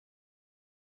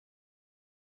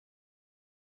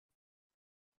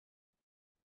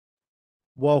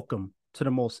Welcome to the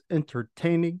most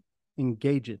entertaining,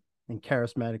 engaging, and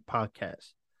charismatic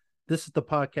podcast. This is the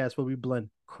podcast where we blend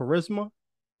charisma,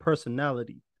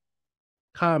 personality,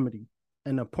 comedy,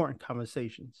 and important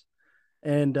conversations.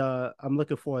 And I'm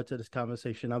looking forward to this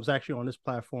conversation. I was actually on this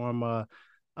platform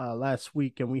last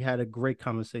week, and we had a great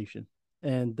conversation.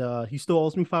 And he still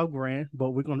owes me 5 grand,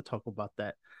 but we're going to talk about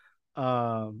that.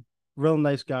 Real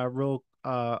nice guy, real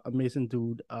amazing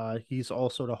dude. He's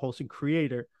also the host and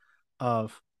creator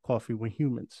of Coffee with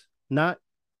Humans, not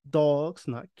dogs,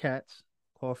 not cats.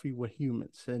 Coffee with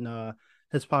Humans, and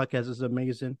his podcast is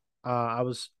amazing. I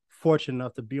was fortunate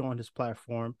enough to be on his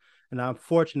platform, and I'm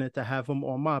fortunate to have him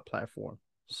on my platform.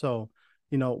 So,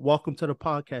 welcome to the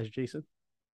podcast, Jason.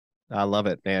 I love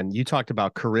it, man. You talked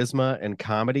about charisma and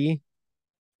comedy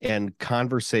and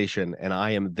conversation, and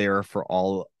I am there for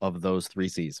all of those three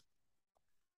C's.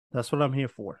 That's what I'm here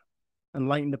for.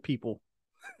 Enlighten the people.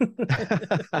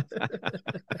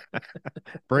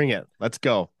 Bring it. Let's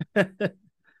go.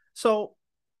 So,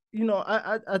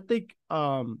 I think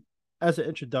as an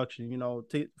introduction,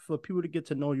 for people to get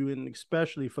to know you, and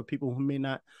especially for people who may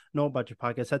not know about your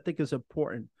podcast, I think it's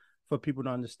important for people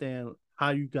to understand how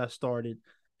you got started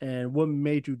and what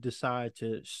made you decide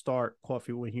to start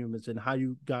Coffee with Humans, and how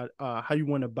you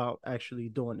went about actually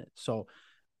doing it. So,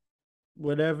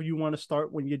 whatever you want to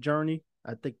start when your journey,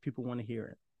 I think people want to hear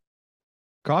it.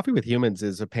 Coffee with Humans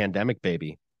is a pandemic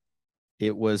baby.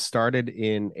 It was started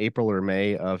in April or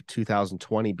May of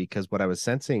 2020 because what I was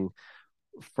sensing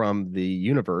from the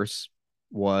universe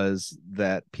was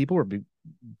that people were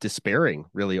despairing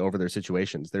really over their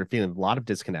situations. They're feeling a lot of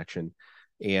disconnection,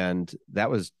 and that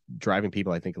was driving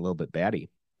people, I think, a little bit batty.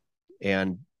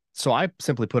 And so I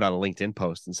simply put out a LinkedIn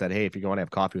post and said, hey, if you're going to have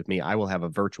coffee with me, I will have a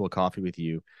virtual coffee with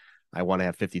you. I want to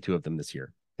have 52 of them this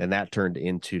year. And that turned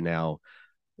into now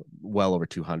well over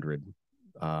 200.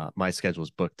 My schedule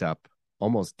is booked up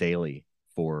almost daily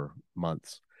for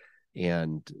months.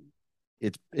 And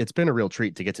it's been a real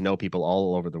treat to get to know people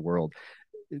all over the world.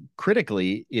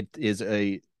 Critically, it is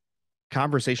a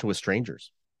conversation with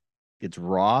strangers. It's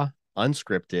raw,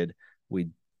 unscripted. We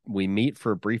meet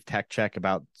for a brief tech check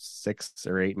about 6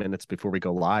 or 8 minutes before we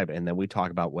go live, and then we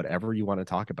talk about whatever you want to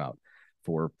talk about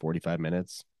for 45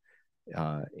 minutes.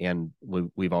 And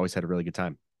we've always had a really good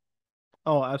time.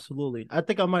 Oh, absolutely. I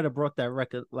think I might have brought that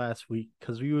record last week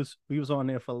because we was on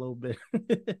there for a little bit.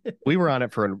 We were on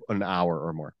it for an hour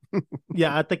or more.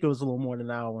 Yeah, I think it was a little more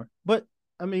than an hour. But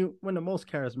I mean, when the most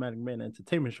charismatic man in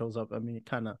entertainment shows up, I mean, it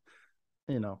kind of,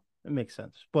 it makes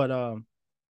sense. But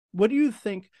what do you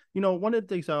think? One of the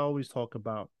things I always talk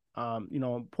about,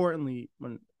 importantly,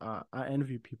 when I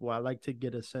interview people, I like to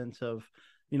get a sense of,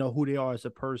 who they are as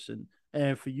a person.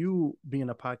 And for you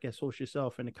being a podcast host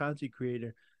yourself and a content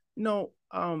creator,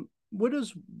 what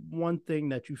is one thing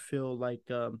that you feel like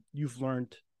you've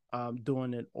learned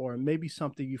doing it, or maybe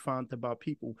something you found about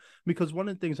people? Because one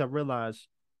of the things I realized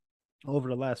over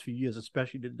the last few years,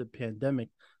 especially the pandemic,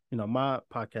 my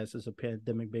podcast is a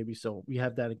pandemic baby, so we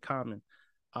have that in common.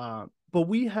 But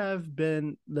we have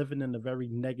been living in a very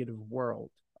negative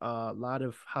world, a lot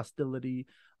of hostility,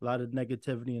 a lot of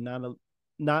negativity, and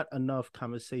not enough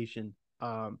conversation.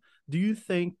 Do you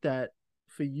think that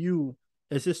for you,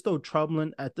 is it still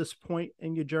troubling at this point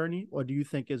in your journey, or do you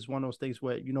think it's one of those things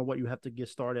where you have to get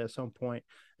started at some point,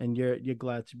 and you're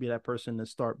glad to be that person to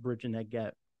start bridging that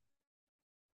gap?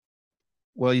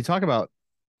 Well, you talk about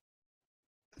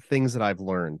things that I've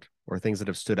learned or things that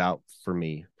have stood out for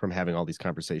me from having all these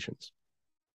conversations.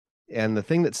 And the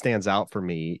thing that stands out for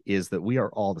me is that we are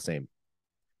all the same.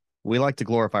 We like to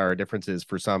glorify our differences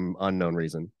for some unknown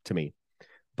reason to me,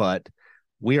 but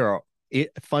we are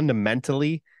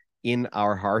fundamentally in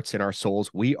our hearts, in our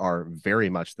souls, we are very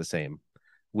much the same.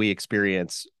 We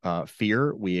experience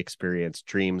fear, we experience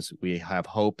dreams, we have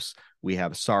hopes, we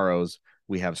have sorrows,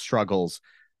 we have struggles.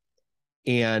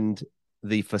 And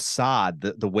the facade,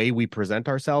 the way we present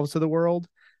ourselves to the world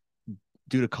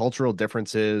due to cultural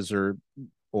differences or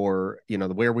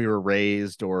the where we were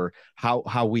raised or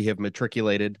how we have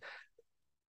matriculated,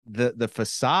 the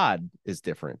facade is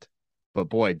different. But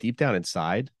boy, deep down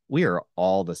inside, we are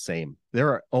all the same. There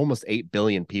are almost 8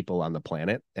 billion people on the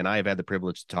planet, and I have had the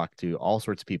privilege to talk to all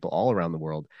sorts of people all around the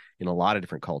world in a lot of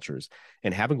different cultures.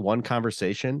 And having one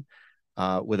conversation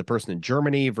with a person in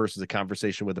Germany versus a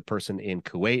conversation with a person in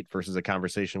Kuwait versus a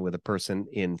conversation with a person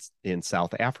in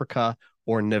South Africa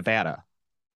or Nevada,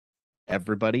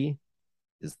 everybody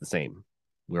is the same.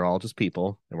 We're all just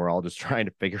people, and we're all just trying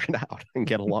to figure it out and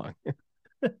get along.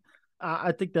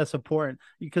 I think that's important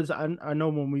because I know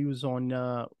when we was on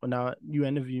you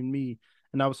interviewed me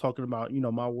and I was talking about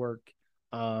my work,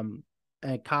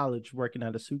 at college working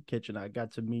at a soup kitchen, I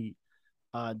got to meet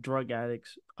drug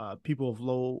addicts, people of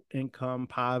low income,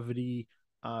 poverty,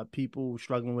 people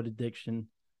struggling with addiction.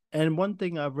 And one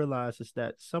thing I realized is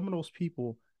that some of those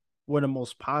people were the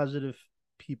most positive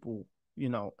people,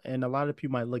 and a lot of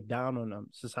people might look down on them.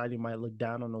 Society might look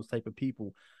down on those type of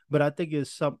people. But I think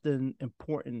it's something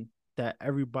important that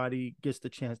everybody gets the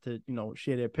chance to,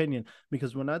 share their opinion.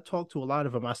 Because when I talk to a lot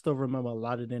of them, I still remember a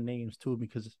lot of their names too,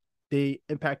 because they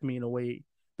impact me in a way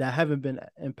that I haven't been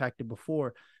impacted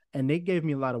before. And they gave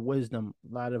me a lot of wisdom,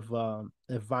 a lot of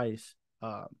advice,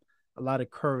 a lot of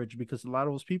courage, because a lot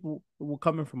of those people were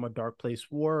coming from a dark place,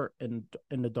 were in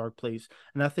the dark place.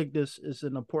 And I think this is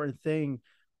an important thing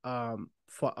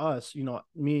for us,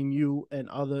 me and you and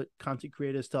other content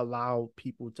creators, to allow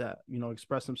people to,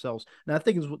 express themselves. And I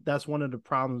think that's one of the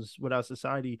problems with our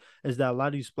society, is that a lot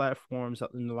of these platforms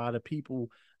and a lot of people,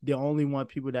 they only want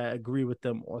people that agree with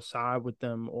them or side with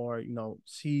them, or,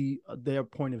 see their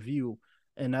point of view.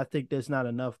 And I think there's not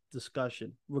enough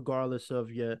discussion, regardless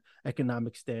of your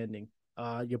economic standing,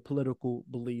 your political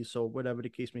beliefs, or whatever the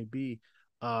case may be.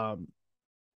 Let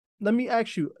me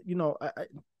ask you,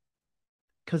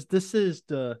 because this is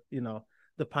the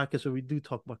podcast where we do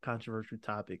talk about controversial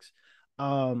topics.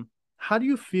 How do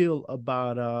you feel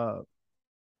about a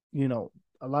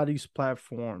lot of these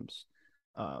platforms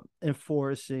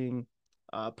enforcing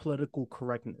political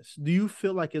correctness? Do you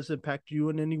feel like it's impacted you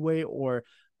in any way, or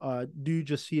do you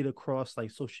just see it across like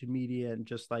social media and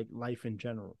just like life in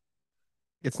general?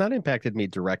 It's not impacted me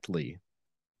directly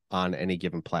on any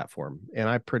given platform,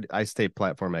 and I stay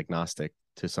platform agnostic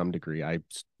to some degree. I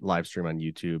live stream on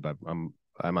YouTube.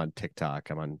 I'm on TikTok.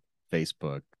 I'm on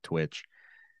Facebook, Twitch.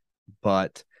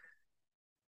 But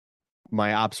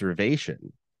my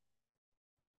observation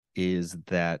is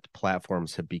that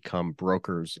platforms have become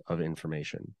brokers of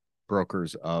information,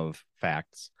 brokers of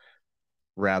facts,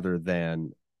 rather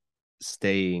than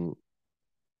staying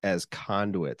as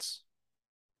conduits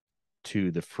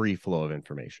to the free flow of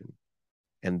information.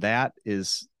 And that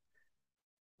is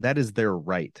their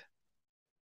right.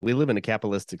 We live in a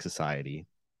capitalistic society,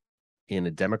 in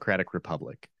a democratic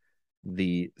republic.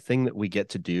 The thing that we get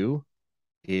to do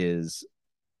is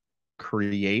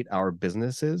create our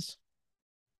businesses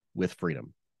with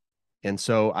freedom. And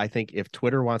so I think if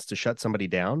Twitter wants to shut somebody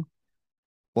down,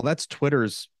 well, that's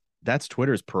Twitter's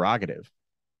prerogative.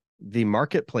 The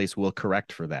marketplace will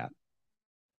correct for that.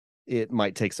 It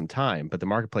might take some time, but the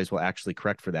marketplace will actually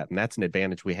correct for that. And that's an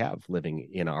advantage we have living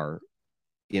in our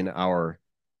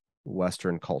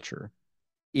Western culture.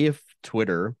 If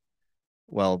Twitter,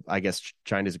 well, I guess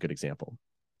China is a good example.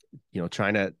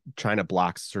 China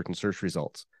blocks certain search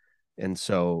results. And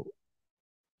so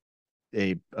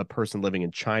a person living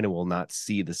in China will not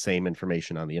see the same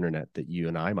information on the internet that you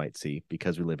and I might see,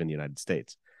 because we live in the United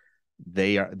States.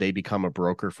 They become a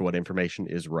broker for what information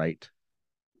is right,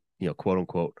 quote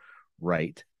unquote,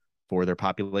 right for their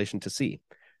population to see.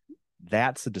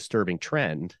 That's a disturbing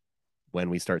trend when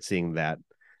we start seeing that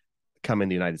come in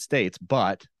the United States.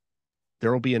 But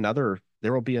there will be another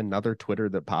Twitter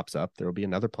that pops up. There will be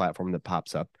another platform that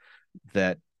pops up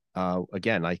that,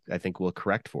 again, I think will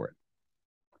correct for it.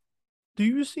 Do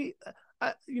you see,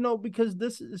 because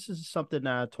this is something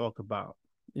that I talk about,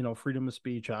 freedom of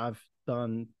speech. I've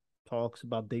done talks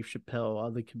about Dave Chappelle,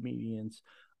 other comedians,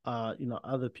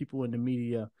 other people in the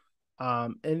media.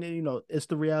 And it's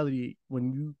the reality.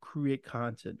 When you create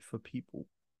content for people,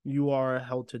 you are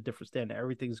held to a different standard.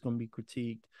 Everything's going to be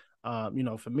critiqued.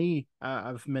 For me,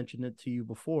 I've mentioned it to you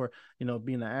before,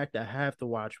 being an actor, I have to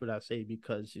watch what I say,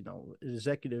 because,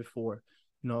 executive for,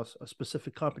 a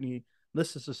specific company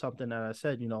listens to something that I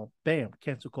said, bam,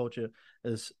 cancel culture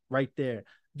is right there.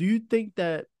 Do you think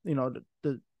that,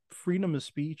 the freedom of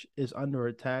speech is under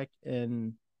attack,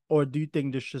 or do you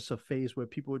think there's just a phase where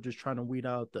people are just trying to weed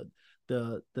out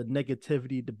the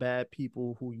negativity, the bad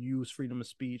people who use freedom of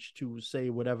speech to say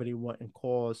whatever they want and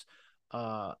cause,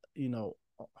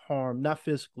 harm, not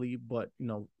physically, but,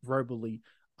 verbally?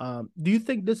 Do you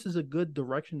think this is a good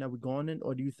direction that we're going in,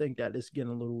 or do you think that it's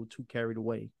getting a little too carried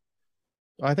away?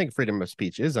 I think freedom of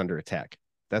speech is under attack.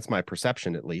 That's my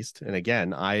perception, at least. And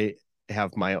again, I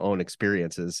have my own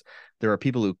experiences. There are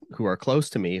people who are close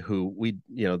to me who we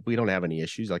don't have any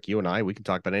issues. Like you and I, we can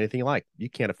talk about anything you like. You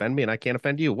can't offend me and I can't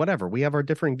offend you. Whatever. We have our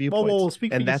differing viewpoints. Whoa,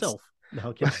 speak for yourself. No,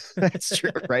 okay. That's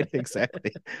true, right?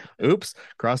 Exactly. Oops,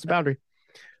 crossed the boundary.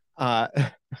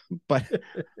 But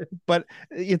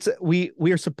it's we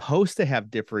are supposed to have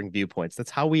differing viewpoints.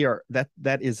 That's how we are.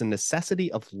 That is a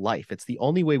necessity of life. It's the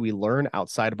only way we learn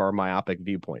outside of our myopic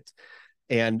viewpoints.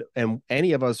 And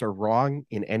any of us are wrong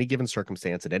in any given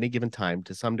circumstance at any given time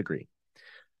to some degree.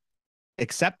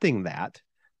 accepting that,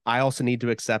 I also need to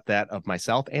accept that of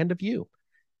myself and of you.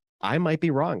 I might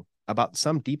be wrong about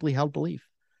some deeply held belief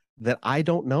that I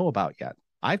don't know about yet.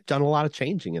 I've done a lot of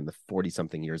changing in the 40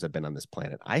 something years I've been on this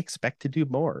planet. I expect to do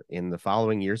more in the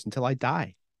following years until I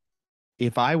die.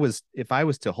 If I was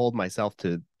to hold myself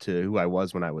to who I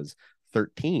was when I was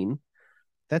 13,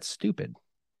 that's stupid.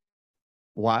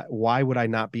 Why would I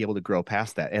not be able to grow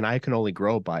past that? And I can only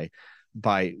grow by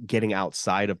getting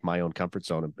outside of my own comfort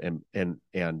zone and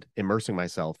immersing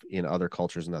myself in other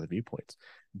cultures and other viewpoints.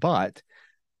 But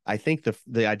I think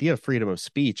the idea of freedom of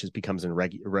speech becomes a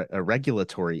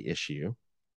regulatory issue,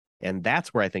 and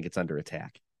that's where I think it's under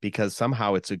attack, because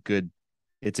somehow it's a good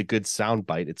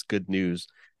soundbite, it's good news,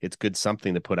 it's good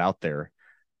something to put out there,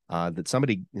 that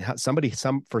somebody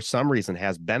for some reason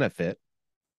has benefit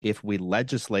if we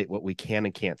legislate what we can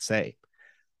and can't say.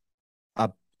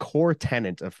 A core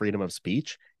tenet of freedom of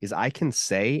speech is I can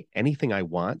say anything I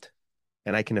want,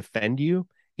 and I can offend you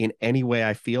in any way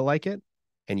I feel like it,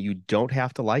 and you don't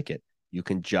have to like it. You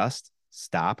can just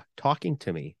stop talking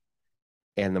to me,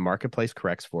 and the marketplace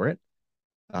corrects for it.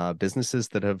 Businesses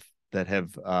that have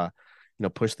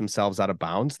pushed themselves out of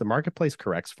bounds, the marketplace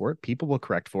corrects for it. People will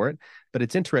correct for it. But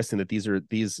it's interesting that these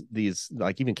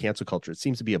like even cancel culture, it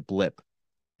seems to be a blip.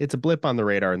 It's a blip on the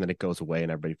radar, and then it goes away,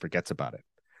 and everybody forgets about it.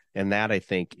 And that, I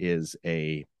think, is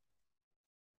I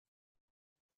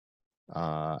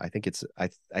think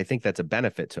that's a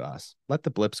benefit to us. Let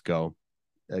the blips go.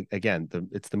 Again,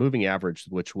 it's the moving average,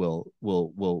 which will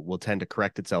tend to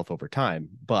correct itself over time.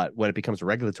 But when it becomes a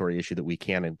regulatory issue that we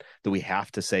can and that we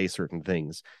have to say certain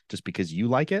things just because you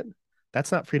like it,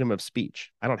 that's not freedom of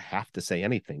speech. I don't have to say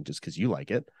anything just because you like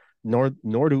it, nor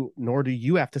do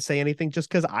you have to say anything just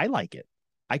because I like it.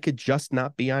 I could just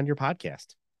not be on your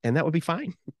podcast, and that would be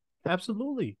fine.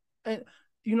 Absolutely. And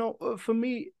for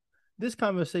me, this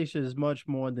conversation is much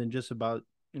more than just about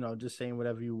just saying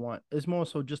whatever you want. It's more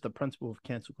so just the principle of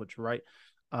cancel culture, right?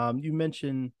 You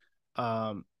mentioned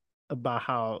about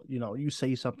how you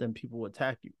say something, people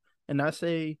attack you, and I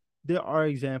say there are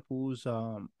examples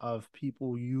of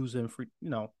people using free,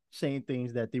 saying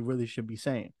things that they really should be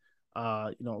saying.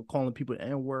 Calling people the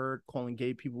N word, calling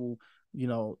gay people,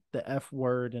 the F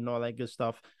word, and all that good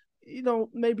stuff.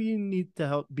 Maybe you need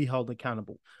to be held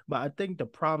accountable. But I think the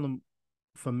problem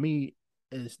for me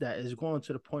is that it's going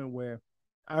to the point where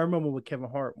I remember with Kevin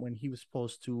Hart when he was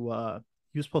supposed to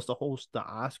host the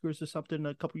Oscars or something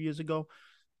a couple years ago,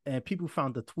 and people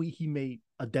found the tweet he made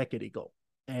a decade ago,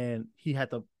 and he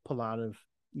had to pull out of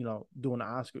doing the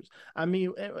Oscars. I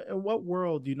mean, in what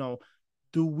world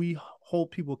do we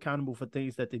hold people accountable for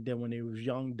things that they did when they was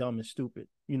young, dumb, and stupid?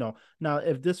 Now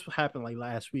if this happened like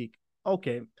last week,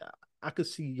 okay, I could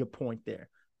see your point there.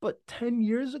 But 10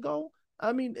 years ago,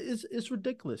 I mean, it's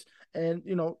ridiculous. And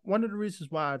one of the reasons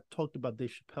why I talked about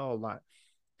Dave Chappelle a lot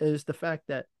is the fact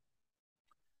that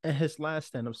in his last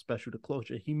stand-up special, The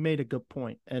Closure, he made a good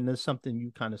point, and there's something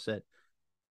you kind of said.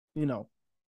 You know,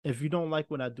 if you don't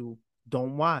like what I do,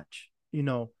 don't watch.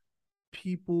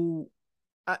 People.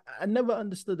 I never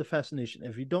understood the fascination.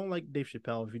 If you don't like Dave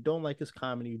Chappelle, if you don't like his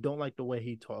comedy, you don't like the way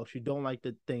he talks, you don't like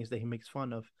the things that he makes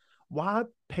fun of, why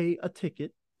pay a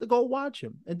ticket to go watch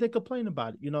him and then complain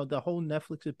about it? The whole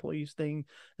Netflix employees thing.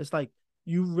 It's like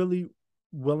you really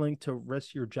willing to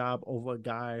risk your job over a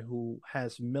guy who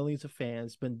has millions of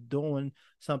fans, been doing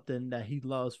something that he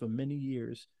loves for many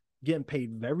years, getting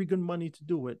paid very good money to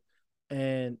do it,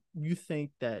 and you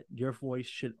think that your voice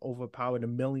should overpower the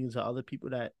millions of other people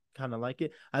that kind of like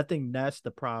it? I think that's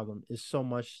the problem. Is so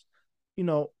much,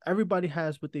 everybody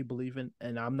has what they believe in,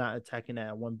 and I'm not attacking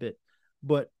that one bit.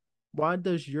 But why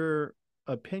does your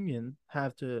opinion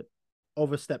have to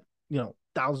overstep,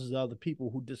 thousands of other people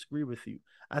who disagree with you?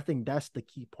 I think that's the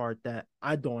key part that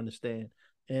I don't understand.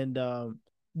 And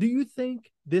do you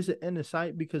think there's an end in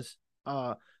sight? Because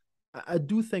I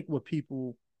do think with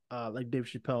people like Dave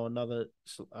Chappelle and other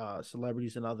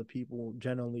celebrities and other people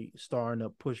generally starting to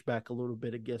push back a little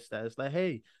bit against that. It's like,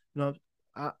 hey,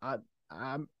 I, I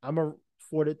I'm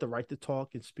afforded the right to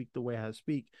talk and speak the way I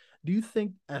speak. Do you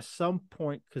think at some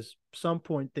point, because some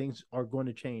point things are going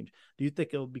to change, do you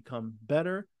think it'll become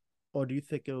better, or do you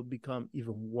think it'll become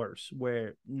even worse,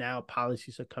 where now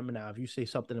policies are coming out? If you say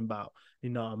something about, a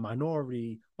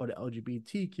minority or the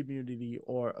LGBT community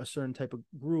or a certain type of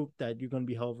group, that you're going to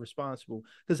be held responsible?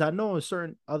 Because I know in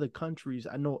certain other countries,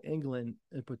 I know England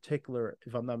in particular,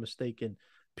 if I'm not mistaken,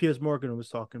 Piers Morgan was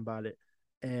talking about it,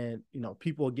 and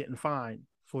people are getting fined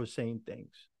for saying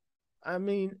things. I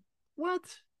mean, what?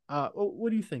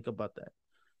 What do you think about that?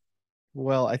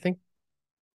 Well, I think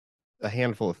a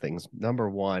handful of things. Number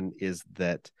one is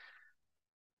that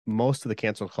most of the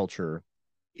cancel culture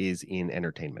is in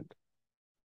entertainment.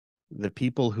 The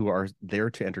people who are there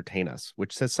to entertain us,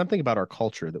 which says something about our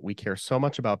culture, that we care so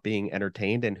much about being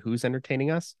entertained and who's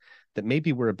entertaining us that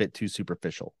maybe we're a bit too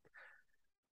superficial.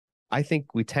 I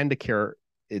think we tend to care,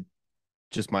 it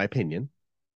just my opinion,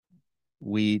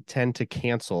 we tend to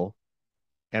cancel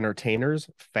entertainers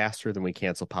faster than we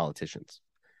cancel politicians.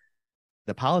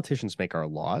 The politicians make our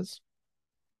laws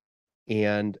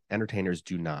and entertainers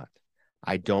do not.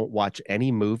 I don't watch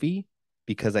any movie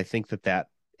because I think that that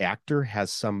actor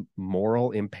has some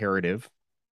moral imperative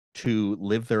to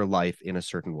live their life in a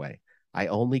certain way. I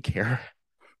only care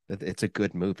that it's a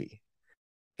good movie.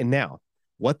 And now,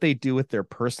 what they do with their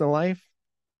personal life,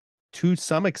 to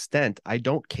some extent, I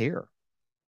don't care.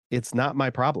 It's not my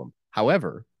problem.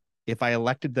 However, if I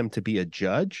elected them to be a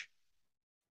judge,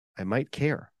 I might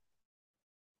care.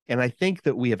 And I think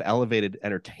that we have elevated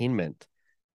entertainment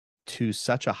to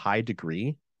such a high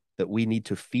degree that we need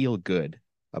to feel good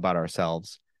about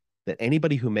ourselves, that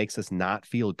anybody who makes us not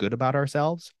feel good about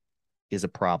ourselves is a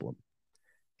problem.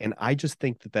 And I just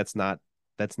think that that's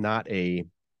not a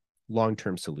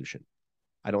long-term solution.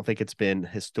 I don't think it's been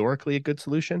historically a good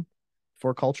solution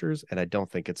for cultures, and I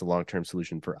don't think it's a long-term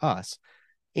solution for us.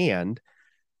 And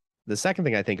the second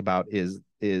thing I think about is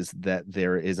that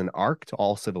there is an arc to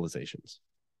all civilizations.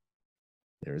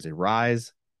 There is a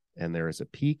rise, and there is a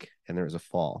peak, and there is a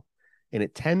fall. And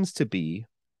it tends to be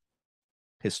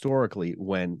historically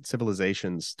when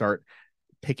civilizations start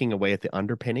picking away at the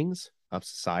underpinnings of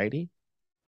society,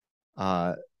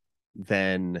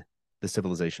 then the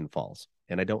civilization falls.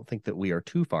 And I don't think that we are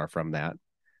too far from that,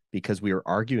 because we are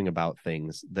arguing about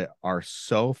things that are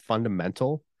so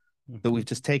fundamental that we've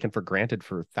just taken for granted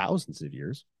for thousands of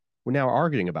years. We're now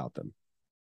arguing about them,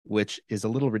 which is a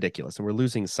little ridiculous. And we're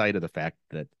losing sight of the fact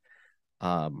that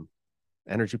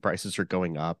energy prices are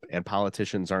going up and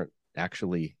politicians aren't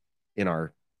actually in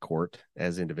our court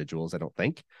as individuals, I don't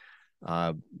think.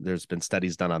 There's been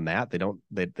studies done on that.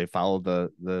 They follow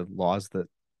the laws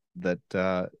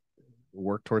that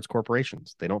work towards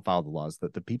corporations. They don't follow the laws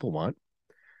that the people want.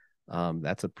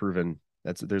 That's a proven,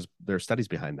 there are studies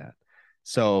behind that.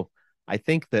 So I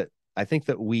think that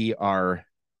we are,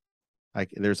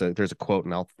 there's a quote,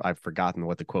 and I've forgotten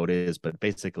what the quote is, but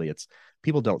basically it's,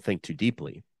 people don't think too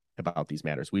deeply about these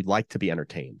matters. We'd like to be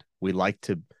entertained. We like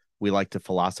to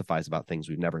philosophize about things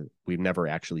we've never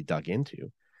actually dug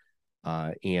into.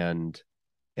 And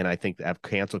I think that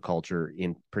cancel culture,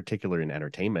 in particular in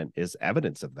entertainment, is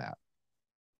evidence of that.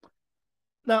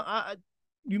 Now,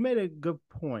 you made a good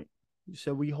point. You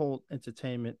said we hold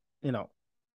entertainment,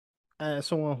 as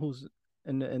someone who's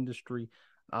in the industry,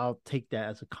 I'll take that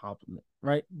as a compliment,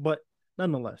 right? But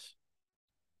nonetheless,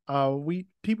 we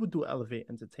people do elevate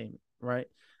entertainment, right?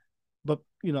 But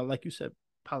like you said,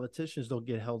 politicians don't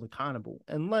get held accountable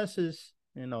unless it's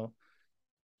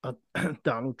a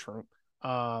Donald Trump.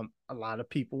 A lot of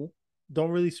people don't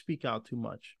really speak out too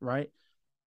much, right?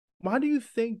 Why do you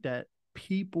think that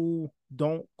people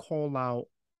don't call out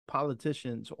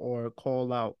politicians or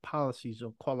call out policies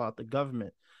or call out the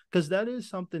government? Because that is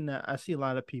something that I see a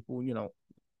lot of people,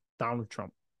 Donald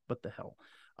Trump, what the hell?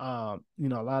 A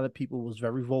lot of people was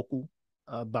very vocal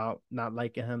about not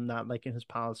liking him, not liking his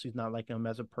policies, not liking him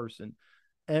as a person.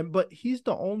 But he's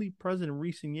the only president in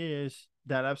recent years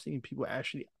that I've seen people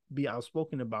actually be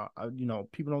outspoken about.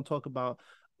 People don't talk about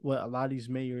what a lot of these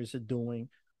mayors are doing.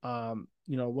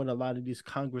 What a lot of these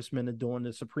congressmen are doing,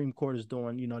 the Supreme Court is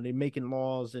doing. They're making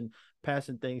laws and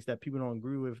passing things that people don't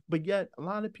agree with. But yet, a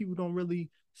lot of people don't really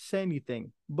say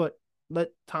anything. But let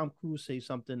Tom Cruise say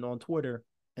something on Twitter,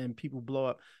 and people blow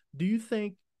up. Do you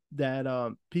think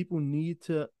that people need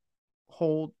to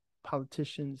hold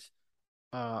politicians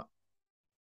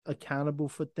accountable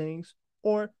for things?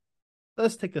 Or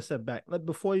let's take a step back.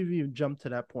 Before you even jump to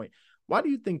that point, why do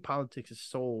you think politics is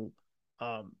so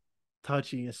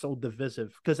touchy and so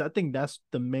divisive? Because I think that's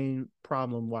the main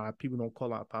problem why people don't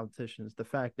call out politicians. The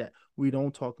fact that we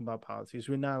don't talk about politics.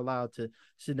 We're not allowed to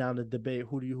sit down and debate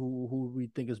who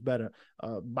we think is better,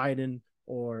 Biden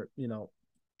or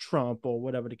Trump or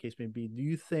whatever the case may be. Do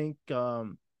you think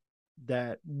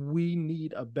that we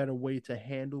need a better way to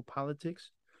handle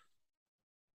politics?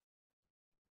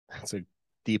 That's a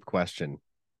deep question,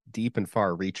 deep and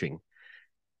far reaching.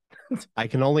 I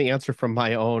can only answer from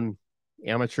my own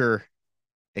amateur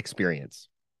experience.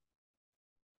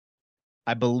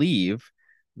 I believe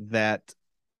that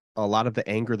a lot of the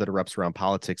anger that erupts around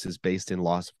politics is based in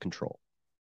loss of control.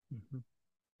 Mm-hmm.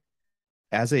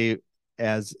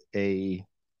 As a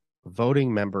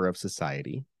voting member of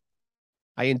society,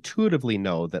 I intuitively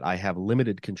know that I have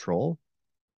limited control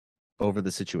over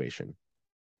the situation.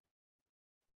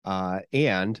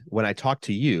 And when I talk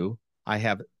to you, I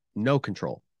have no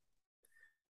control.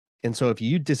 And so if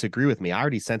you disagree with me, I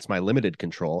already sense my limited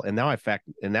control, and now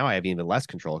I have even less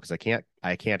control because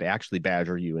I can't actually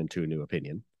badger you into a new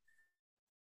opinion.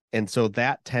 And so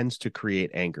that tends to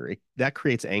create anger. That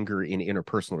creates anger in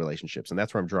interpersonal relationships, and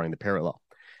that's where I'm drawing the parallel.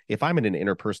 If I'm in an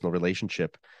interpersonal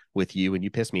relationship with you and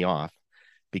you piss me off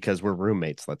because we're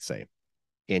roommates, let's say,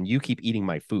 and you keep eating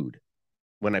my food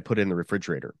when I put it in the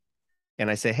refrigerator, and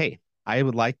I say, "Hey, I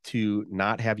would like to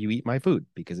not have you eat my food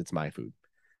because it's my food,"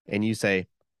 and you say,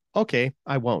 "Okay,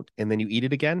 I won't," and then you eat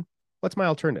it again, what's my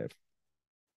alternative?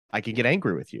 I could get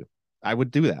angry with you. I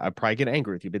would do that. I'd probably get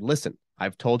angry with you. But listen,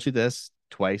 I've told you this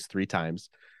twice, three times,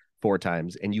 four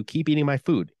times, and you keep eating my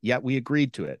food, yet we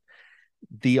agreed to it.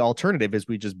 The alternative is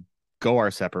we just go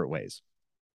our separate ways.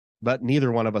 But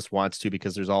neither one of us wants to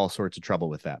because there's all sorts of trouble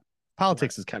with that. Right.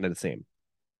 Politics is kind of the same.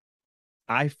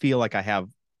 I feel like I have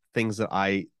things that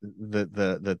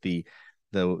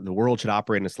the world should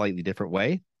operate in a slightly different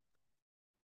way.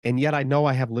 And yet I know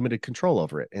I have limited control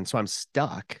over it. And so I'm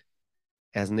stuck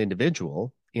as an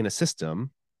individual in a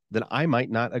system that I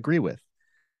might not agree with.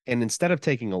 And instead of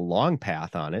taking a long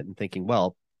path on it and thinking,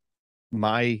 well,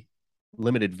 my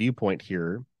limited viewpoint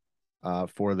here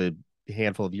for the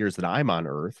handful of years that I'm on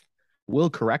Earth will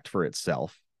correct for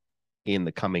itself in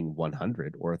the coming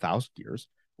 100 or 1,000 years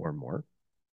or more.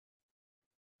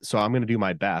 So I'm going to do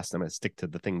my best. I'm going to stick to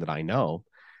the thing that I know.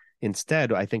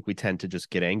 Instead, I think we tend to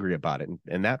just get angry about it,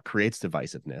 and that creates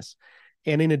divisiveness.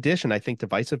 And in addition, I think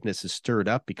divisiveness is stirred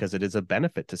up because it is a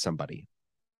benefit to somebody.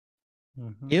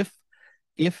 Mm-hmm. If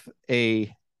if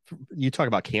a you talk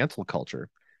about cancel culture,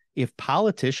 if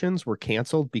politicians were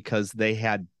canceled because they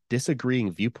had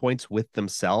disagreeing viewpoints with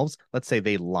themselves, let's say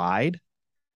they lied,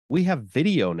 we have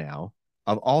video now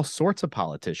of all sorts of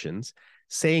politicians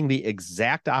saying the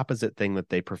exact opposite thing that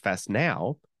they profess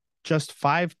now just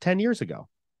 5, 10 years ago.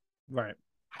 Right.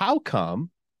 How come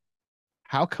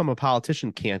a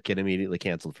politician can't get immediately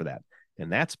canceled for that? And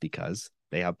that's because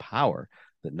they have power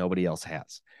that nobody else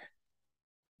has,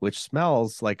 which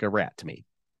smells like a rat to me.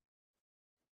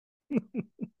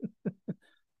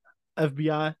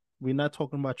 FBI, we're not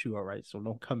talking about you, all right? So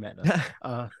don't come at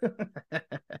us.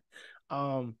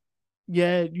 Um,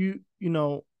 yeah, you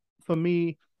know, for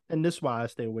me, and this is why I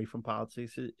stay away from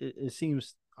politics. It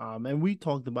seems, and we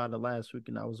talked about it last week,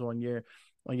 and I was on your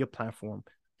platform.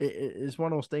 It's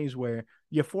one of those things where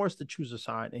you're forced to choose a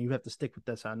side, and you have to stick with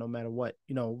that side no matter what.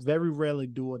 You know, very rarely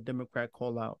do a Democrat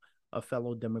call out a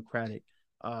fellow Democratic,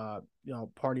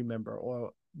 party member,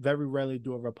 or very rarely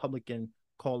do a Republican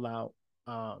call out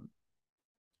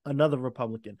another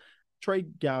Republican. Trey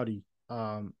Gowdy,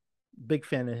 big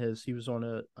fan of his. He was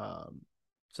on a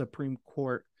Supreme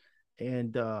Court,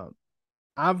 and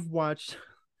I've watched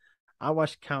I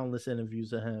watched countless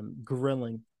interviews of him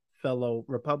grilling fellow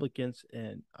Republicans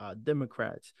and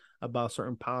Democrats about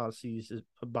certain policies,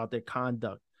 about their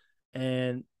conduct,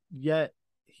 and yet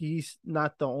he's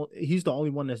the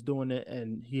only one that's doing it,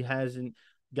 and he hasn't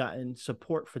gotten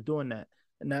support for doing that.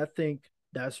 And I think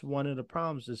that's one of the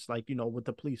problems. Is like with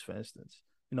the police, for instance,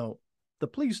 the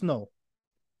police know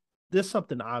there's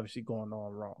something obviously going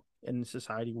on wrong in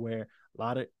society where a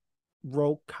lot of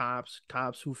rogue cops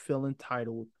who feel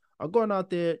entitled are going out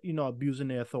there, abusing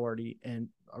their authority and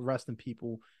arresting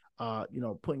people,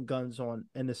 putting guns on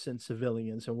innocent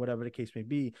civilians and whatever the case may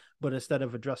be. But instead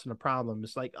of addressing the problem,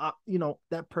 it's like,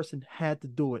 that person had to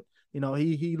do it.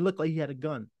 He looked like he had a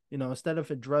gun. Instead of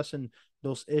addressing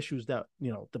those issues that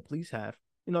the police have,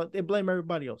 they blame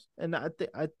everybody else. And I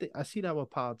see that with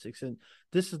politics. And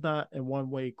this is not in one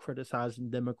way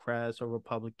criticizing Democrats or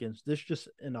Republicans. This just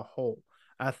in a whole.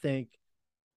 I think,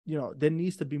 there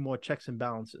needs to be more checks and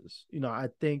balances. I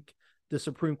think the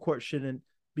Supreme Court shouldn't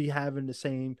be having the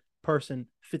same person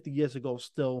 50 years ago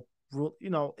still rule.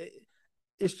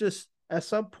 It's just at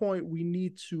some point we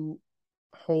need to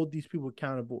hold these people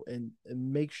accountable and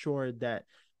make sure that,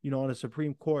 on the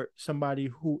Supreme Court, somebody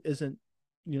who isn't,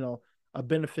 you know, a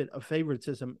benefit of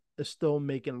favoritism is still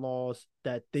making laws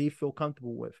that they feel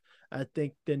comfortable with. I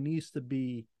think there needs to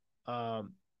be,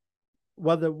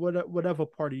 whatever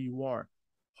party you are,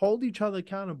 hold each other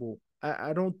accountable.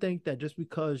 I don't think that just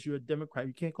because you're a Democrat,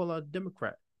 you can't call out a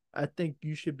Democrat. I think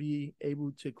you should be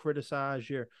able to criticize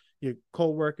your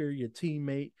coworker, your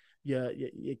teammate, your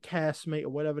castmate, or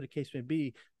whatever the case may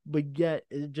be. But yet,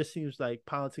 it just seems like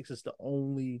politics is the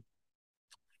only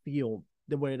field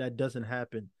the way that doesn't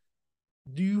happen.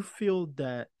 Do you feel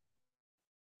that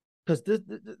because this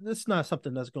is not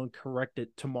something that's going to correct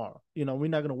it tomorrow? We're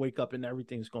not going to wake up and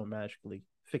everything's going to magically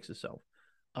fix itself.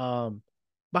 Um,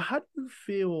 but how do you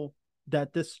feel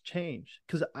that this changed?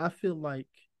 Because I feel like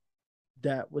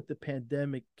that with the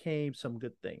pandemic came some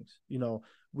good things.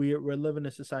 We're living in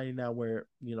a society now where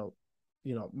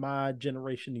my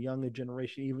generation, the younger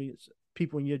generation, even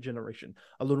people in your generation,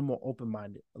 a little more open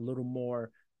minded, a little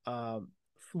more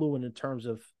fluent in terms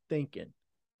of thinking.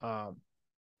 Um,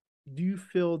 do you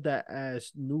feel that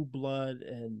as new blood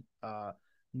and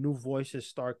new voices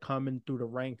start coming through the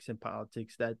ranks in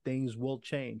politics, that things will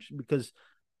change? Because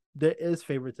there is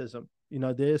favoritism.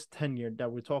 There is tenure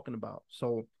that we're talking about.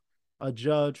 So a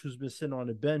judge who's been sitting on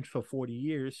the bench for 40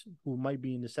 years, who might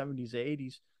be in the 70s or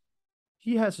 80s,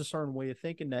 he has a certain way of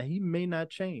thinking that he may not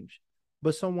change.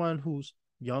 But someone who's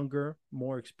younger,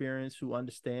 more experienced, who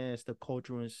understands the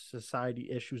cultural and society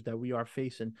issues that we are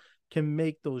facing, can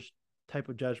make those type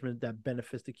of judgment that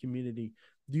benefits the community.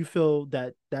 Do you feel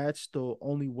that that's the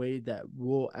only way that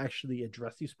we'll actually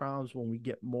address these problems, when we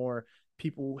get more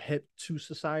people hip to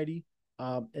society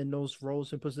in those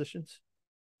roles and positions?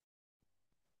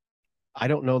 I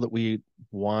don't know that we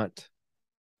want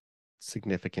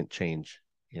significant change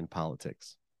in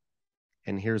politics.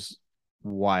 And here's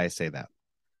why I say that.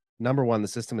 Number one, the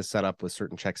system is set up with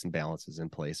certain checks and balances in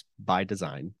place by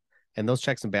design. And those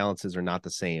checks and balances are not the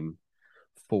same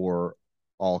for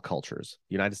all cultures.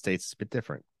 The United States is a bit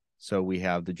different. So we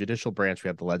have the judicial branch, we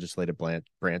have the legislative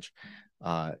branch,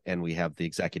 and we have the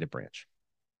executive branch.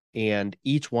 And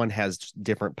each one has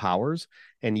different powers.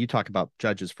 And you talk about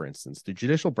judges, for instance. The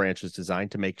judicial branch is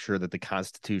designed to make sure that the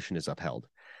Constitution is upheld.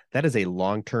 That is a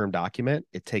long-term document.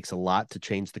 It takes a lot to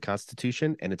change the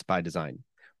Constitution, and it's by design.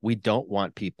 We don't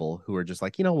want people who are just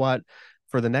like, you know what,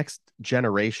 for the next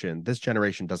generation, this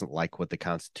generation doesn't like what the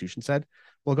Constitution said.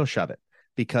 Well, go shove it.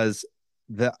 Because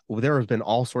there have been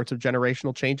all sorts of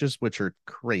generational changes, which are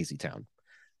crazy town.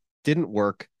 Didn't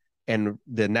work, and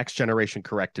the next generation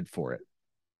corrected for it.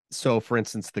 So, for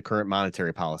instance, the current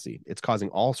monetary policy, it's causing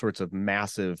all sorts of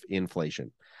massive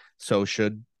inflation. So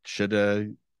should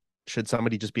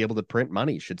somebody just be able to print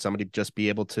money? Should somebody just be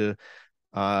able to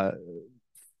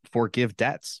forgive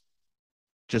debts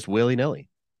just willy-nilly?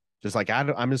 Just like,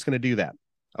 I'm just going to do that.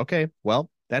 Okay, well,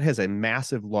 that has a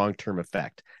massive long-term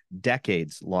effect,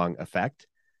 decades-long effect.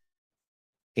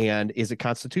 And is it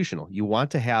constitutional? You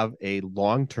want to have a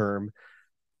long-term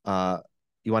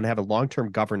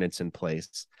governance in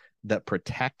place that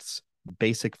protects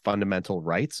basic fundamental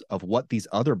rights of what these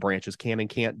other branches can and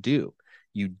can't do.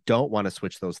 You don't want to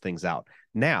switch those things out.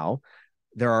 Now,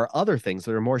 there are other things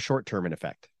that are more short-term in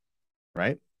effect,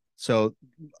 right? So,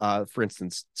 for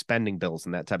instance, spending bills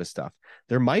and that type of stuff.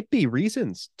 There might be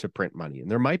reasons to print money,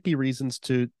 and there might be reasons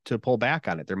to pull back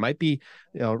on it. There might be,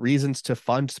 reasons to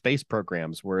fund space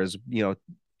programs, whereas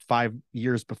 5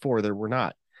 years before there were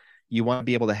not. You want to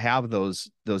be able to have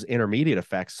those intermediate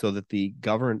effects so that the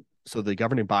governing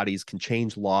bodies can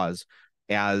change laws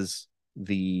as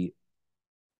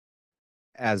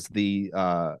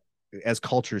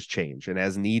cultures change and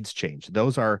as needs change.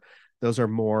 Those are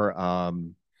more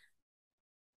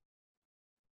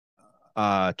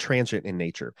transient in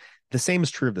nature. The same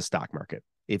is true of the stock market.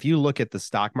 If you look at the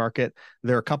stock market,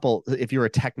 there are a couple, if you're a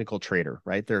technical trader,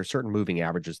 right, there are certain moving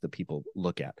averages that people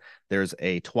look at. There's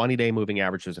a 20-day moving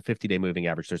average, there's a 50-day moving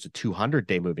average, there's a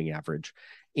 200-day moving average.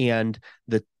 And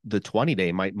the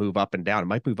 20-day might move up and down. It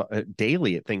might move up,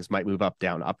 daily. Things might move up,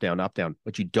 down, up, down, up, down.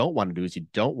 What you don't want to do is you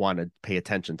don't want to pay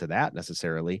attention to that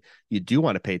necessarily. You do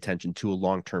want to pay attention to a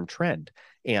long-term trend.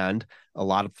 And a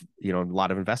lot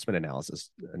of investment analysis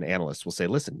and analysts will say,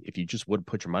 listen, if you just would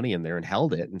put your money in there and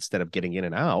held it instead of getting in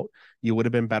and out, you would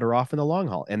have been better off in the long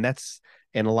haul. And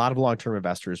a lot of long-term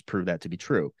investors prove that to be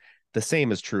true. The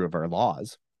same is true of our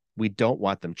laws. We don't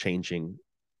want them changing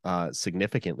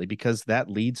significantly, because that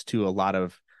leads to a lot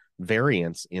of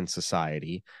variance in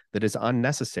society that is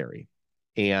unnecessary.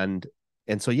 And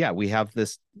so, yeah, we have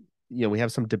this, we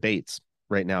have some debates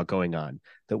right now going on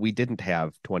that we didn't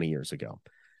have 20 years ago.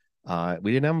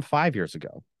 We didn't have them 5 years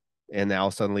ago. And now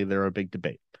suddenly they're a big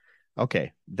debate.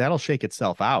 Okay, that'll shake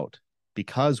itself out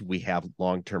because we have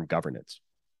long-term governance.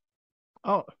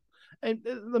 Oh, and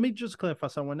let me just clarify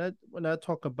something. When I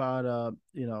talk about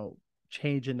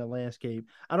changing the landscape,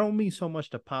 I don't mean so much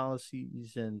the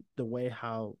policies and the way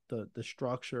how the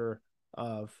structure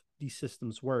of these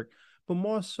systems work, but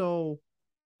more so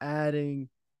adding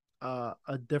a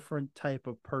different type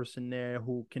of person there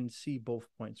who can see both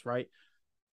points, right?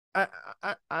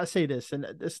 I say this, and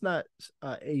it's not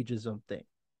ageism thing,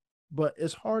 but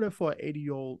it's harder for an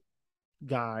 80-year-old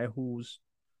guy who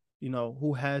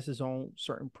has his own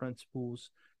certain principles,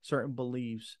 certain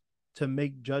beliefs, to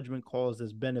make judgment calls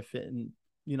that's benefiting,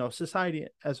 society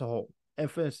as a whole.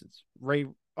 And for instance,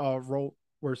 Roe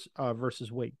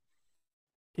versus Wade,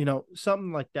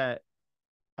 something like that.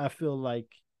 I feel like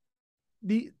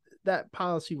the that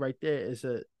policy right there is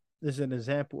an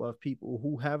example of people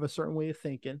who have a certain way of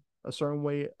thinking, a certain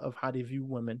way of how they view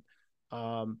women,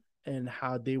 and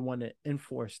how they want to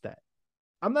enforce that.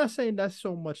 I'm not saying that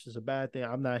so much is a bad thing.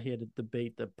 I'm not here to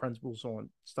debate the principles on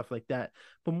stuff like that,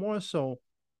 but more so,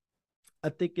 I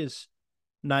think it's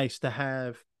nice to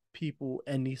have people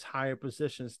in these higher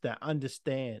positions that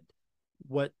understand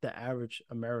what the average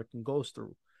American goes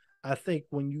through. I think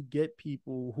when you get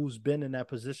people who's been in that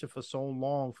position for so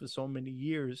long, for so many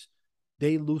years,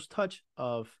 they lose touch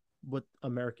of what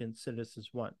American citizens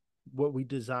want, what we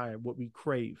desire, what we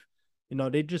crave.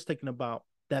 They're just thinking about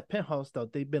that penthouse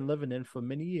that they've been living in for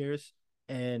many years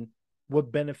and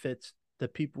what benefits the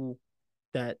people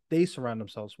that they surround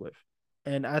themselves with.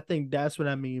 And I think that's what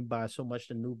I mean by so much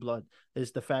the new blood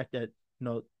is the fact that,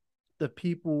 the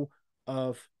people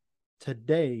of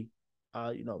today,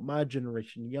 my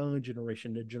generation, younger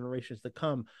generation, the generations to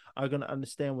come are going to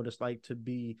understand what it's like to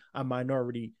be a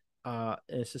minority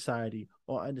in society,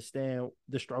 or understand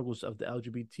the struggles of the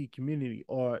LGBT community,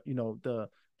 or, the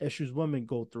issues women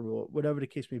go through, or whatever the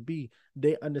case may be.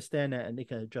 They understand that and they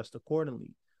can adjust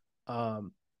accordingly.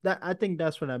 That I think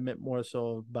that's what I meant more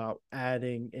so about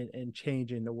adding and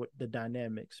changing the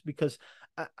dynamics, because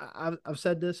I've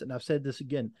said this and I've said this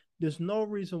again. There's no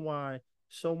reason why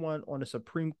someone on the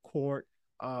Supreme Court,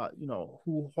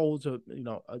 who holds a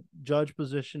judge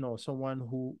position, or someone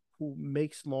who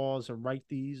makes laws and write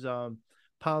these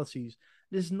policies,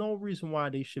 there's no reason why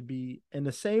they should be in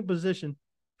the same position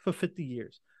for 50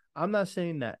 years. I'm not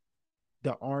saying that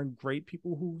there aren't great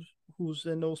people who's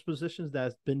in those positions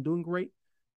that's been doing great,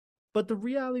 but the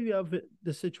reality of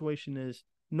the situation is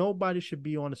nobody should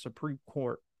be on the Supreme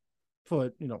Court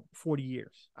for 40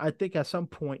 years. I think at some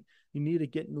point you need to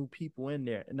get new people in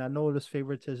there. And I know there's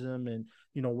favoritism and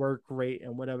work rate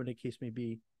and whatever the case may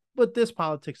be, but there's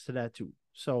politics to that too.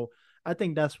 So I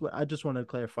think that's what I just wanted to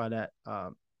clarify that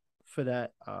for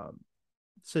that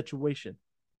situation.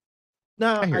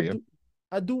 Now I hear you.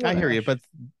 I do I want to hear you, ask. but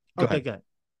go Okay, ahead. go ahead.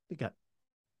 Okay.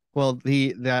 Well,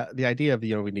 the idea of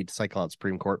we need to cycle out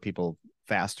Supreme Court people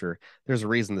faster. There's a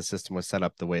reason the system was set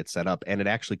up the way it's set up, and it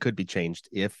actually could be changed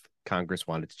if Congress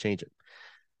wanted to change it.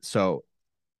 So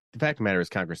the fact of the matter is,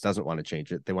 Congress doesn't want to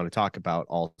change it. They want to talk about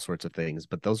all sorts of things,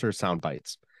 but those are sound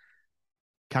bites.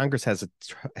 Congress has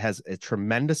a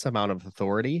tremendous amount of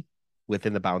authority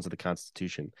within the bounds of the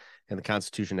Constitution, and the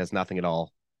Constitution has nothing at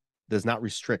all, does not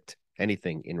restrict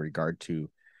anything in regard to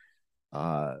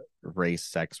race,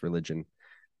 sex, religion.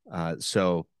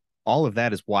 So all of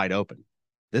that is wide open.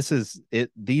 This is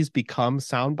it. These become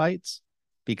sound bites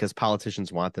because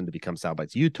politicians want them to become sound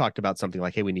bites. You talked about something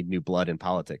like, hey, we need new blood in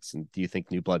politics. And do you think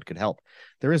new blood could help?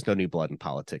 There is no new blood in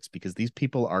politics because these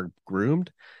people are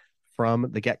groomed from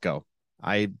the get-go.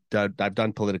 I've done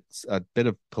a bit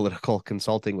of political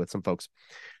consulting with some folks.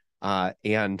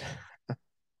 And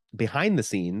behind the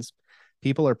scenes,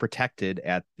 people are protected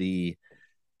at the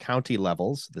county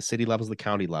levels, the city levels, the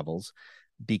county levels,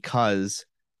 because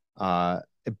by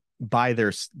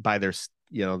their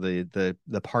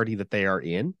the party that they are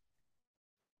in,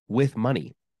 with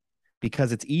money,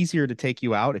 because it's easier to take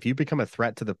you out if you become a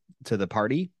threat to the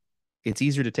party. It's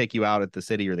easier to take you out at the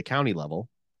city or the county level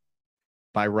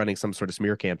by running some sort of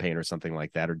smear campaign or something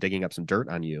like that, or digging up some dirt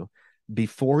on you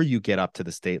before you get up to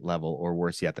the state level, or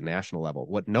worse yet, the national level.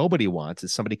 What nobody wants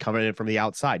is somebody coming in from the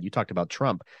outside. You talked about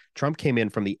Trump. Trump came in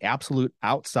from the absolute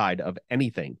outside of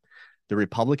anything. The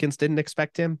Republicans didn't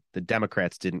expect him. The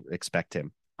Democrats didn't expect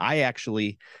him. I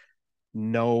actually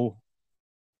know,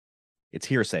 it's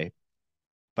hearsay,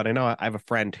 but I know I have a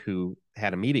friend who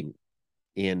had a meeting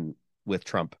with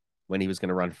Trump when he was going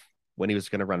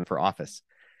to run for office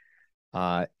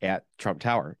at Trump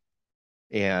Tower.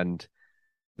 And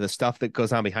the stuff that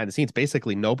goes on behind the scenes,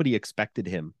 basically nobody expected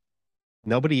him.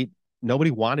 Nobody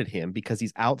wanted him because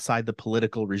he's outside the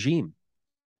political regime.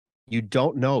 You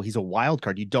don't know. He's a wild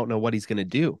card. You don't know what he's going to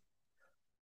do.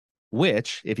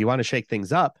 Which, if you want to shake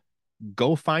things up,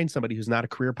 go find somebody who's not a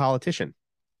career politician.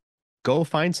 Go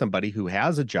find somebody who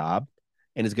has a job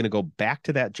and is going to go back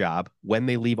to that job when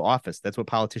they leave office. That's what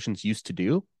politicians used to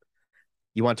do.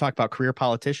 You want to talk about career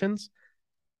politicians?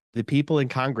 The people in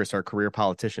Congress are career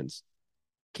politicians.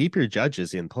 Keep your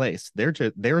judges in place. They're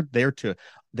there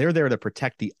to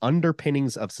protect the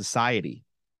underpinnings of society.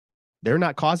 They're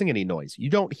not causing any noise. You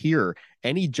don't hear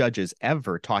any judges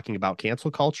ever talking about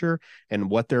cancel culture and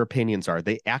what their opinions are.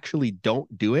 They actually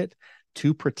don't do it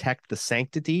to protect the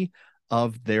sanctity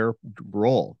of their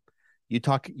role.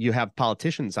 You have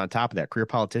politicians on top of that, career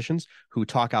politicians who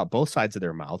talk out both sides of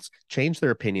their mouths, change their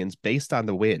opinions based on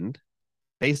the wind,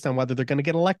 based on whether they're going to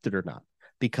get elected or not,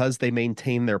 because they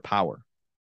maintain their power.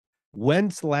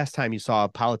 When's the last time you saw a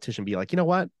politician be like, you know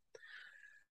what?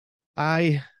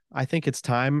 I I think it's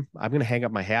time. I'm going to hang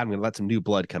up my hat. I'm going to let some new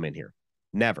blood come in here.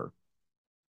 Never.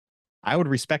 I would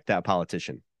respect that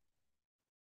politician.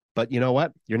 But you know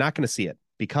what? You're not going to see it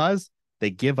because they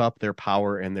give up their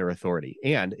power and their authority.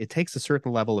 And it takes a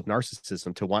certain level of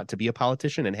narcissism to want to be a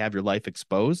politician and have your life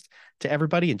exposed to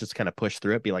everybody and just kind of push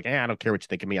through it. Be like, I don't care what you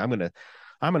think of me. I'm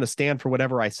gonna stand for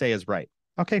whatever I say is right.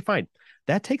 Okay, fine.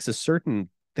 That takes a certain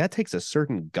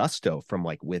gusto from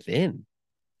like within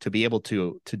to be able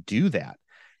to do that.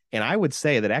 And I would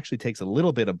say that actually takes a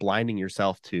little bit of blinding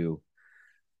yourself to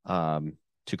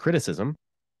criticism.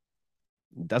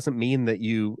 Doesn't mean that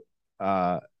you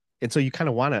and so you kind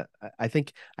of want to I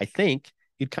think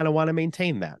you'd kind of want to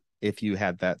maintain that if you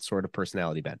had that sort of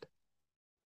personality bent.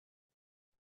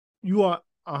 You are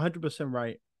 100%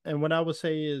 right. And what I would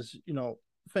say is,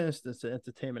 for instance, the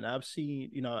entertainment,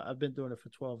 I've been doing it for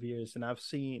 12 years and I've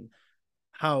seen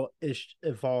how it's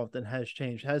evolved and has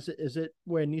changed. Is it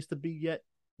where it needs to be yet?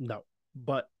 No.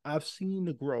 But I've seen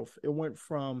the growth. It went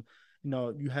from,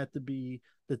 you had to be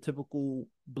the typical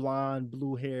blonde,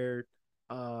 blue haired,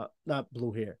 not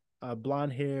blue hair,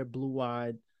 blonde hair, blue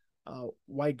eyed,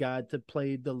 white guy to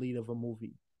play the lead of a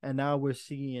movie. And now we're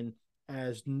seeing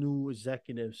as new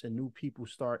executives and new people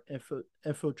start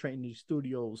infiltrating these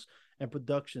studios and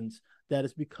productions that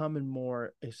is becoming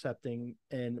more accepting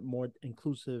and more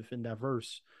inclusive and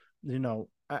diverse.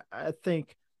 I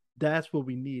think that's what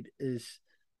we need is,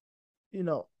 you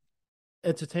know,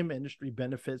 entertainment industry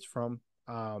benefits from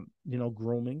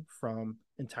grooming, from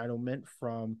entitlement,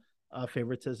 from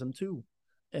favoritism too.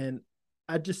 And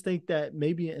I just think that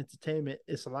maybe in entertainment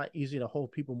it's a lot easier to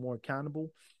hold people more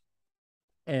accountable.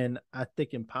 And I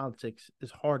think in politics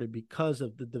it's harder because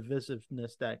of the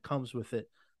divisiveness that comes with it,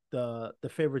 the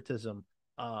favoritism.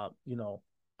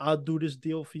 I'll do this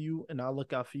deal for you and I'll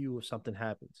look out for you if something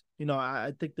happens.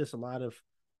 I think there's a lot of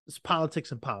it's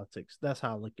politics and politics. That's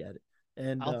how I look at it.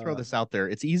 And I'll throw this out there.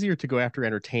 It's easier to go after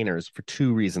entertainers for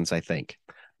two reasons, I think.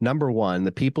 Number one,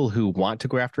 the people who want to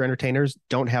go after entertainers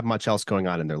don't have much else going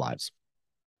on in their lives.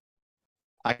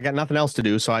 I got nothing else to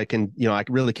do, so I can, I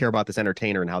really care about this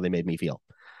entertainer and how they made me feel.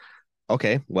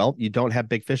 Okay, well, you don't have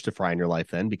big fish to fry in your life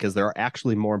then, because there are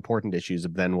actually more important issues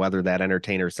than whether that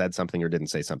entertainer said something or didn't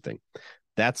say something.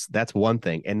 That's one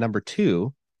thing. And number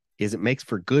two is it makes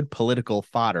for good political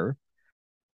fodder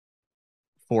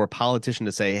for a politician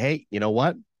to say, hey, you know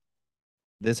what?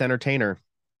 This entertainer,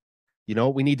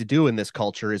 what we need to do in this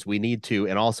culture is we need to,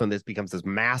 and also this becomes this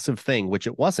massive thing, which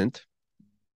it wasn't.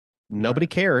 Nobody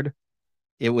cared.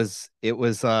 It was, who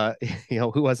was it?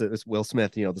 It was Will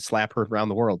Smith, the slap heard around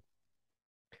the world.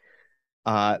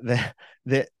 That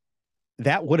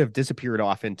would have disappeared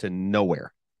off into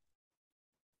nowhere.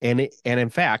 And in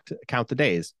fact, count the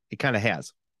days, it kind of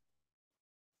has.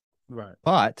 Right.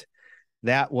 But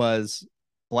that was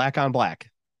black on black.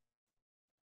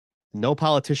 No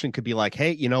politician could be like,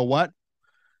 hey, you know what?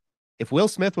 If Will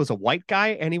Smith was a white guy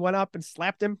and he went up and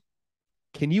slapped him,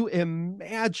 can you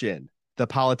imagine the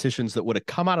politicians that would have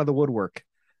come out of the woodwork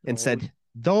and said,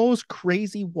 those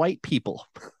crazy white people?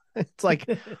 It's like,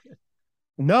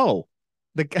 no,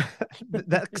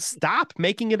 stop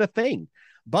making it a thing.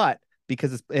 But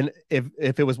because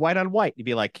if it was white on white, you'd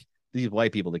be like, these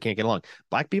white people, they can't get along.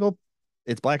 Black people,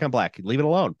 it's black on black. Leave it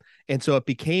alone. And so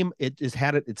it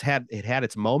had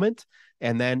its moment,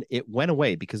 and then it went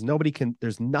away because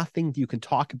there's nothing you can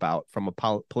talk about from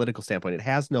a political standpoint. It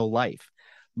has no life.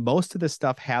 Most of this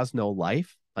stuff has no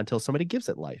life until somebody gives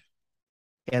it life.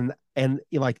 And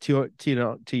like to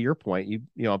your point,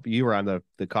 you were on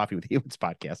the Coffee with Humans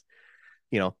podcast.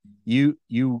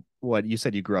 You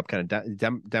said you grew up kind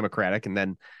of Democratic, and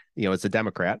then as a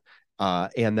Democrat,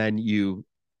 and then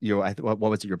what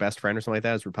was it, your best friend or something like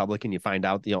that is Republican. You find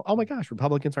out, oh my gosh,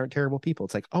 Republicans aren't terrible people.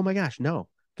 It's like, oh my gosh, no,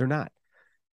 they're not.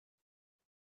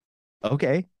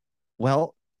 Okay,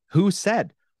 well, who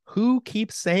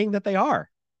keeps saying that they are?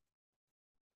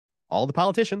 All the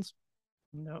politicians.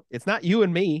 No, it's not you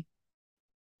and me.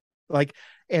 Like,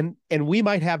 and we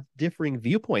might have differing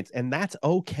viewpoints, and that's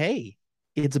okay.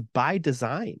 It's by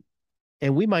design,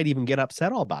 and we might even get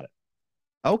upset all about it.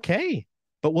 Okay,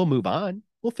 but we'll move on.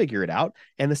 We'll figure it out.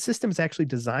 And the system is actually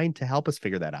designed to help us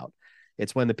figure that out.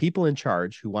 It's when the people in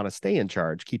charge who want to stay in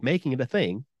charge keep making it a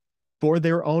thing for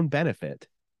their own benefit.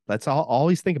 Let's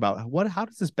always think about how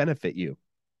does this benefit you?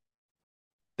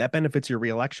 That benefits your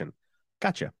reelection.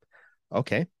 Gotcha.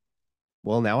 Okay.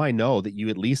 Well, now I know that you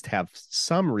at least have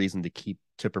some reason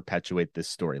to perpetuate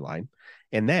this storyline.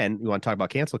 And then you want to talk about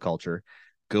cancel culture,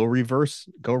 go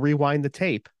rewind the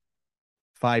tape.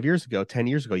 5 years ago, 10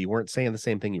 years ago, you weren't saying the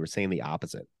same thing. You were saying the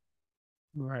opposite.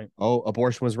 Right. Oh,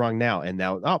 abortion was wrong now, and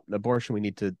now, oh, abortion, we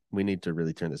need to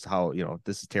really turn this. How,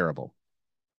 this is terrible.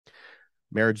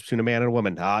 Marriage between a man and a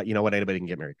woman. You know what? Anybody can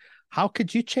get married. How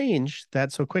could you change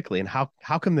that so quickly? And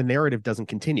how come the narrative doesn't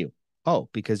continue? Oh,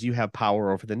 because you have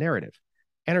power over the narrative.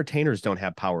 Entertainers don't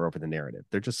have power over the narrative.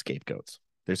 They're just scapegoats.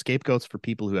 They're scapegoats for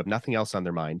people who have nothing else on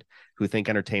their mind, who think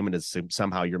entertainment is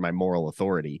somehow you're my moral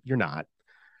authority. You're not.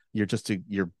 You're just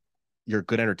you're a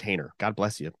good entertainer. God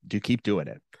bless you. Do keep doing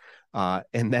it.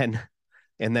 And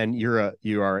then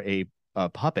you are a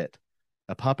puppet,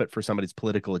 a puppet for somebody's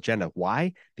political agenda.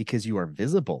 Why? Because you are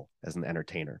visible as an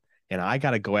entertainer. And I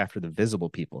got to go after the visible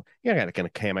people. You're not going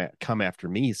to come after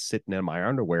me sitting in my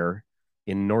underwear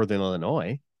in Northern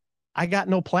Illinois. I got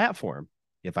no platform.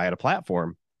 If I had a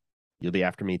platform, you'll be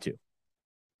after me too.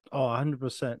 Oh,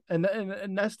 100%.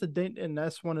 And that's and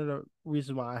that's one of the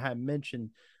reasons why I had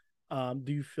mentioned,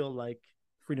 do you feel like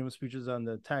freedom of speech is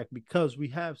under attack? Because we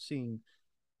have seen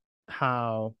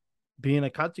how being a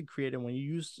content creator, when you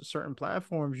use certain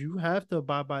platforms, you have to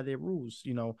abide by their rules.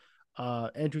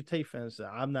 Andrew Tate, fans,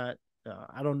 I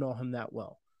don't know him that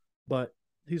well, but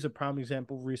he's a prime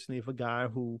example recently of a guy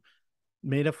who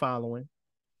made a following.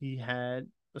 He had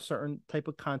a certain type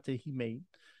of content he made,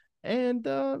 and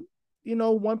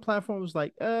one platform was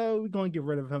like, "Oh, we're gonna get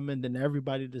rid of him," and then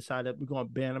everybody decided we're gonna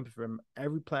ban him from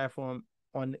every platform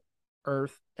on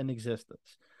Earth in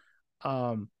existence.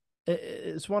 Um,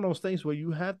 it's one of those things where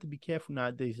you have to be careful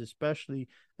nowadays, especially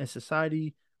in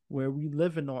society where we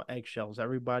living on eggshells.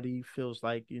 Everybody feels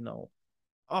like,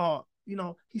 oh,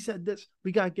 he said this,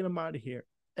 we gotta get him out of here.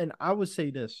 And I would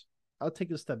say this, I'll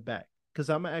take a step back because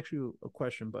I'm gonna ask you a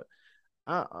question, but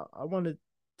I want to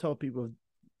tell people if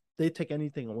they take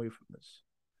anything away from this.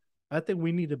 I think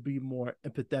we need to be more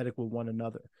empathetic with one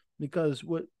another because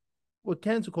with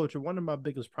cancel culture, one of my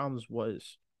biggest problems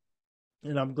was,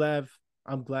 and I'm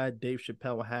glad Dave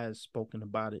Chappelle has spoken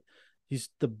about it. He's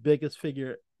the biggest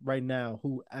figure right now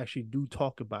who actually do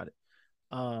talk about it.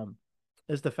 Um,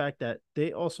 is the fact that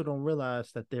they also don't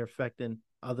realize that they're affecting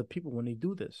other people when they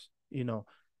do this.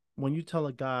 When you tell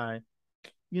a guy,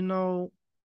 you know,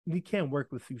 we can't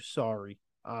work with you, sorry.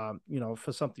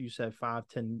 For something you said 5,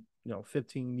 10,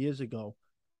 15 years ago,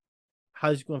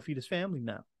 how's he going to feed his family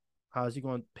now? How is he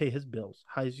going to pay his bills?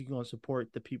 How is he going to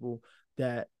support the people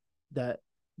that that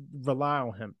rely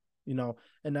on him?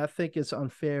 And I think it's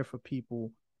unfair for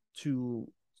people to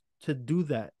to do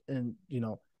that. And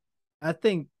I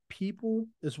think people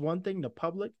is one thing, the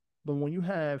public, but when you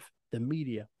have the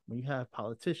media, when you have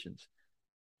politicians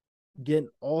getting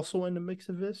also in the mix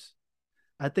of this,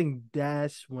 I think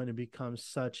that's when it becomes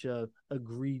such a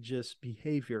egregious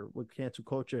behavior with cancel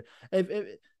culture.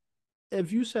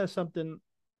 If you said something,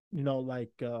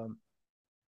 like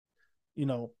you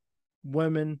know,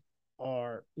 women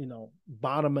are,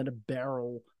 bottom of the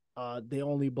barrel. They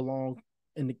only belong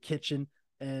in the kitchen,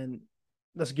 and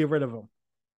let's get rid of them.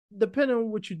 Depending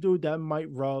on what you do, that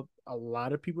might rub a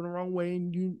lot of people the wrong way,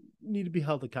 and you need to be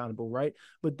held accountable, right?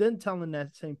 But then telling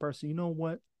that same person, you know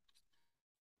what,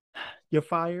 you're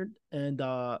fired, and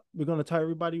we're gonna tell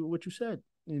everybody what you said.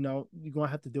 You're gonna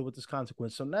have to deal with this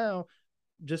consequence. So now,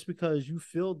 just because you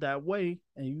feel that way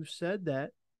and you said that,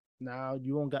 now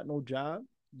you don't got no job,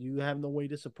 you have no way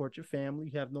to support your family,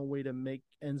 you have no way to make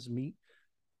ends meet.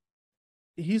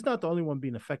 He's not the only one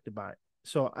being affected by it.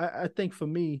 So I think for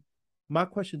me, my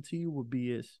question to you would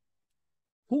be is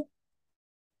who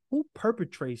who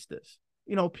perpetrates this?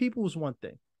 People is one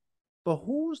thing, but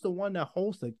who's the one that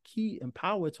holds the key and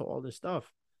power to all this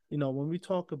stuff? When we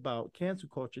talk about cancel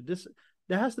culture,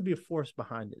 there has to be a force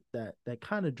behind it that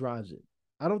kind of drives it.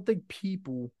 I don't think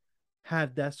people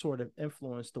have that sort of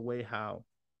influence the way how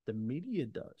the media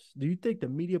does. Do you think the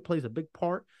media plays a big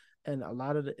part in a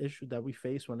lot of the issues that we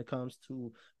face when it comes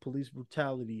to police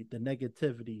brutality, the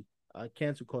negativity,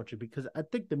 cancel culture? Because I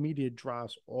think the media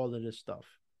drives all of this stuff.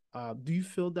 Do you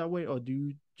feel that way, or do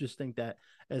you just think that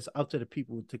it's up to the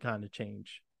people to kind of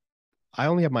change? I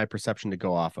only have my perception to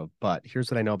go off of, but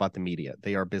here's what I know about the media.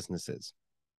 They are businesses.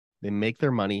 They make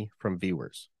their money from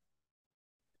viewers.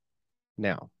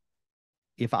 Now,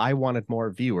 if I wanted more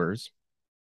viewers,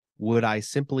 would I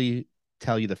simply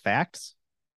tell you the facts,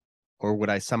 or would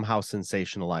I somehow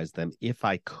sensationalize them if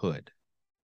I could,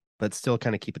 but still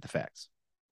kind of keep it the facts?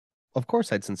 Of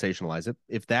course I'd sensationalize it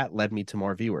if that led me to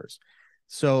more viewers.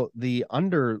 So the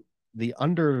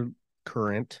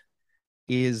undercurrent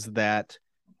is that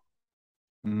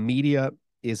media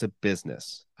is a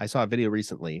business. I saw a video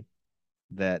recently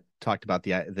that talked about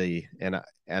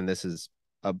and this is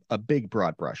a big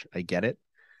broad brush. I get it.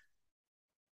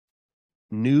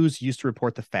 News used to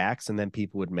report the facts and then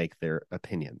people would make their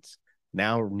opinions.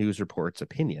 Now news reports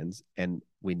opinions, and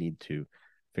we need to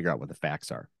figure out what the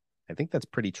facts are. I think that's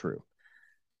pretty true.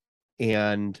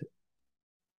 And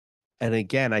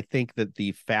again, I think that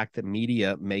the fact that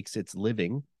media makes its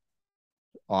living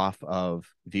off of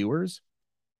viewers,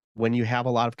 when you have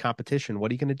a lot of competition,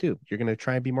 what are you going to do? You're going to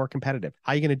try and be more competitive.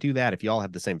 How are you going to do that if you all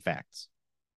have the same facts?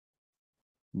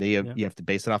 You have to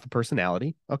base it off of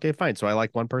personality. Okay, fine. So I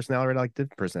like one personality, I like the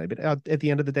personality. But at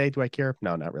the end of the day, do I care?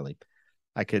 No, not really.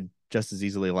 I could just as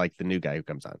easily like the new guy who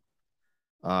comes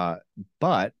on.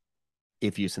 But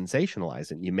if you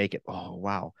sensationalize it, you make it, oh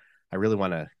wow, I really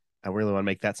want to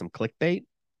make that some clickbait.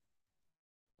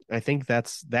 I think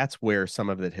that's where some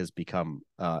of it has become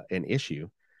an issue,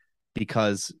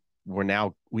 because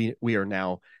we are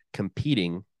now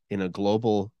competing in a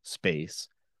global space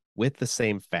with the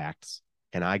same facts,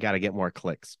 and I got to get more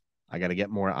clicks. I got to get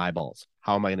more eyeballs.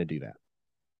 How am I going to do that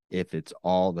if it's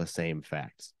all the same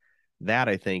facts? That,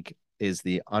 I think, is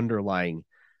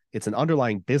it's an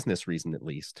underlying business reason, at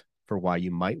least, for why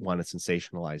you might want to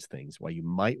sensationalize things, why you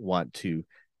might want to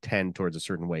tend towards a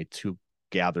certain way to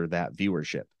gather that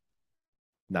viewership.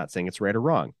 Not saying it's right or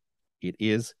wrong. It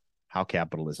is how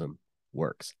capitalism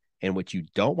works. And what you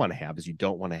don't want to have is, you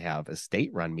don't want to have a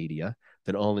state-run media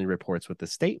that only reports what the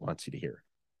state wants you to hear.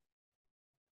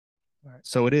 Right.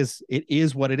 So it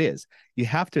is what it is. You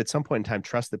have to, at some point in time,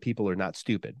 trust that people are not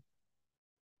stupid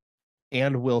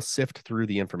and will sift through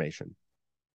the information.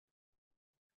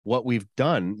 What we've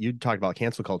done, you talked about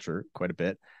cancel culture quite a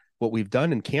bit. What we've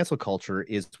done in cancel culture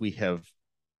is we have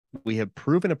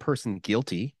proven a person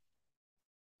guilty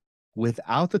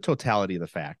without the totality of the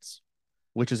facts,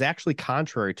 which is actually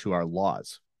contrary to our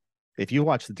laws. If you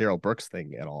watch the Darrell Brooks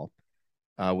thing at all,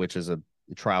 which is a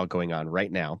trial going on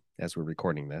right now as we're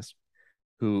recording this,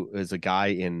 who is a guy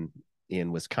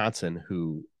in Wisconsin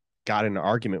who got in an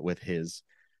argument with his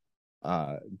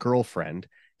girlfriend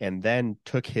and then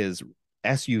took his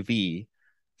SUV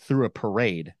through a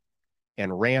parade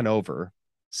and ran over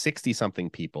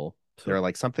 60-something people. There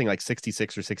are something like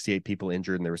 66 or 68 people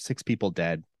injured, and there were 6 people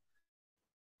dead.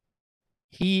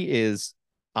 He is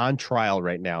on trial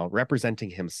right now representing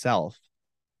himself,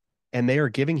 and they are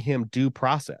giving him due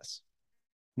process.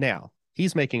 Now,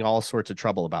 he's making all sorts of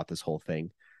trouble about this whole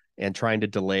thing and trying to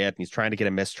delay it. And he's trying to get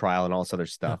a mistrial and all this other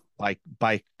stuff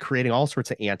by creating all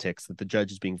sorts of antics that the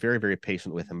judge is being very, very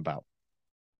patient with him about.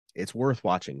 It's worth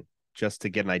watching just to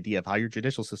get an idea of how your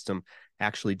judicial system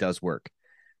actually does work.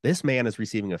 This man is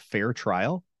receiving a fair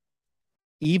trial,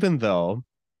 even though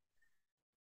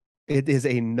it is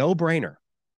a no-brainer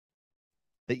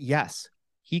that, yes,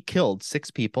 he killed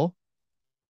 6 people.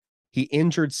 He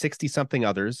injured 60-something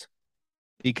others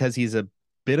because he's a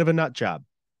bit of a nut job.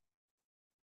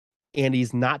 And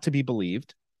he's not to be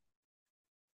believed.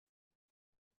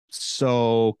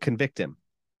 So convict him.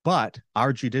 But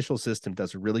our judicial system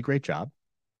does a really great job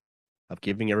of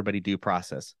giving everybody due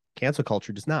process. Cancel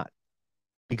culture does not,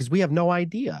 because we have no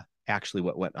idea actually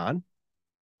what went on.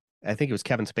 I think it was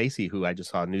Kevin Spacey, who I just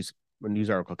saw a news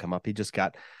article come up. He just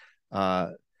got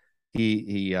one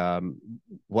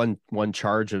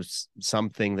charge of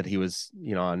something that he was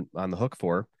on the hook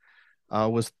for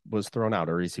was thrown out,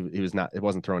 or he was not. It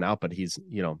wasn't thrown out, but he's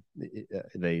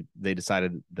they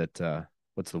decided that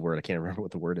what's the word? I can't remember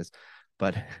what the word is,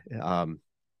 but he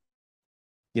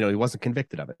wasn't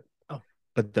convicted of it. Oh.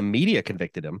 But the media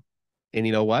convicted him, and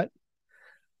you know what?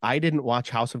 I didn't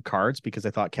watch House of Cards because I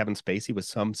thought Kevin Spacey was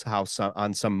somehow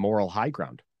on some moral high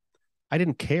ground. I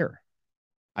didn't care.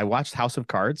 I watched House of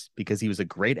Cards because he was a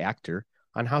great actor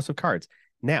on House of Cards.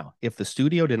 Now, if the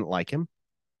studio didn't like him,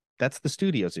 that's the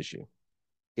studio's issue.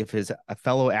 If his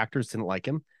fellow actors didn't like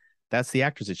him, that's the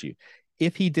actor's issue.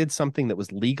 If he did something that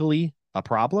was legally a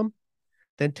problem,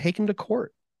 then take him to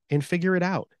court and figure it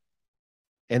out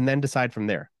and then decide from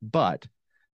there. But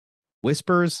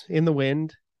whispers in the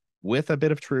wind with a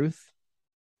bit of truth,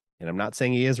 and I'm not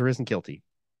saying he is or isn't guilty,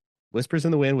 whispers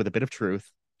in the wind with a bit of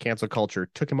truth, cancel culture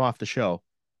took him off the show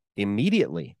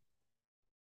immediately.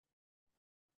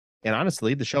 And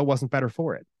honestly, the show wasn't better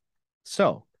for it.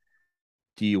 So,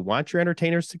 do you want your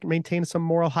entertainers to maintain some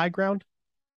moral high ground?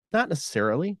 Not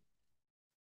necessarily.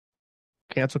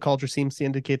 Cancel culture seems to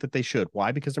indicate that they should.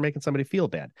 Why? Because they're making somebody feel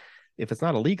bad. If it's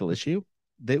not a legal issue,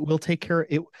 that will take care of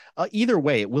it. Either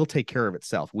way, it will take care of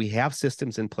itself. We have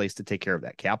systems in place to take care of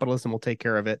that. Capitalism will take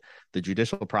care of it. The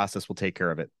judicial process will take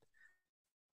care of it.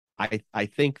 I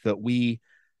think that we,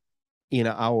 in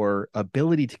our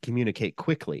ability to communicate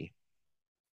quickly,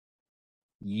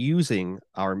 using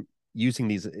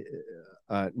these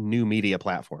new media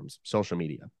platforms, social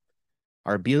media,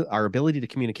 our ability to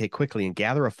communicate quickly and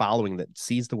gather a following that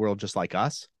sees the world just like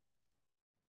us,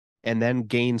 and then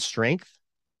gain strength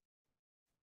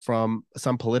from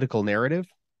some political narrative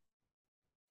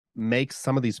makes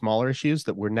some of these smaller issues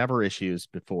that were never issues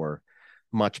before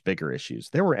much bigger issues.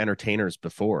 There were entertainers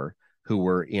before who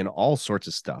were in all sorts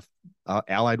of stuff,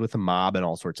 allied with the mob and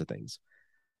all sorts of things.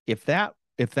 If that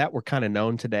were kind of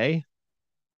known today,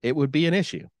 it would be an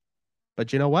issue.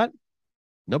 But you know what?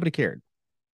 Nobody cared.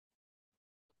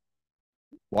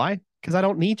 Why? Because I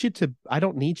don't need you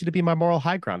to be my moral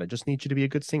high ground. I just need you to be a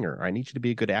good singer, or I need you to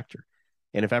be a good actor.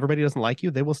 And if everybody doesn't like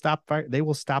you, they will stop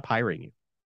hiring you.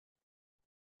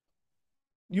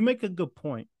 You make a good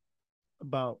point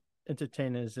about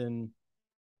entertainers, and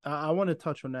I want to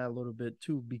touch on that a little bit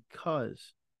too,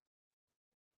 because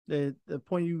the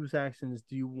point you was asking is,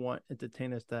 do you want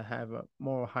entertainers to have a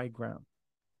moral high ground?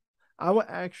 I would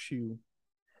ask you,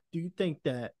 do you think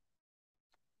that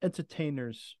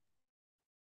entertainers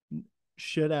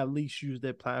should at least use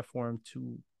their platform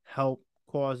to help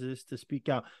causes, to speak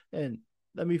out? And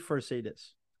let me first say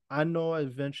this. I know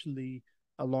eventually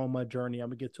along my journey, I'm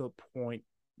gonna get to a point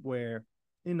where,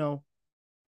 you know,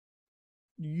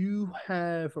 you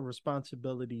have a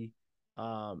responsibility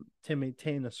to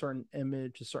maintain a certain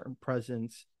image, a certain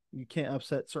presence. You can't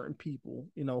upset certain people,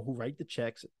 who write the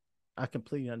checks. I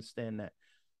completely understand that.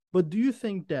 But do you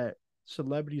think that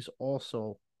celebrities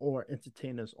also, or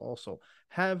entertainers also,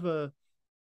 have a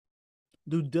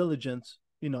due diligence,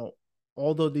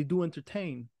 although they do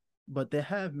entertain, but they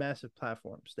have massive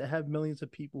platforms. They have millions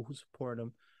of people who support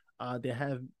them. They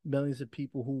have millions of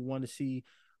people who want to see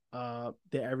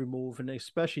their every move, and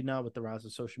especially now with the rise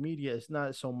of social media, it's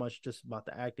not so much just about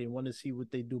the act. They want to see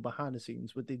what they do behind the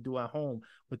scenes, what they do at home,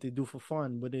 what they do for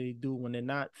fun, what they do when they're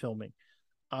not filming.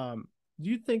 Do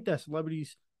you think that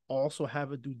celebrities also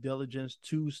have a due diligence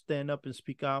to stand up and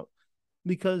speak out?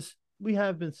 Because we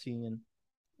have been seeing,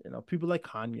 people like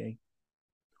Kanye,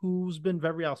 who's been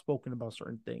very outspoken about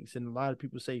certain things, and a lot of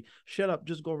people say, "Shut up,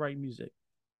 just go write music."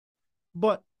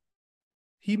 But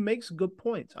he makes good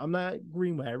points. I'm not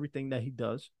agreeing with everything that he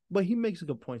does, but he makes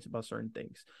good points about certain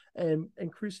things. And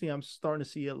increasingly, I'm starting to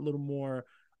see a little more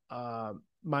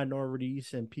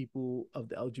minorities and people of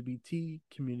the LGBT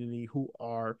community who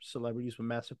are celebrities with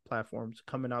massive platforms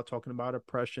coming out talking about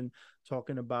oppression,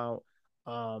 talking about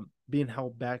being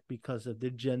held back because of their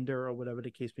gender or whatever the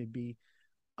case may be.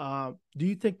 Do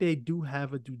you think they do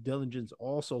have a due diligence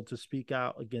also to speak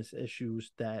out against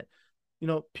issues that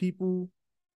people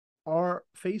are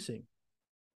facing?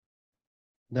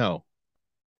 No.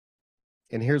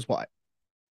 And here's why.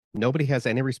 Nobody has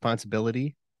any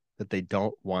responsibility that they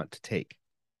don't want to take.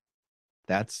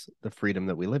 That's the freedom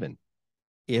that we live in.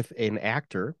 If an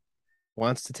actor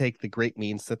wants to take the great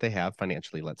means that they have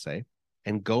financially, let's say,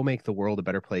 and go make the world a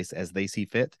better place as they see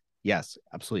fit, yes,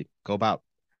 absolutely. Go about.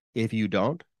 If you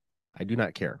don't, I do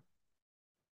not care.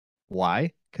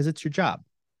 Why? Because it's your job.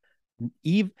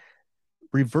 Eve,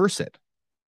 reverse it.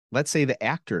 Let's say the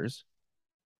actors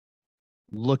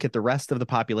look at the rest of the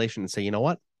population and say, you know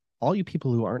what? All you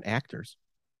people who aren't actors,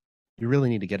 you really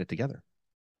need to get it together.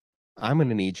 I'm going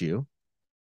to need you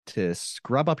to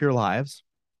scrub up your lives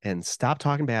and stop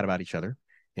talking bad about each other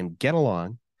and get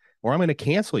along, or I'm going to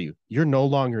cancel you. You're no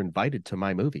longer invited to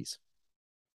my movies.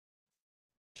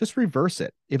 Just reverse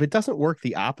it. If it doesn't work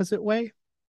the opposite way,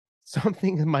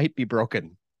 something might be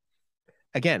broken.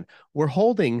 Again, we're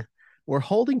holding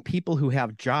people who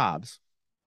have jobs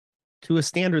to a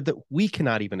standard that we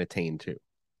cannot even attain to.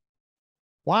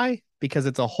 Why? Because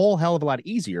it's a whole hell of a lot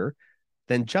easier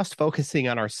than just focusing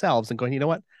on ourselves and going, you know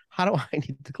what? How do I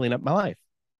need to clean up my life?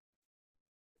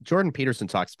 Jordan Peterson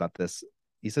talks about this.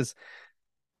 He says,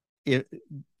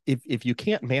 if you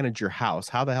can't manage your house,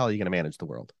 how the hell are you going to manage the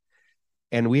world?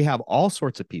 And we have all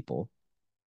sorts of people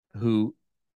who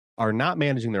are not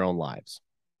managing their own lives,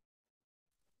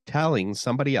 telling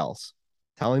somebody else,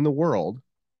 telling the world,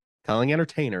 telling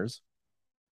entertainers,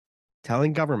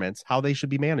 telling governments how they should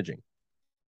be managing.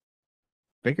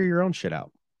 Figure your own shit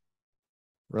out.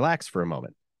 Relax for a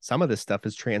moment. Some of this stuff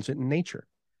is transient in nature.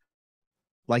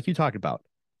 Like you talked about,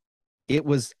 it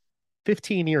was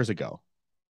 15 years ago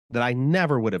that I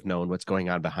never would have known what's going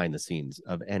on behind the scenes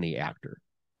of any actor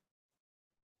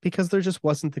because there just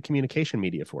wasn't the communication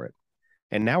media for it.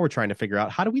 And now we're trying to figure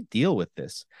out, how do we deal with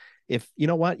this? If you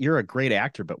know what, you're a great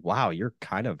actor, but wow, you're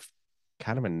kind of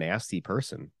a nasty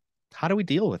person. How do we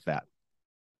deal with that?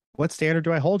 What standard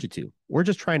do I hold you to? We're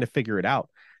just trying to figure it out.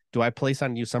 Do I place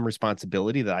on you some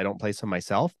responsibility that I don't place on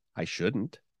myself? I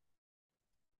shouldn't.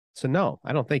 So no,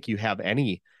 I don't think you have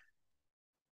any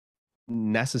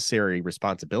necessary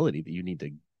responsibility that you need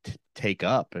to take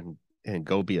up and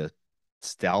go be a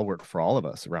stalwart for all of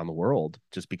us around the world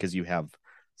just because you have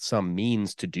some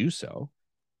means to do so.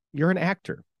 You're an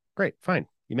actor. Great, fine.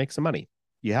 You make some money.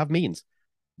 You have means.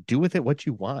 Do with it what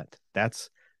you want. That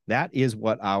is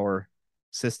what our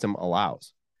system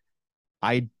allows.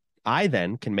 I I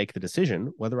then can make the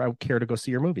decision whether I care to go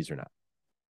see your movies or not.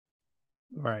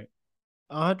 Right.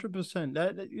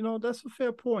 100%. That's a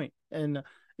fair point. And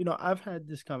I've had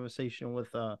this conversation with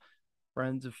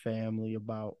friends and family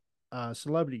about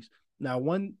celebrities. Now,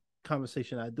 one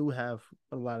conversation I do have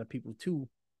with a lot of people too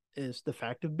is the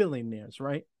fact of billionaires,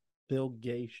 right? Bill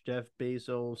Gates, Jeff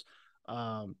Bezos,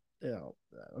 I'm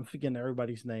forgetting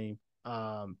everybody's name.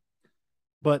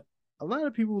 But a lot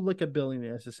of people look at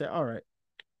billionaires and say, all right,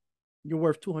 you're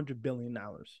worth $200 billion.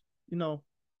 You know,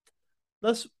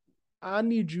 let's I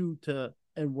need you to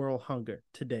end world hunger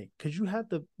today because you have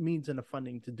the means and the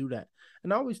funding to do that.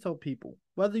 And I always tell people,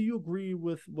 whether you agree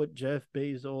with what Jeff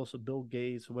Bezos or Bill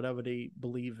Gates or whatever they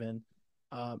believe in,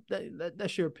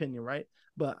 that's your opinion, right?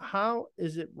 But how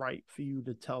is it right for you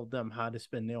to tell them how to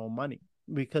spend their own money?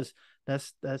 Because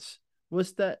that's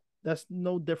what's that? That's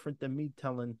no different than me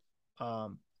telling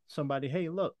somebody, hey,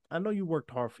 look, I know you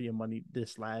worked hard for your money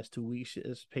this last 2 weeks.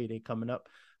 It's payday coming up.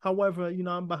 However,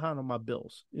 I'm behind on my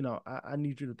bills. I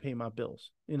need you to pay my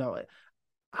bills.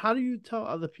 How do you tell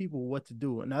other people what to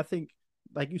do? And I think,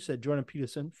 like you said, Jordan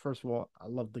Peterson, first of all, I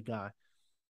love the guy.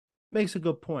 Makes a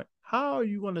good point. How are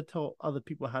you going to tell other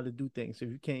people how to do things if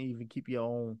you can't even keep your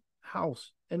own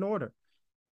house in order?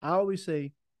 I always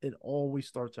say it always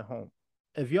starts at home.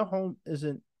 If your home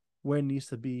isn't where it needs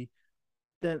to be,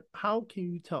 then how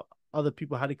can you tell other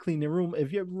people how to clean their room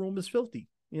if your room is filthy?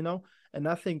 And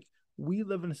I think we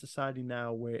live in a society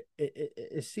now where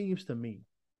it seems to me,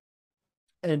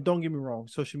 and don't get me wrong,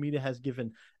 social media has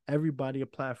given everybody a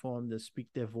platform to speak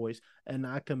their voice, and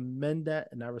I commend that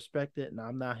and I respect it, and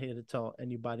I'm not here to tell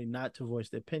anybody not to voice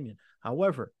their opinion.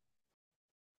 However,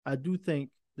 I do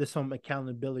think there's some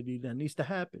accountability that needs to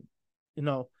happen. you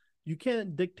know you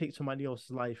can't dictate somebody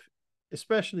else's life,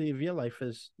 especially if your life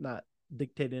is not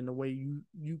dictated in the way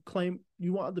you claim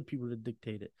you want other people to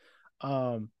dictate it.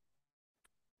 um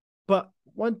but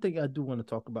one thing I do want to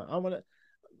talk about, I want to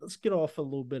let's get off a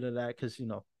little bit of that because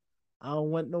I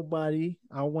don't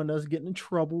want us getting in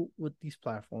trouble with these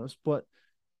platforms. But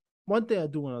one thing I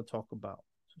do want to talk about: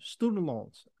 student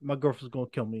loans. My girlfriend's gonna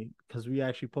kill me because we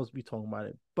actually supposed to be talking about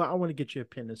it. But I want to get your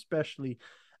opinion, especially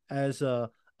as a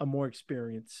more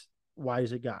experienced,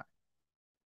 wiser guy.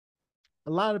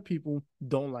 A lot of people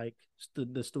don't like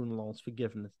the student loans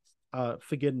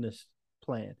forgiveness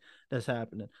plan that's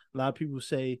happening. A lot of people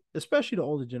say, especially the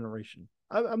older generation.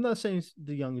 I'm not saying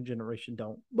the younger generation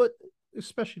don't, but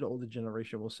especially the older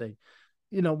generation will say,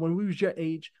 when we was your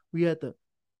age, we had to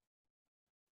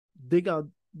dig our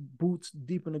boots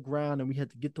deep in the ground and we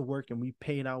had to get to work and we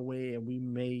paid our way and we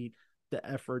made the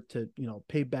effort to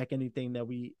pay back anything that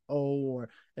we owe, or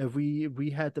if we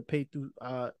had to pay through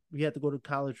we had to go to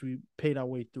college, we paid our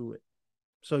way through it,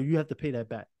 so you have to pay that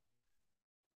back.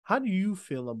 How do you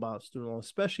feel about student loans,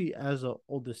 especially as an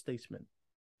older statesman?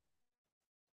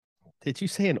 Did you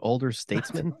say an older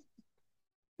statesman?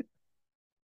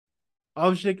 I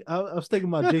was thinking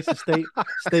about Jason State.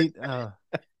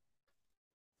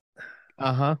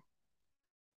 Uh-huh.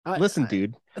 I, Listen, I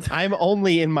dude, I'm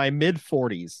only in my mid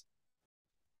 40s.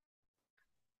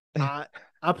 I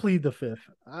I plead the fifth.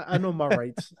 I know my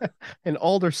rights. An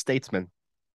older statesman.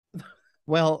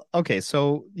 Well, okay,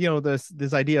 so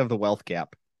this idea of the wealth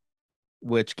gap,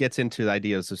 which gets into the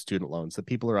ideas of student loans, that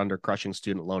people are under crushing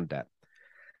student loan debt.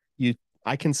 You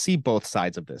I can see both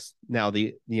sides of this. Now,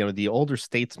 the older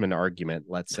statesman argument,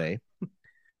 let's say,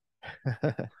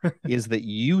 is that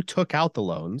you took out the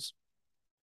loans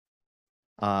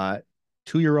to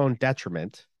your own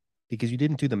detriment because you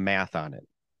didn't do the math on it.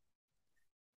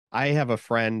 I have a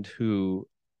friend who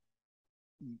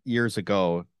years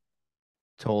ago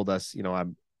told us,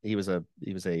 he was a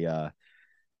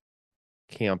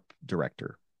camp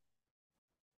director,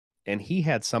 and he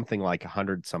had something like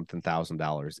 100 something thousand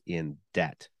in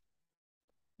debt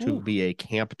to Ooh. be a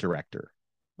camp director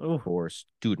Oh, for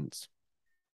students.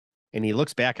 And he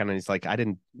looks back on it and he's like, I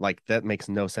didn't like that, makes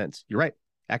no sense. You're right.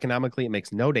 Economically, it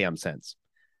makes no damn sense.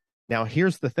 Now,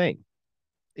 here's the thing.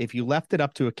 If you left it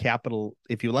up to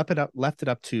if you left it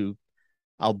up to,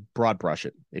 I'll broad brush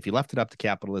it. If you left it up to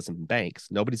capitalism and banks,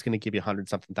 nobody's going to give you 100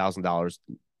 something thousand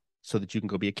so that you can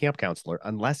go be a camp counselor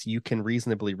unless you can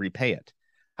reasonably repay it.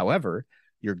 However,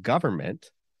 your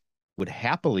government would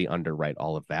happily underwrite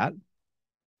all of that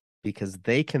because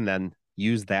they can then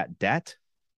use that debt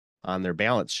on their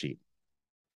balance sheet.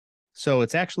 So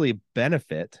it's actually a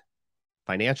benefit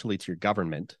financially to your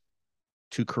government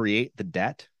to create the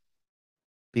debt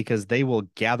because they will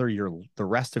gather the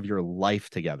rest of your life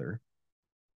together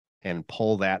and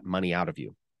pull that money out of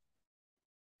you.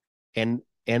 And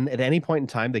at any point in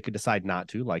time, they could decide not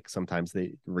to, like sometimes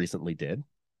they recently did,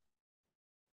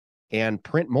 and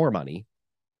print more money,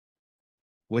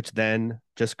 which then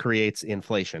just creates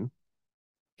inflation.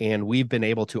 And we've been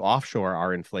able to offshore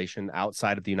our inflation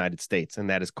outside of the United States, and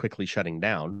that is quickly shutting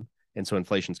down. And so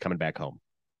inflation's coming back home.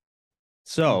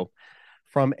 So,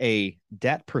 from a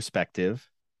debt perspective,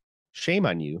 shame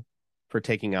on you for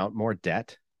taking out more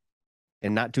debt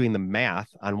and not doing the math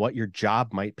on what your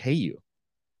job might pay you.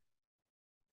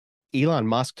 Elon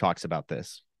Musk talks about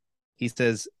this. He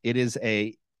says it is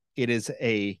a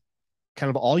kind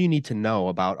of all you need to know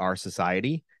about our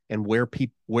society and where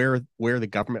the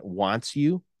government wants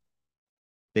you.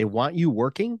 They want you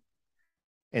working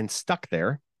and stuck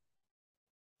there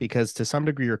because to some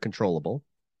degree you're controllable,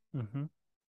 Mm-hmm.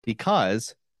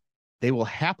 because they will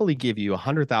happily give you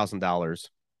 $100,000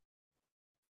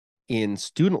 in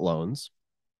student loans,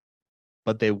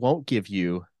 but they won't give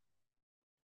you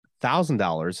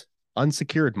 $1,000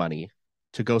 unsecured money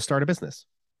to go start a business.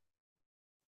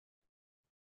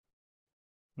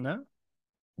 No,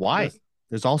 Why? that's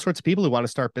There's all sorts of people who want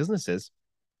to start businesses.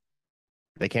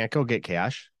 They can't go get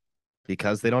cash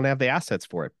because they don't have the assets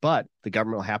for it. But the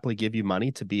government will happily give you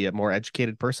money to be a more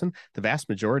educated person. The vast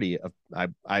majority of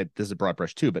this is a broad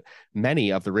brush too, but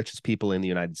many of the richest people in the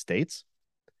United States,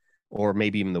 or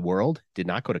maybe even the world, did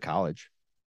not go to college.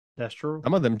 that's true.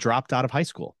 Some of them dropped out of high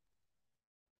school.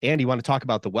 And you want to talk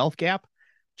about the wealth gap?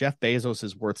 Jeff Bezos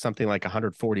is worth something like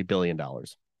 $140 billion.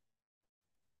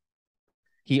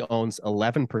 He owns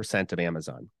 11% of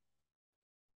Amazon,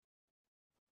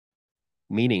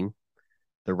 meaning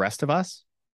the rest of us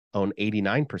own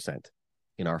 89%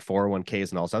 in our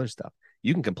 401ks and all this other stuff.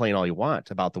 You can complain all you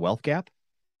want about the wealth gap,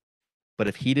 but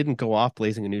if he didn't go off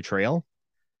blazing a new trail,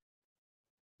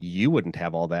 you wouldn't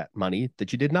have all that money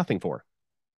that you did nothing for.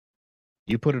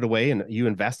 You put it away and you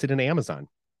invested in Amazon.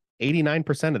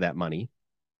 89% of that money,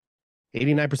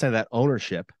 89% of that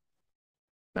ownership,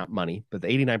 not money, but the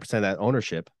 89% of that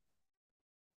ownership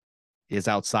is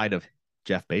outside of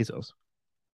Jeff Bezos.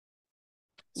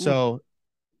 So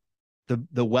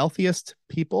the wealthiest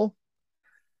people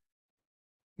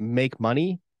make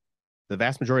money. The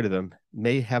vast majority of them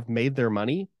may have made their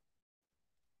money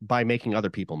by making other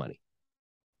people money.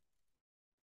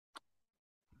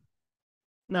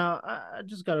 Now, I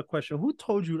just got a question. Who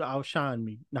told you to outshine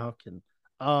me? No, I'm kidding.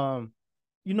 Um,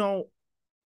 you know,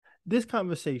 this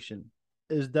conversation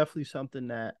is definitely something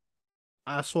that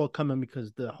I saw coming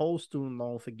because the whole student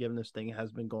loan forgiveness thing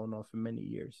has been going on for many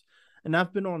years. And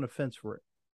I've been on the fence for it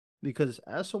because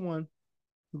as someone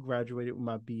who graduated with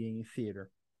my BA in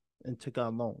theater and took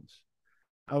out loans,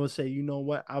 I would say, you know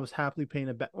what? I was happily paying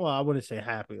it back. Well, I wouldn't say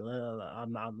happy.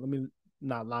 I'm not, let me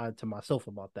not lie to myself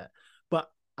about that. But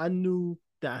I knew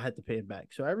that I had to pay it back.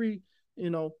 So every,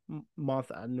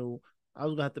 month I knew I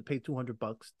was gonna have to pay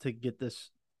 $200 to get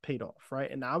this paid off, right?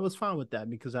 And I was fine with that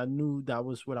because I knew that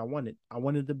was what I wanted. I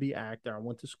wanted to be an actor. I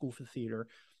went to school for theater.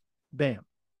 Bam.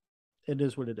 It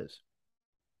is what it is.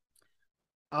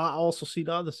 I also see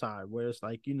the other side where it's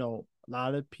like, a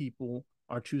lot of people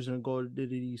are choosing to go to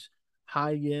these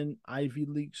high end Ivy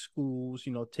League schools,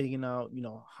 taking out,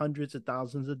 hundreds of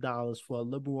thousands of dollars for a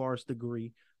liberal arts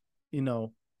degree. You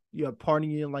know, you're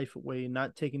partying your life away,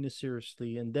 not taking it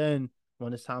seriously. And then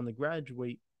when it's time to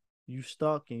graduate, you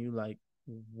stuck and you're like,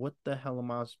 what the hell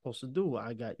am I supposed to do?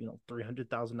 I got,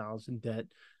 $300,000 in debt.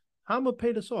 How am I gonna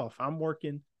pay this off? I'm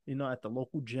working, at the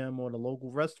local gym or the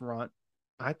local restaurant.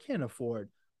 I can't afford,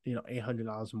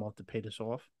 $800 a month to pay this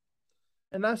off.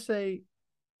 And I say,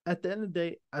 at the end of the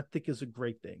day, I think it's a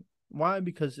great thing. Why?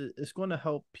 Because it's going to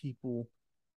help people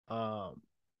um,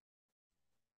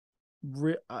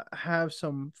 have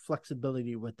some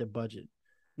flexibility with their budget.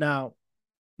 Now,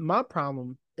 my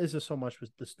problem isn't so much with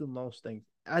the student loans thing.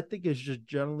 I think it's just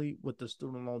generally with the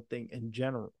student loan thing in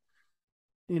general.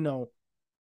 You know,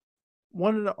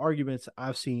 one of the arguments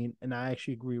I've seen, and I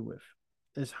actually agree with,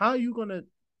 is how are you going to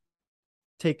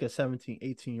take a 17,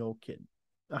 18-year-old kid,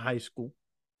 a high school,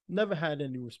 never had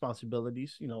any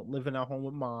responsibilities, living at home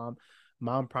with mom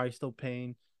probably still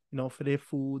paying, for their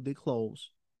food, their clothes.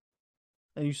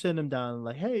 And you send them down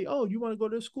like, hey, oh, you want to go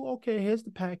to school? Okay, here's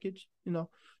the package,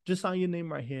 just sign your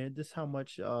name right here. This is how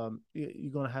much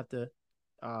you're gonna have to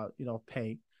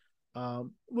pay.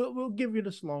 We'll give you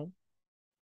this loan.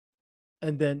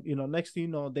 And then, next thing you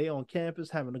know, they on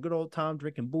campus having a good old time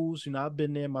drinking booze. I've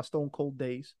been there in my stone cold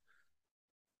days.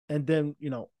 And then,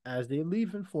 as they're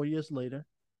leaving 4 years later,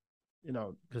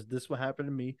 because this what happened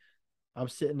to me. I'm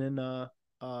sitting in a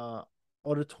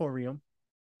auditorium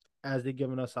as they're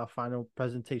giving us our final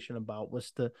presentation about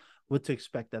what to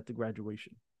expect at the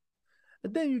graduation.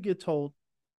 And then you get told,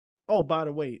 oh, by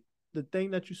the way, the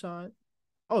thing that you signed,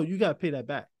 oh, you got to pay that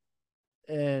back.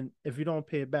 And if you don't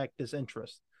pay it back, there's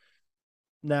interest.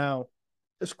 Now,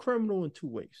 it's criminal in two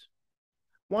ways.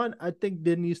 One, I think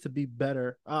there needs to be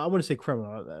better. I wouldn't say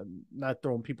criminal, not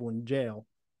throwing people in jail,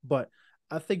 but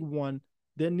I think one,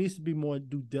 there needs to be more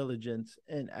due diligence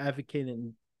in advocating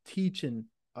and teaching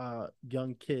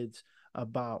young kids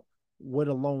about what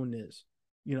a loan is,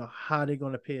 how they're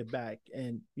going to pay it back,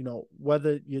 and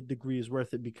whether your degree is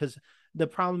worth it. Because the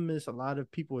problem is a lot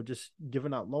of people are just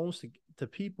giving out loans to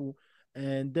people,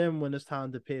 and then when it's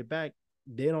time to pay it back,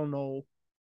 they don't know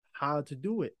how to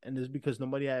do it. And it's because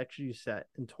nobody actually sat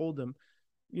and told them,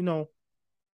 you know,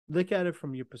 look at it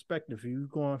from your perspective. You're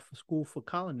going for school for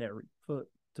culinary,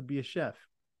 to be a chef.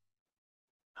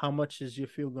 How much is your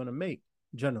field going to make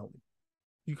generally?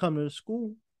 You come to the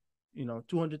school,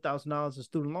 $200,000 in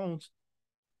student loans.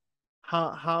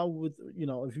 How would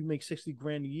if you make 60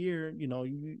 grand a year,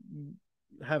 you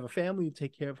have a family to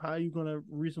take care of, how are you going to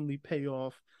reasonably pay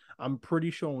off? I'm pretty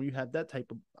sure when you have that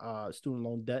type of student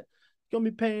loan debt, you're going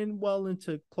to be paying well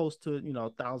into close to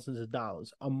thousands of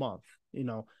dollars a month.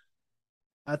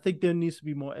 I think there needs to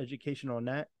be more education on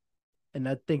that. And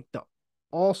I think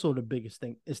also the biggest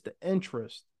thing is the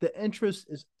interest. The interest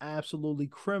is absolutely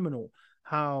criminal.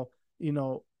 How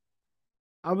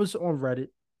I was on Reddit.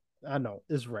 I know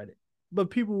it's Reddit, but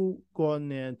people go on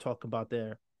there and talk about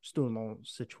their student loan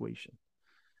situation.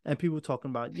 And people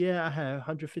talking about, yeah, I had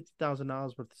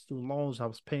 $150,000 worth of student loans. I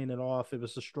was paying it off. It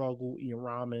was a struggle, eating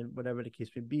ramen, whatever the case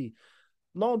may be.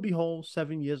 Lo and behold,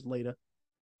 7 years later,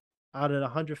 out of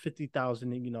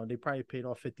 150,000, they probably paid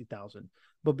off 50,000.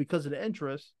 But because of the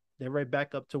interest, they're right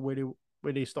back up to where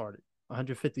they started,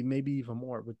 150, maybe even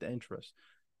more with the interest.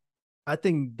 I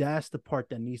think that's the part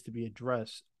that needs to be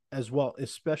addressed as well,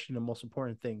 especially the most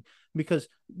important thing, because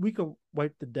we could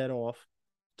wipe the debt off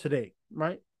today,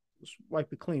 right?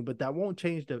 Wipe it clean, but that won't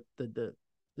change the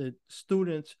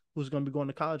students who's going to be going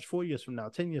to college 4 years from now,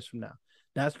 10 years from now.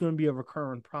 That's going to be a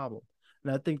recurring problem,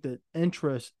 and I think that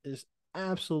interest is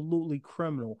absolutely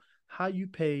criminal. How you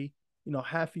pay,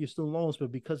 half of your student loans,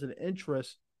 but because of the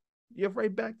interest, you're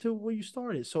right back to where you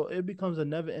started. So it becomes a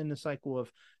never-ending cycle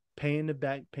of paying it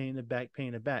back, paying it back,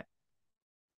 paying it back.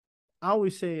 I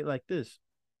always say it like this: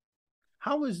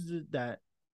 how is it that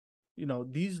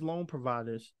these loan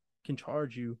providers can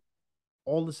charge you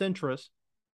all this interest,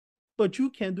 but you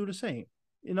can't do the same?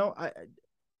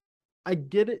 I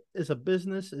get it. It's a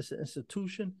business, it's an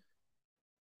institution,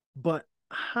 but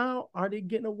how are they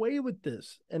getting away with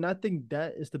this? And I think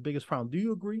that is the biggest problem. Do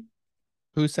you agree?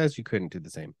 Who says you couldn't do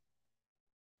the same?